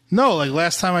 No, like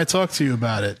last time I talked to you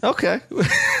about it. Okay.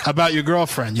 About your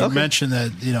girlfriend. You Okay. mentioned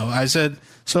that, I said,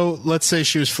 so let's say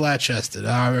she was flat-chested.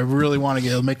 I really want to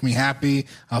it'll make me happy.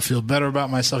 I'll feel better about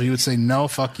myself. You would say, no,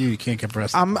 fuck you. You can't get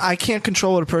breast. I can't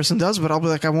control what a person does, but I'll be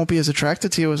like, I won't be as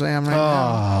attracted to you as I am right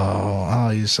now. Oh,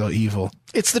 you're so evil.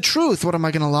 It's the truth. What, am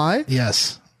I going to lie?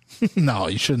 Yes. No,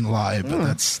 you shouldn't lie, but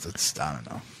that's I don't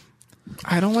know.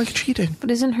 I don't like cheating. But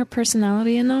isn't her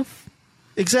personality enough?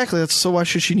 Exactly. So why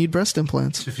should she need breast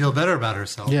implants? To feel better about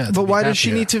herself. Yeah, But why does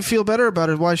she need to feel better about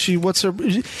it? She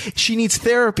needs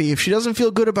therapy. If she doesn't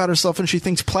feel good about herself and she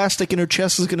thinks plastic in her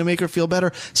chest is going to make her feel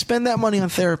better, spend that money on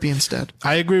therapy instead.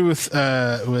 I agree with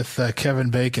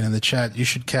Kevin Bacon in the chat. You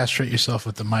should castrate yourself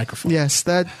with the microphone. Yes,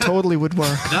 that totally would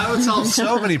work. That would solve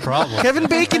so many problems. Kevin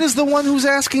Bacon is the one who's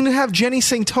asking to have Jenny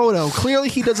sing Toto. Clearly,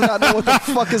 he does not know what the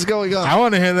fuck is going on. I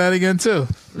want to hear that again too.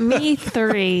 Me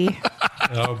 3.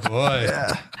 Oh boy.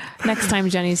 Next time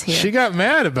Jenny's here. She got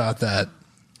mad about that.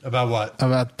 About what?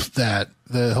 About that.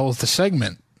 The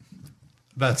segment.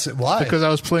 That's it. Why? Because I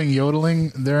was playing yodeling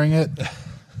during it.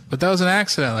 But that was an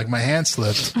accident. Like my hand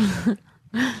slipped. Whoa,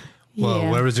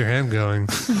 Yeah. where was your hand going?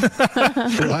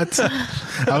 What?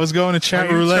 I was going to chat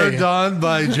Are you roulette. turned on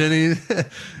by Jenny?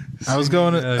 I was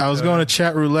going to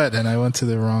chat roulette and I went to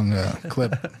the wrong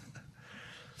clip.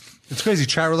 It's crazy.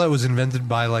 Chat roulette was invented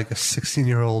by like a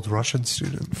 16-year-old Russian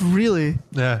student. Really?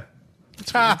 Yeah.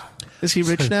 Is he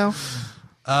rich now?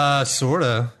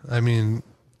 Sorta. I mean,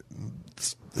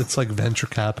 it's like venture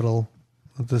capital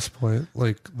at this point.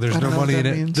 Like, there's I no don't know money what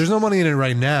in that it. means. There's no money in it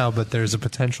right now, but there's a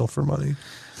potential for money.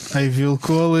 I will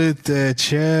call it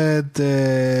chat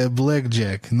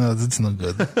blackjack. No, that's not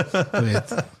good. Wait.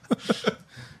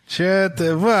 Chat,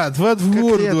 what? What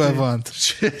word do I want?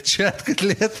 Chat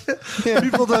kotlete?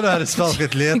 People don't know how to spell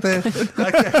kotlete. I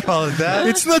can't call it that.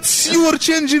 It's not search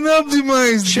engine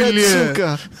optimized.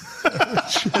 Chatsuka.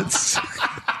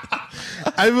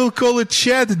 I will call it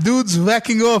chat dudes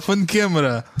whacking off on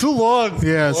camera. Too long.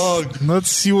 Yes, Too long. not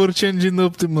search engine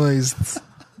optimized.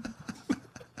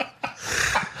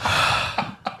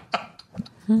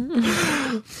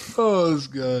 Oh, this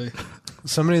guy.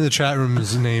 Somebody in the chat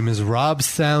room's name is Rob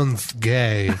Sounds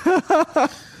Gay.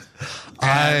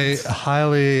 I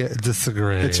highly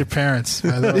disagree. It's your parents.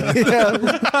 By the way.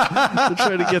 We're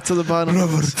trying to get to the bottom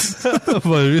of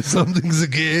this. Something's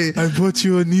gay. I bought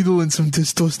you a needle and some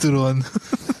testosterone.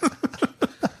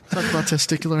 Talk about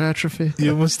testicular atrophy.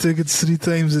 You must take it 3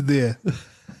 times a day.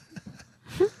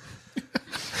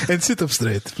 And sit up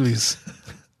straight, please.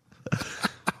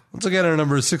 Once again, our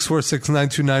number is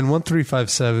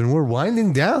 646-929-1357. We're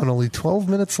winding down. Only 12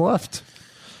 minutes left.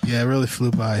 Yeah, it really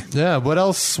flew by. Yeah, what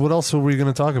else are we going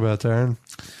to talk about, Darren?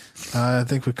 I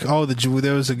think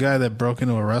there was a guy that broke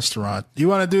into a restaurant. You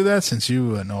want to do that since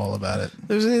you know all about it?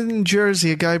 There's in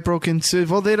Jersey, a guy broke into,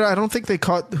 I don't think they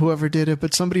caught whoever did it,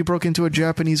 but somebody broke into a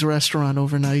Japanese restaurant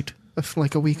overnight,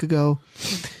 like a week ago.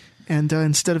 And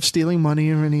instead of stealing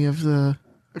money or any of the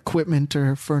equipment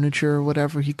or furniture or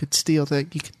whatever he could steal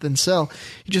that he could then sell,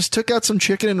 he just took out some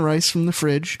chicken and rice from the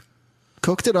fridge,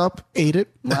 cooked it up, ate it,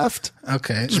 left.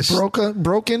 Okay. Just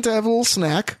broke in to have a little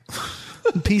snack.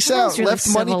 Peace out. Really Left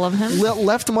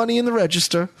money in the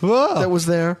register that was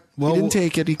there. He didn't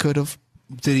take it. He could have.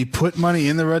 Did he put money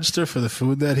in the register for the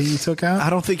food that he took out?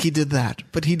 I don't think he did that,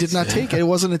 but he did not take it. It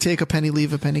wasn't a take a penny,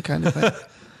 leave a penny kind of thing.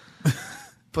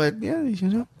 But yeah,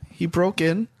 he broke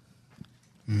in,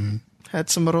 had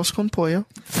some arroz con pollo,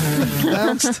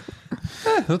 bounced.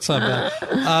 That's not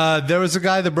bad. There was a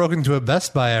guy that broke into a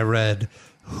Best Buy, I read,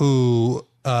 who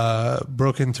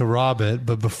broke in to rob it,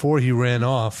 but before he ran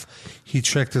off, he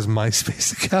checked his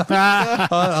MySpace account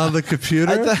on the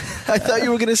computer. I thought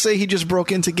you were going to say he just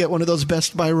broke in to get one of those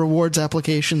Best Buy rewards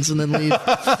applications and then leave.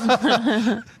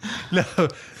 No,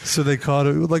 so they caught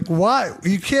it. Like, why?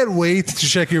 You can't wait to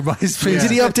check your MySpace.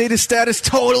 Did he update his status?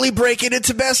 Totally breaking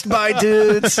into Best Buy,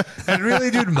 dudes. And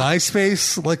really, dude,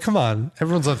 MySpace? Like, come on.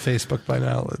 Everyone's on Facebook by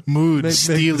now. Mood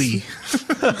steely.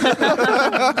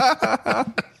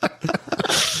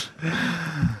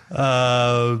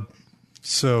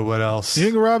 So what else? You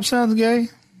think Rob sounds gay?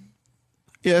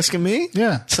 You asking me?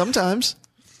 Yeah. Sometimes.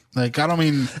 Like, I don't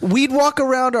mean... We'd walk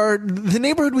around the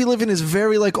neighborhood we live in is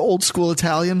very like old school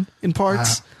Italian in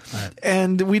parts. Right.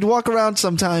 And we'd walk around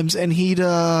sometimes and he'd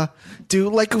do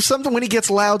like something when he gets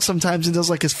loud sometimes and does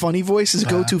like his funny voice, his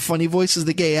go-to funny voice is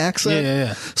the gay accent.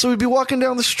 Yeah. So we'd be walking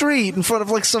down the street in front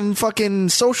of like some fucking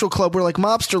social club where like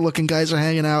mobster looking guys are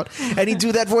hanging out and he'd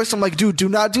do that voice. I'm like, dude, do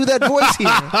not do that voice here.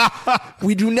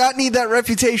 We do not need that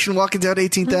reputation walking down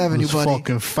 18th Avenue, This buddy.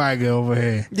 fucking faggot over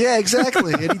here. Yeah,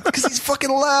 exactly. Because he's fucking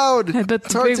loud. I bet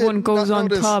the big one goes on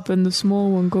top and the small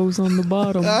one goes on the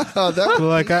bottom.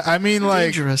 I mean,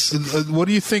 like, dangerous. What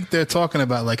do you think they're talking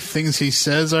about? Like things he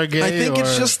says are gay? I think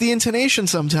it's just the intonation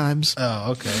sometimes.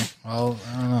 Oh, okay. Well,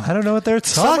 I don't know. I don't know what they're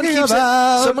talking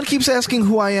about. Someone keeps asking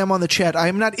who I am on the chat. I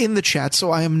am not in the chat, so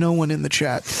I am no one in the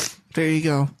chat. There you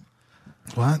go.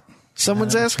 What?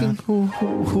 Someone's asking who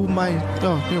my...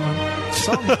 Oh, here we go.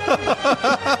 Something.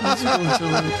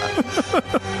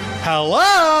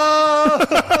 Hello?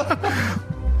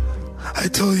 I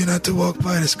told you not to walk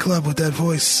by this club with that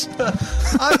voice.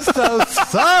 I'm so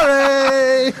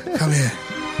sorry. Come here.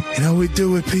 You know what we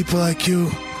do with people like you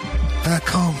back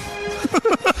home?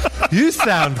 You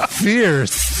sound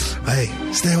fierce. Hey,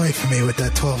 stay away from me with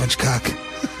that 12-inch cock.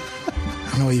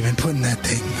 I know you've been putting that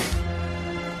thing.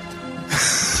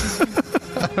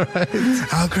 All right.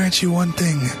 I'll grant you one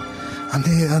thing. On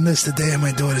this, the day of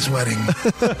my daughter's wedding.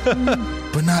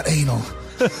 But not anal.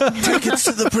 Tickets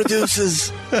to the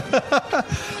producers.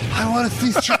 I want to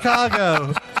see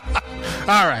Chicago.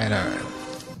 All right.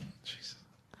 Jesus.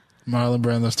 Marlon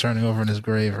Brando's turning over in his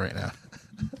grave right now.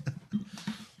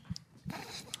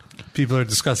 People are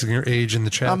discussing your age in the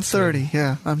chat. I'm 30.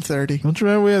 Yeah, I'm 30. Don't you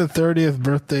remember we had a 30th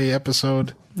birthday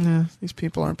episode? Yeah, these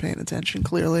people aren't paying attention,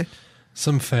 clearly.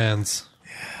 Some fans.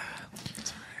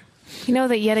 You know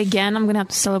that yet again, I'm going to have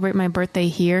to celebrate my birthday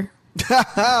here.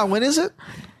 When is it?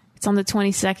 It's on the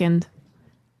 22nd.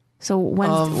 So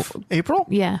Wednesday. Of April?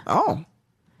 Yeah. Oh.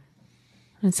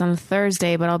 It's on a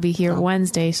Thursday, but I'll be here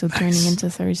Wednesday, so turning into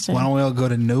Thursday. Why don't we all go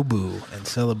to Nobu and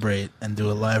celebrate and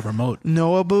do a live remote?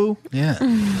 Noah Boo? Yeah.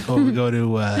 Or we go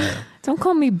to... Don't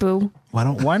call me Boo. Why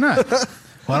not?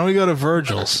 Why don't we go to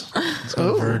Virgil's? Let's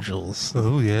go to Virgil's.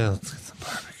 Oh, yeah. Let's get some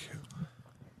barbecue.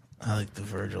 I like the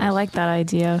Virgil's. I like that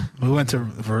idea. We went to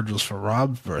Virgil's for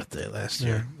Rob's birthday last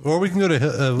year. Or we can go to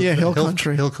Hill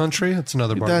Country. Hill Country? That's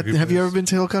another barbecue. Have you ever been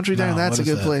to Hill Country, Darren? No, That's a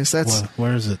good place.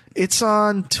 Where is it? It's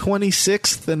on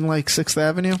 26th and like 6th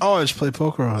Avenue. Oh, I just play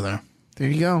poker over there. There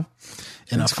you go.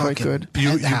 It's quite good.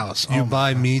 Penthouse. You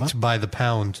buy meat by the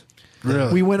pound.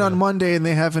 Really? We went on Monday and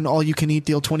they have an all-you-can-eat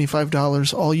deal,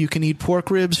 $25. All-you-can-eat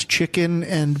pork ribs, chicken,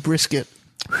 and brisket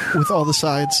with all the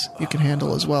sides you can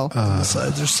handle as well. The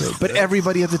sides are so But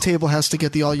everybody at the table has to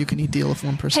get the all-you-can-eat deal if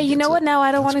one person Hey, you gets know what? it. Now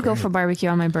I don't want to go for barbecue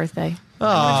on my birthday.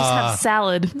 just have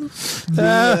salad.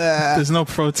 There's no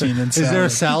protein in salad. Is there a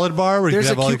salad bar where There's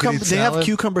you a can have all you can cucumber. eat They have salad?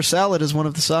 cucumber salad as one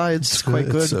of the sides. It's quite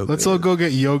good. Let's all go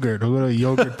get yogurt. We'll go to a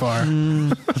yogurt bar.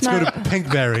 Let's go to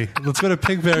Pinkberry. Let's go to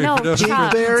Pinkberry No, for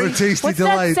Chopped. for Tasty What's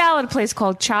Delight. that salad place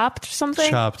called? Chopped or something?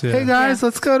 Chopped, yeah. Hey guys,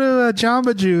 let's go to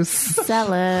Jamba Juice.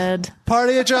 Salad.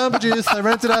 Party at Jamba Juice. I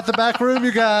rented out the back room,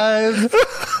 you guys.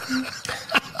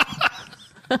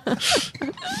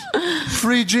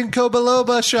 Free Ginkgo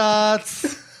biloba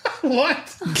shots. What?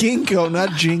 Ginkgo,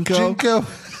 not Jinko. Ginkgo.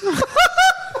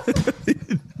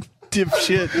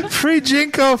 Dipshit. Free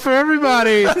Jinko for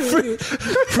everybody.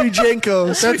 Free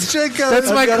Jankos.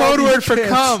 That's my got all code these word for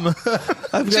pants. cum.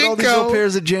 I've got all these Jinko. little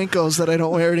pairs of Jankos that I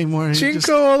don't wear anymore. You Jinko just-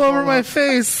 all over my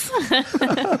face.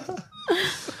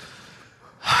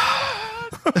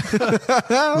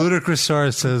 Ludicrous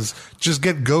Star says, just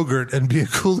get Go-Gurt and be a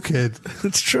cool kid.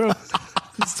 It's true.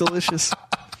 It's delicious.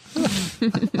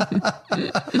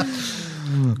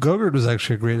 Go-Gurt was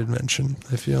actually a great invention,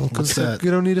 I feel. What's that?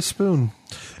 You don't need a spoon.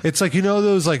 It's like, you know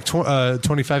those like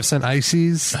 25-cent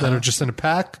ices that are just in a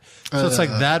pack? So it's like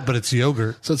that, but it's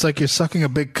yogurt. So it's like you're sucking a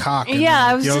big cock. And Yeah,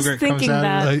 I was yogurt just thinking comes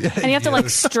out of that. it. And you have to like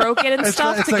stroke it and It's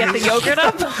stuff like- to it's get like the yogurt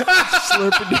up.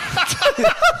 Slurping.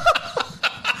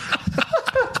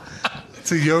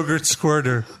 It's a yogurt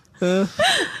squirter.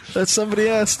 That's somebody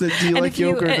asked it. Do you like if you,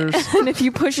 yogurt? and if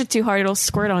you push it too hard, it'll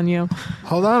squirt on you.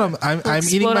 Hold on, I'm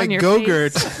explode eating my on your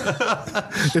Go-Gurt.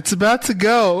 It's about to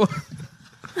go.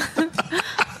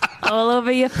 All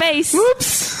over your face.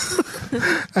 Whoops.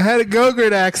 I had a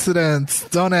Go-Gurt accident.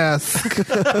 Don't ask.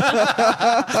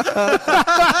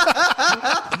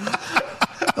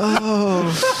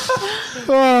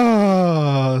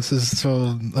 Oh, this is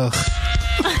so. Ugh.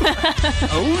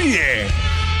 Oh, yeah.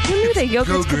 Who knew that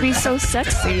yogurts could be so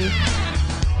sexy?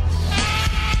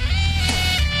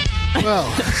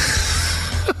 Well,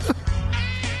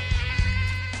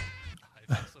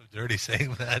 So dirty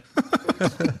saying that.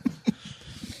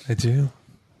 I do.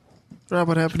 Rob,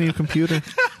 what happened to your computer?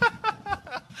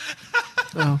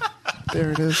 Oh,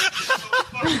 there it is.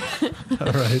 All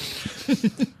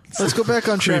right. Let's go back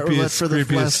on chat roulette for the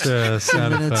last sound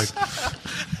 10 minutes.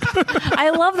 effect.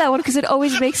 I love that one because it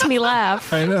always makes me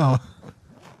laugh. I know.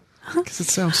 Because it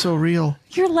sounds so real.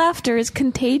 Your laughter is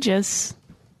contagious.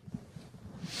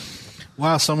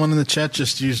 Wow, someone in the chat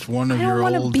just used one of I your don't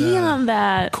want to old be on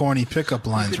that. corny pickup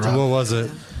lines, What Rob. was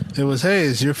it? It was, hey,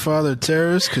 is your father a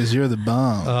terrorist? Because you're the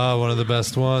bomb. One of the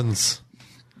best ones.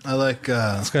 I like...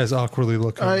 This guy's awkwardly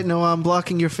looking. All right, Noah, I'm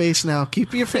blocking your face now.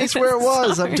 Keep your face where it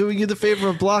was. I'm doing you the favor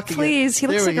of blocking Please, it. he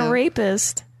looks There like we a go.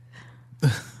 rapist. All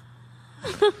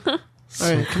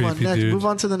right, come on, creepy, next. dude. Move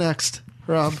on to the next.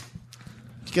 Rob,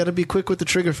 you got to be quick with the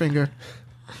trigger finger.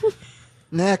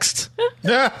 Next.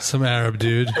 Some Arab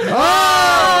dude.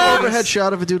 Overhead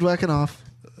shot of a dude whacking off.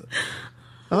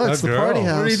 Oh, it's A the party girl.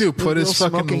 house. What did he do? Put his Real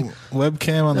fucking smoking.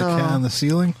 webcam on on the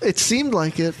ceiling? It seemed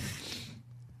like it.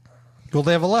 Well,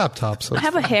 they have a laptop, so I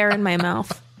have a hair in my mouth.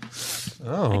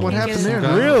 oh, What can't happened get it.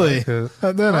 there? Really? like a-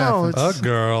 How'd that Oh, happen? it's, a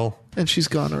girl. and she's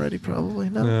gone already, probably.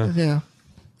 No, Yeah. yeah.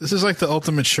 This is like the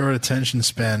ultimate short attention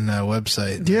span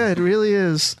website. Yeah, it really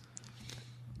is.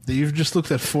 You've just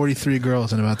looked at 43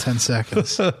 girls in about 10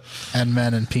 seconds. And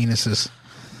men and penises.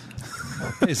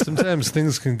 Hey, sometimes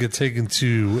things can get taken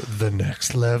to the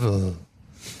next level.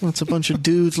 Well, it's a bunch of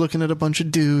dudes looking at a bunch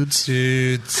of dudes.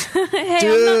 Dudes. Hey,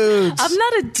 Dudes. I'm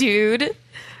not a dude.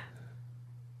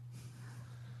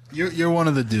 You're one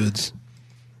of the dudes.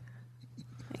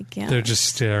 I guess. They're just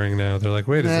staring now. They're like,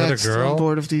 wait, Next, is that a I'm girl?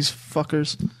 bored of these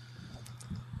fuckers.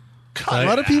 I- A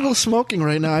lot of people smoking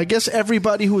right now. I guess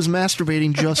everybody who was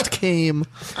masturbating just came,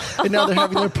 and now they're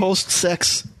having their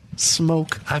post-sex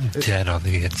smoke. I'm dead on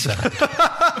the inside.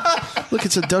 Look,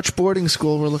 it's a Dutch boarding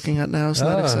school we're looking at now. Isn't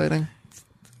that Ah. exciting?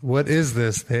 What is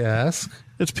this? They ask.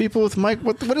 It's people with mic.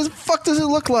 What the fuck does it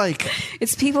look like?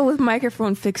 It's people with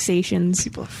microphone fixations.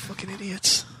 People are fucking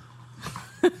idiots.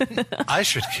 I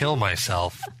should kill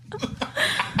myself.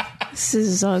 This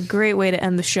is a great way to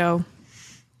end the show.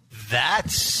 That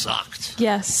sucked.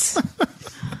 Yes.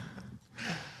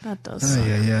 That does.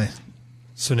 Yeah.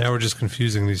 So now we're just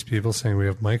confusing these people, saying we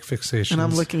have mic fixations. And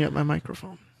I'm looking at my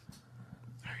microphone. All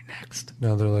right, next.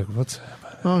 Now they're like, what's happening?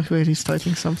 Oh, wait, he's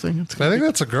typing something. It's I think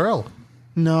that's a girl.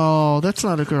 No, that's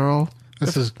not a girl.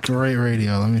 This is great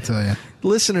radio, let me tell you.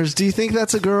 Listeners, do you think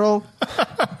that's a girl?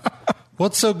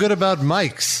 What's so good about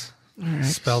mics?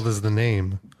 Spelled as the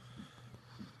name.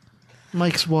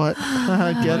 Mike's what?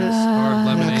 Get it? Hard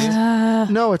lemonade.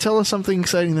 No, tell us something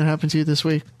exciting that happened to you this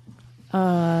week.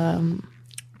 I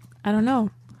don't know.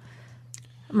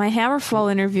 My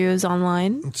Hammerfall interview is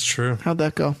online. It's true. I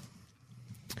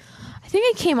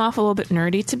think I came off a little bit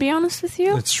nerdy, to be honest with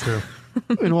you. It's true.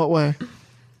 In what way?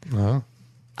 Well,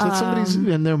 Is that somebody's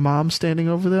and their mom standing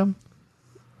over them?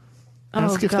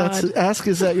 Ask if God. ask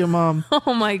is that your mom?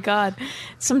 Oh my God.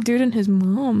 Some dude and his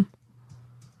mom.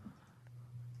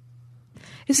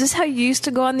 Is this how you used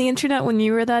to go on the internet when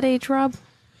you were that age, Rob?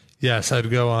 yes, I'd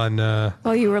go on.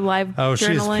 While you were live Oh, she's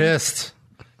journaling? pissed.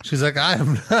 She's like, I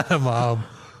am not a mom.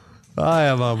 I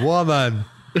am a woman.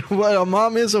 Well, a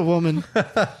mom is a woman.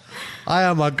 I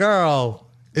am a girl.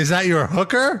 Is that your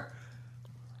hooker?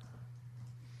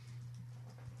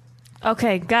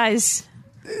 Okay, guys.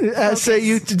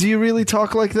 Say do you really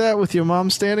talk like that with your mom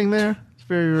standing there? It's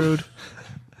very rude.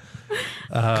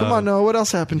 Come on, Noah. What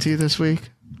else happened to you this week?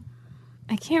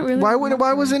 I can't really. Why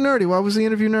was it nerdy? Why was the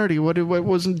interview nerdy? What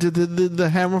wasn't? Did the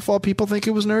Hammerfall people think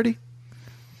it was nerdy?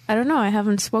 I don't know. I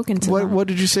haven't spoken to them. What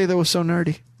did you say that was so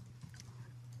nerdy?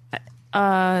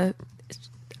 I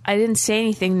didn't say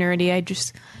anything nerdy. I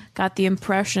just got the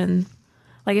impression,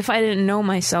 like if I didn't know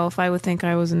myself, I would think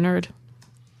I was a nerd.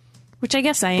 Which I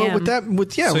guess I am. So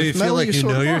with you feel metal, like you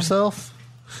sort know of are. yourself?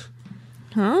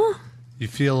 Huh? You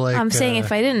feel like I'm saying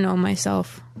if I didn't know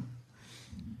myself.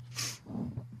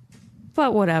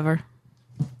 But whatever.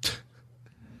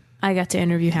 I got to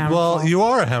interview Hammerfall. Well, you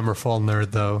are a Hammerfall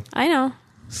nerd, though. I know.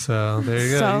 So there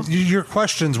you go. So- Your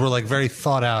questions were like very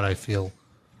thought out, I feel.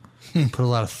 Put a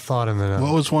lot of thought in there.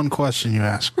 What was one question you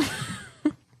asked?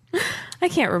 I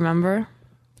can't remember.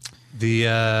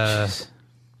 The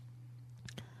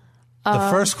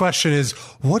first question is,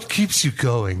 what keeps you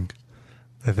going?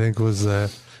 I think was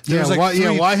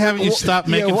why haven't you stopped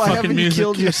making why fucking haven't music? you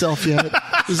killed yourself yet?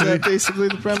 Is that basically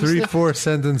the premise? 3-4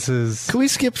 sentences. Can we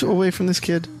skip away from this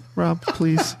kid, Rob,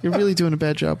 please? You're really doing a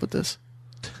bad job with this.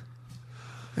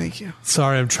 Thank you.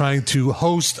 Sorry, I'm trying to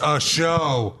host a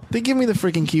show. Then give me the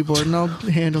freaking keyboard and I'll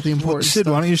handle the important Sid,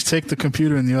 stuff. why don't you just take the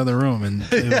computer in the other room and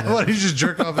Yeah, why don't you just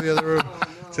jerk off in the other room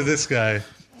to this guy?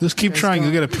 just keep trying?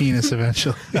 You'll get a penis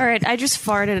eventually. All right, I just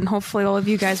farted, and hopefully all of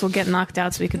you guys will get knocked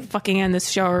out so we can fucking end this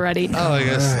show already. Oh, I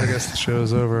guess the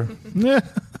show's over. Good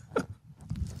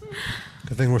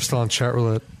thing we're still on chat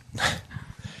roulette.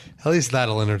 At least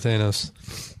that'll entertain us.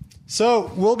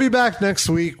 So we'll be back next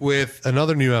week with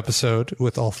another new episode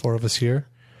with all four of us here.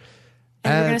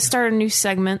 And we're going to start a new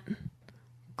segment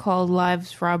called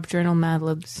Lives Rob Journal Mad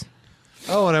Libs.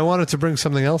 Oh, and I wanted to bring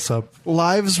something else up.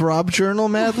 Lives Rob Journal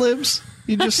Mad Libs?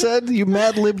 You just said? You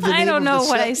mad libbed the name I don't know of the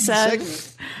what I said.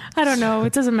 segment? I don't know.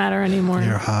 It doesn't matter anymore.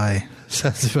 You're high.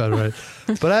 Sounds about right.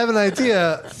 But I have an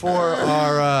idea for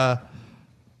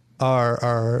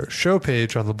our show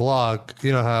page on the blog.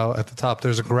 You know how at the top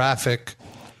there's a graphic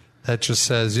that just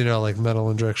says, like Metal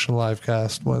Injection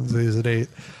Livecast Wednesdays at 8.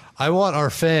 I want our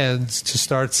fans to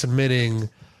start submitting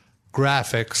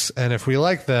graphics, and if we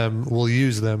like them, we'll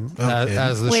use them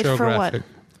as the Wait, show for graphic.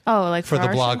 What? Oh, like For the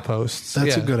our blog show? posts.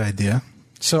 That's Yeah. a good idea.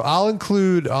 So I'll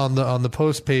include on the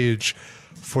post page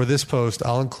for this post,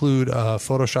 I'll include a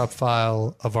Photoshop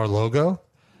file of our logo,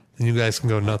 and you guys can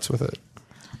go nuts with it.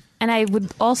 And I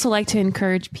would also like to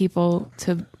encourage people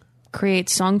to create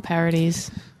song parodies.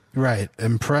 Right,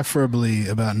 and preferably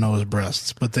about Noah's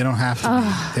breasts, but they don't have to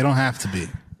be. They don't have to be.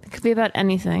 It could be about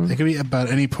anything. They could be about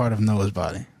any part of Noah's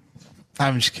body.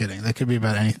 I'm just kidding. They could be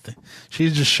about anything. She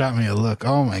just shot me a look.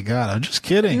 Oh my God, I'm just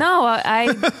kidding. No,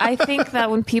 I think that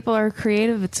when people are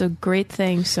creative, it's a great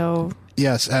thing. So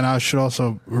Yes, and I should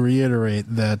also reiterate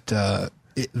that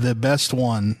the best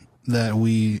one that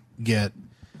we get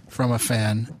from a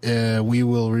fan, we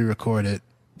will re-record it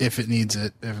if it needs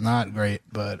it. If not, great.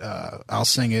 But I'll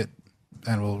sing it,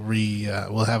 and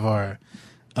we'll have our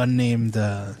unnamed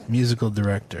musical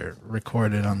director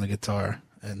record it on the guitar,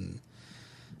 and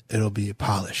it'll be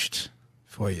polished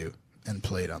for you and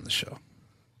played on the show.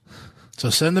 So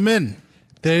send them in.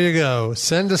 There you go.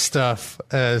 Send us stuff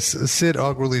as Sid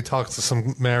awkwardly talks to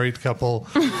some married couple.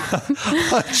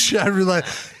 Chat roulette.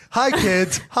 Hi,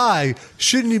 kids. Hi.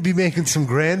 Shouldn't you be making some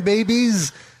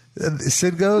grandbabies? And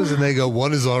Sid goes, and they go,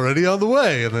 one is already on the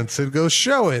way. And then Sid goes,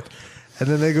 show it. And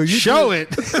then they go, Show it.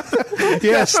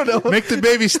 Yes. Make the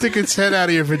baby stick its head out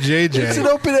of here for JJ. It's an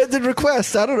open-ended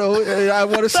request. I don't know. I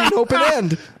want to see an open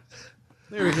end.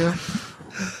 There we go.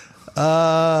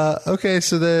 Okay,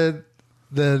 so then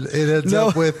it ends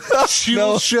up with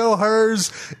she'll show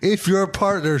hers if your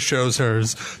partner shows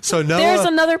hers. So Noah, there's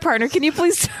another partner. Can you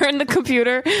please turn the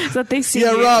computer so that they see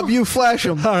Yeah, you? Rob, you flash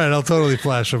them. all right, I'll totally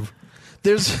flash them.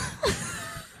 There's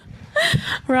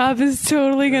Rob is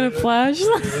totally going to flash.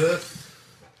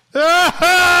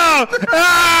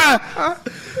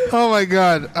 Oh my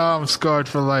God. Oh, I'm scarred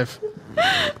for life.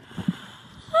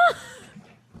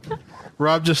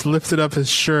 Rob just lifted up his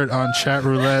shirt on chat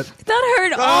roulette. That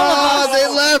hurt all of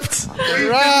us. They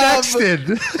left.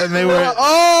 Nexted. And they were...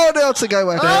 Oh, no, it's a guy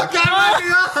whacking.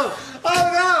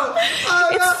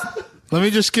 Let me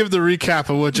just give the recap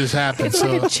of what just happened. It's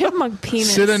like a chipmunk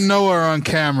penis. Sid and Noah are on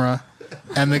camera,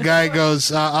 and the guy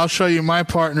goes, I'll show you my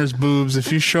partner's boobs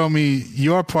if you show me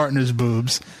your partner's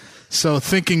boobs. So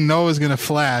thinking Noah's going to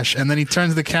flash, and then he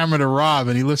turns the camera to Rob,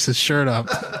 and he lifts his shirt up.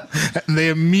 And they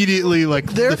immediately,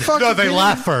 like... They're fucking... No, they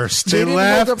laugh first. They didn't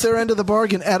laughed. hold up their end of the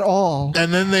bargain at all.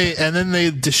 And then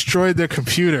they destroyed their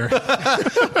computer.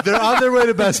 They're on their way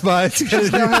to Best Buy.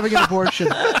 She's now having an abortion.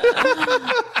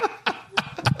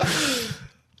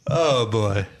 Oh,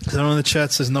 boy. Someone in the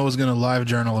chat says Noah's going to live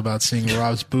journal about seeing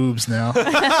Rob's boobs now.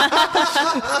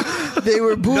 They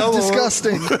were boob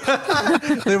disgusting.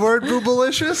 They weren't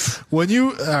boobalicious? When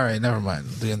you... All right, never mind.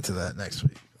 We'll get into that next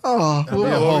week. Oh,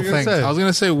 The whole thing. I was going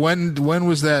to say, when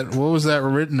was that... What was that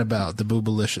written about, the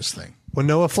boobalicious thing? When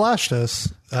Noah flashed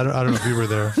us. I don't know if you were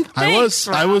there.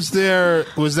 I was there.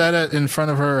 Was that in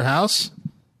front of her house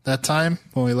that time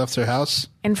when we left her house?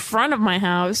 In front of my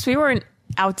house. We weren't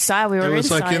outside. We were It was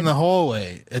inside. like in the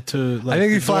hallway. I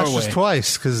think he flashed us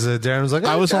twice because Darren was like,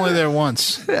 I was only there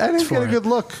once. I didn't get a good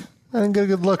look.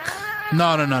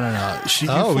 No. We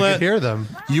could hear them.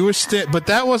 You were but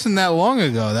that wasn't that long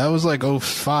ago. That was like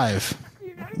 05.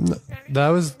 That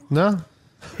was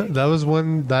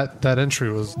when that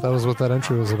entry was. That was what that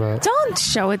entry was about. Don't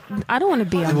show it. I don't want to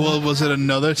be on. Well, was it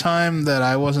another time that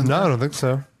I wasn't? No, there? I don't think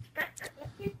so.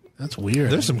 That's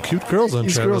weird. There's some cute girls on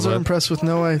These chat girls are roulette. impressed with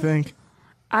Noah, I think.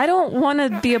 I don't want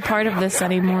to be a part of this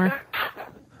anymore.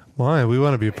 Why? We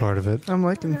want to be a part of it. I'm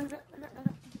liking.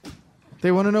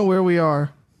 They want to know where we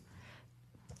are.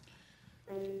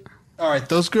 All right,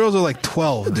 those girls are like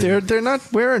 12. Dude. They're not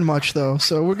wearing much though,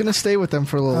 so we're gonna stay with them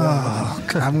for a little while.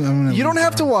 I'm You don't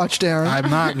have to watch, Darren. I'm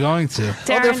not going to.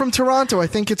 Darren, Oh, they're from Toronto. I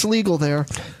think it's legal there.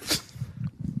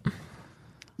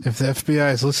 If the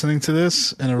FBI is listening to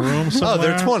this in a room somewhere, Oh,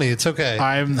 they're 20. It's okay.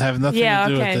 I have nothing to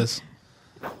do with this.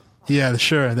 Yeah,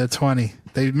 sure, they're 20.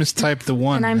 They mistyped the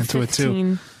 1 and I'm into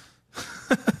 15.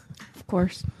 a 2. Of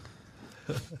course.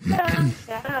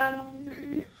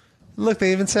 Look,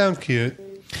 they even sound cute.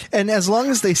 And as long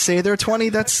as they say they're 20,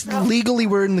 that's legally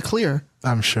we're in the clear.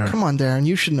 I'm sure. Come on, Darren,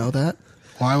 you should know that.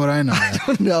 Why would I know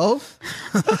that? No.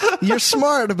 You're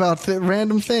smart about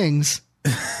random things.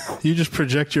 You just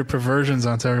project your perversions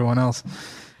onto everyone else.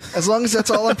 As long as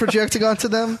that's all I'm projecting onto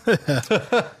them. All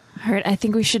right, I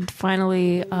think we should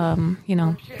finally,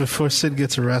 Before Sid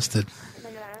gets arrested.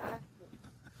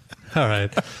 All right.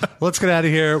 Let's get out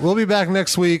of here. We'll be back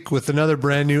next week with another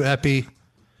brand new epi.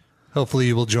 Hopefully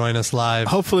you will join us live.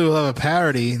 Hopefully we'll have a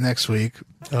parody next week.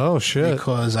 Oh, shit.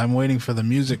 Because I'm waiting for the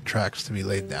music tracks to be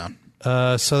laid down.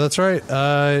 So that's right.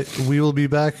 We will be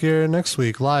back here next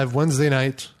week, live Wednesday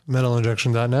night,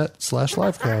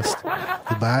 metalinjection.net/livecast.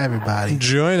 Goodbye, everybody.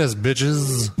 Join us,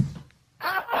 bitches.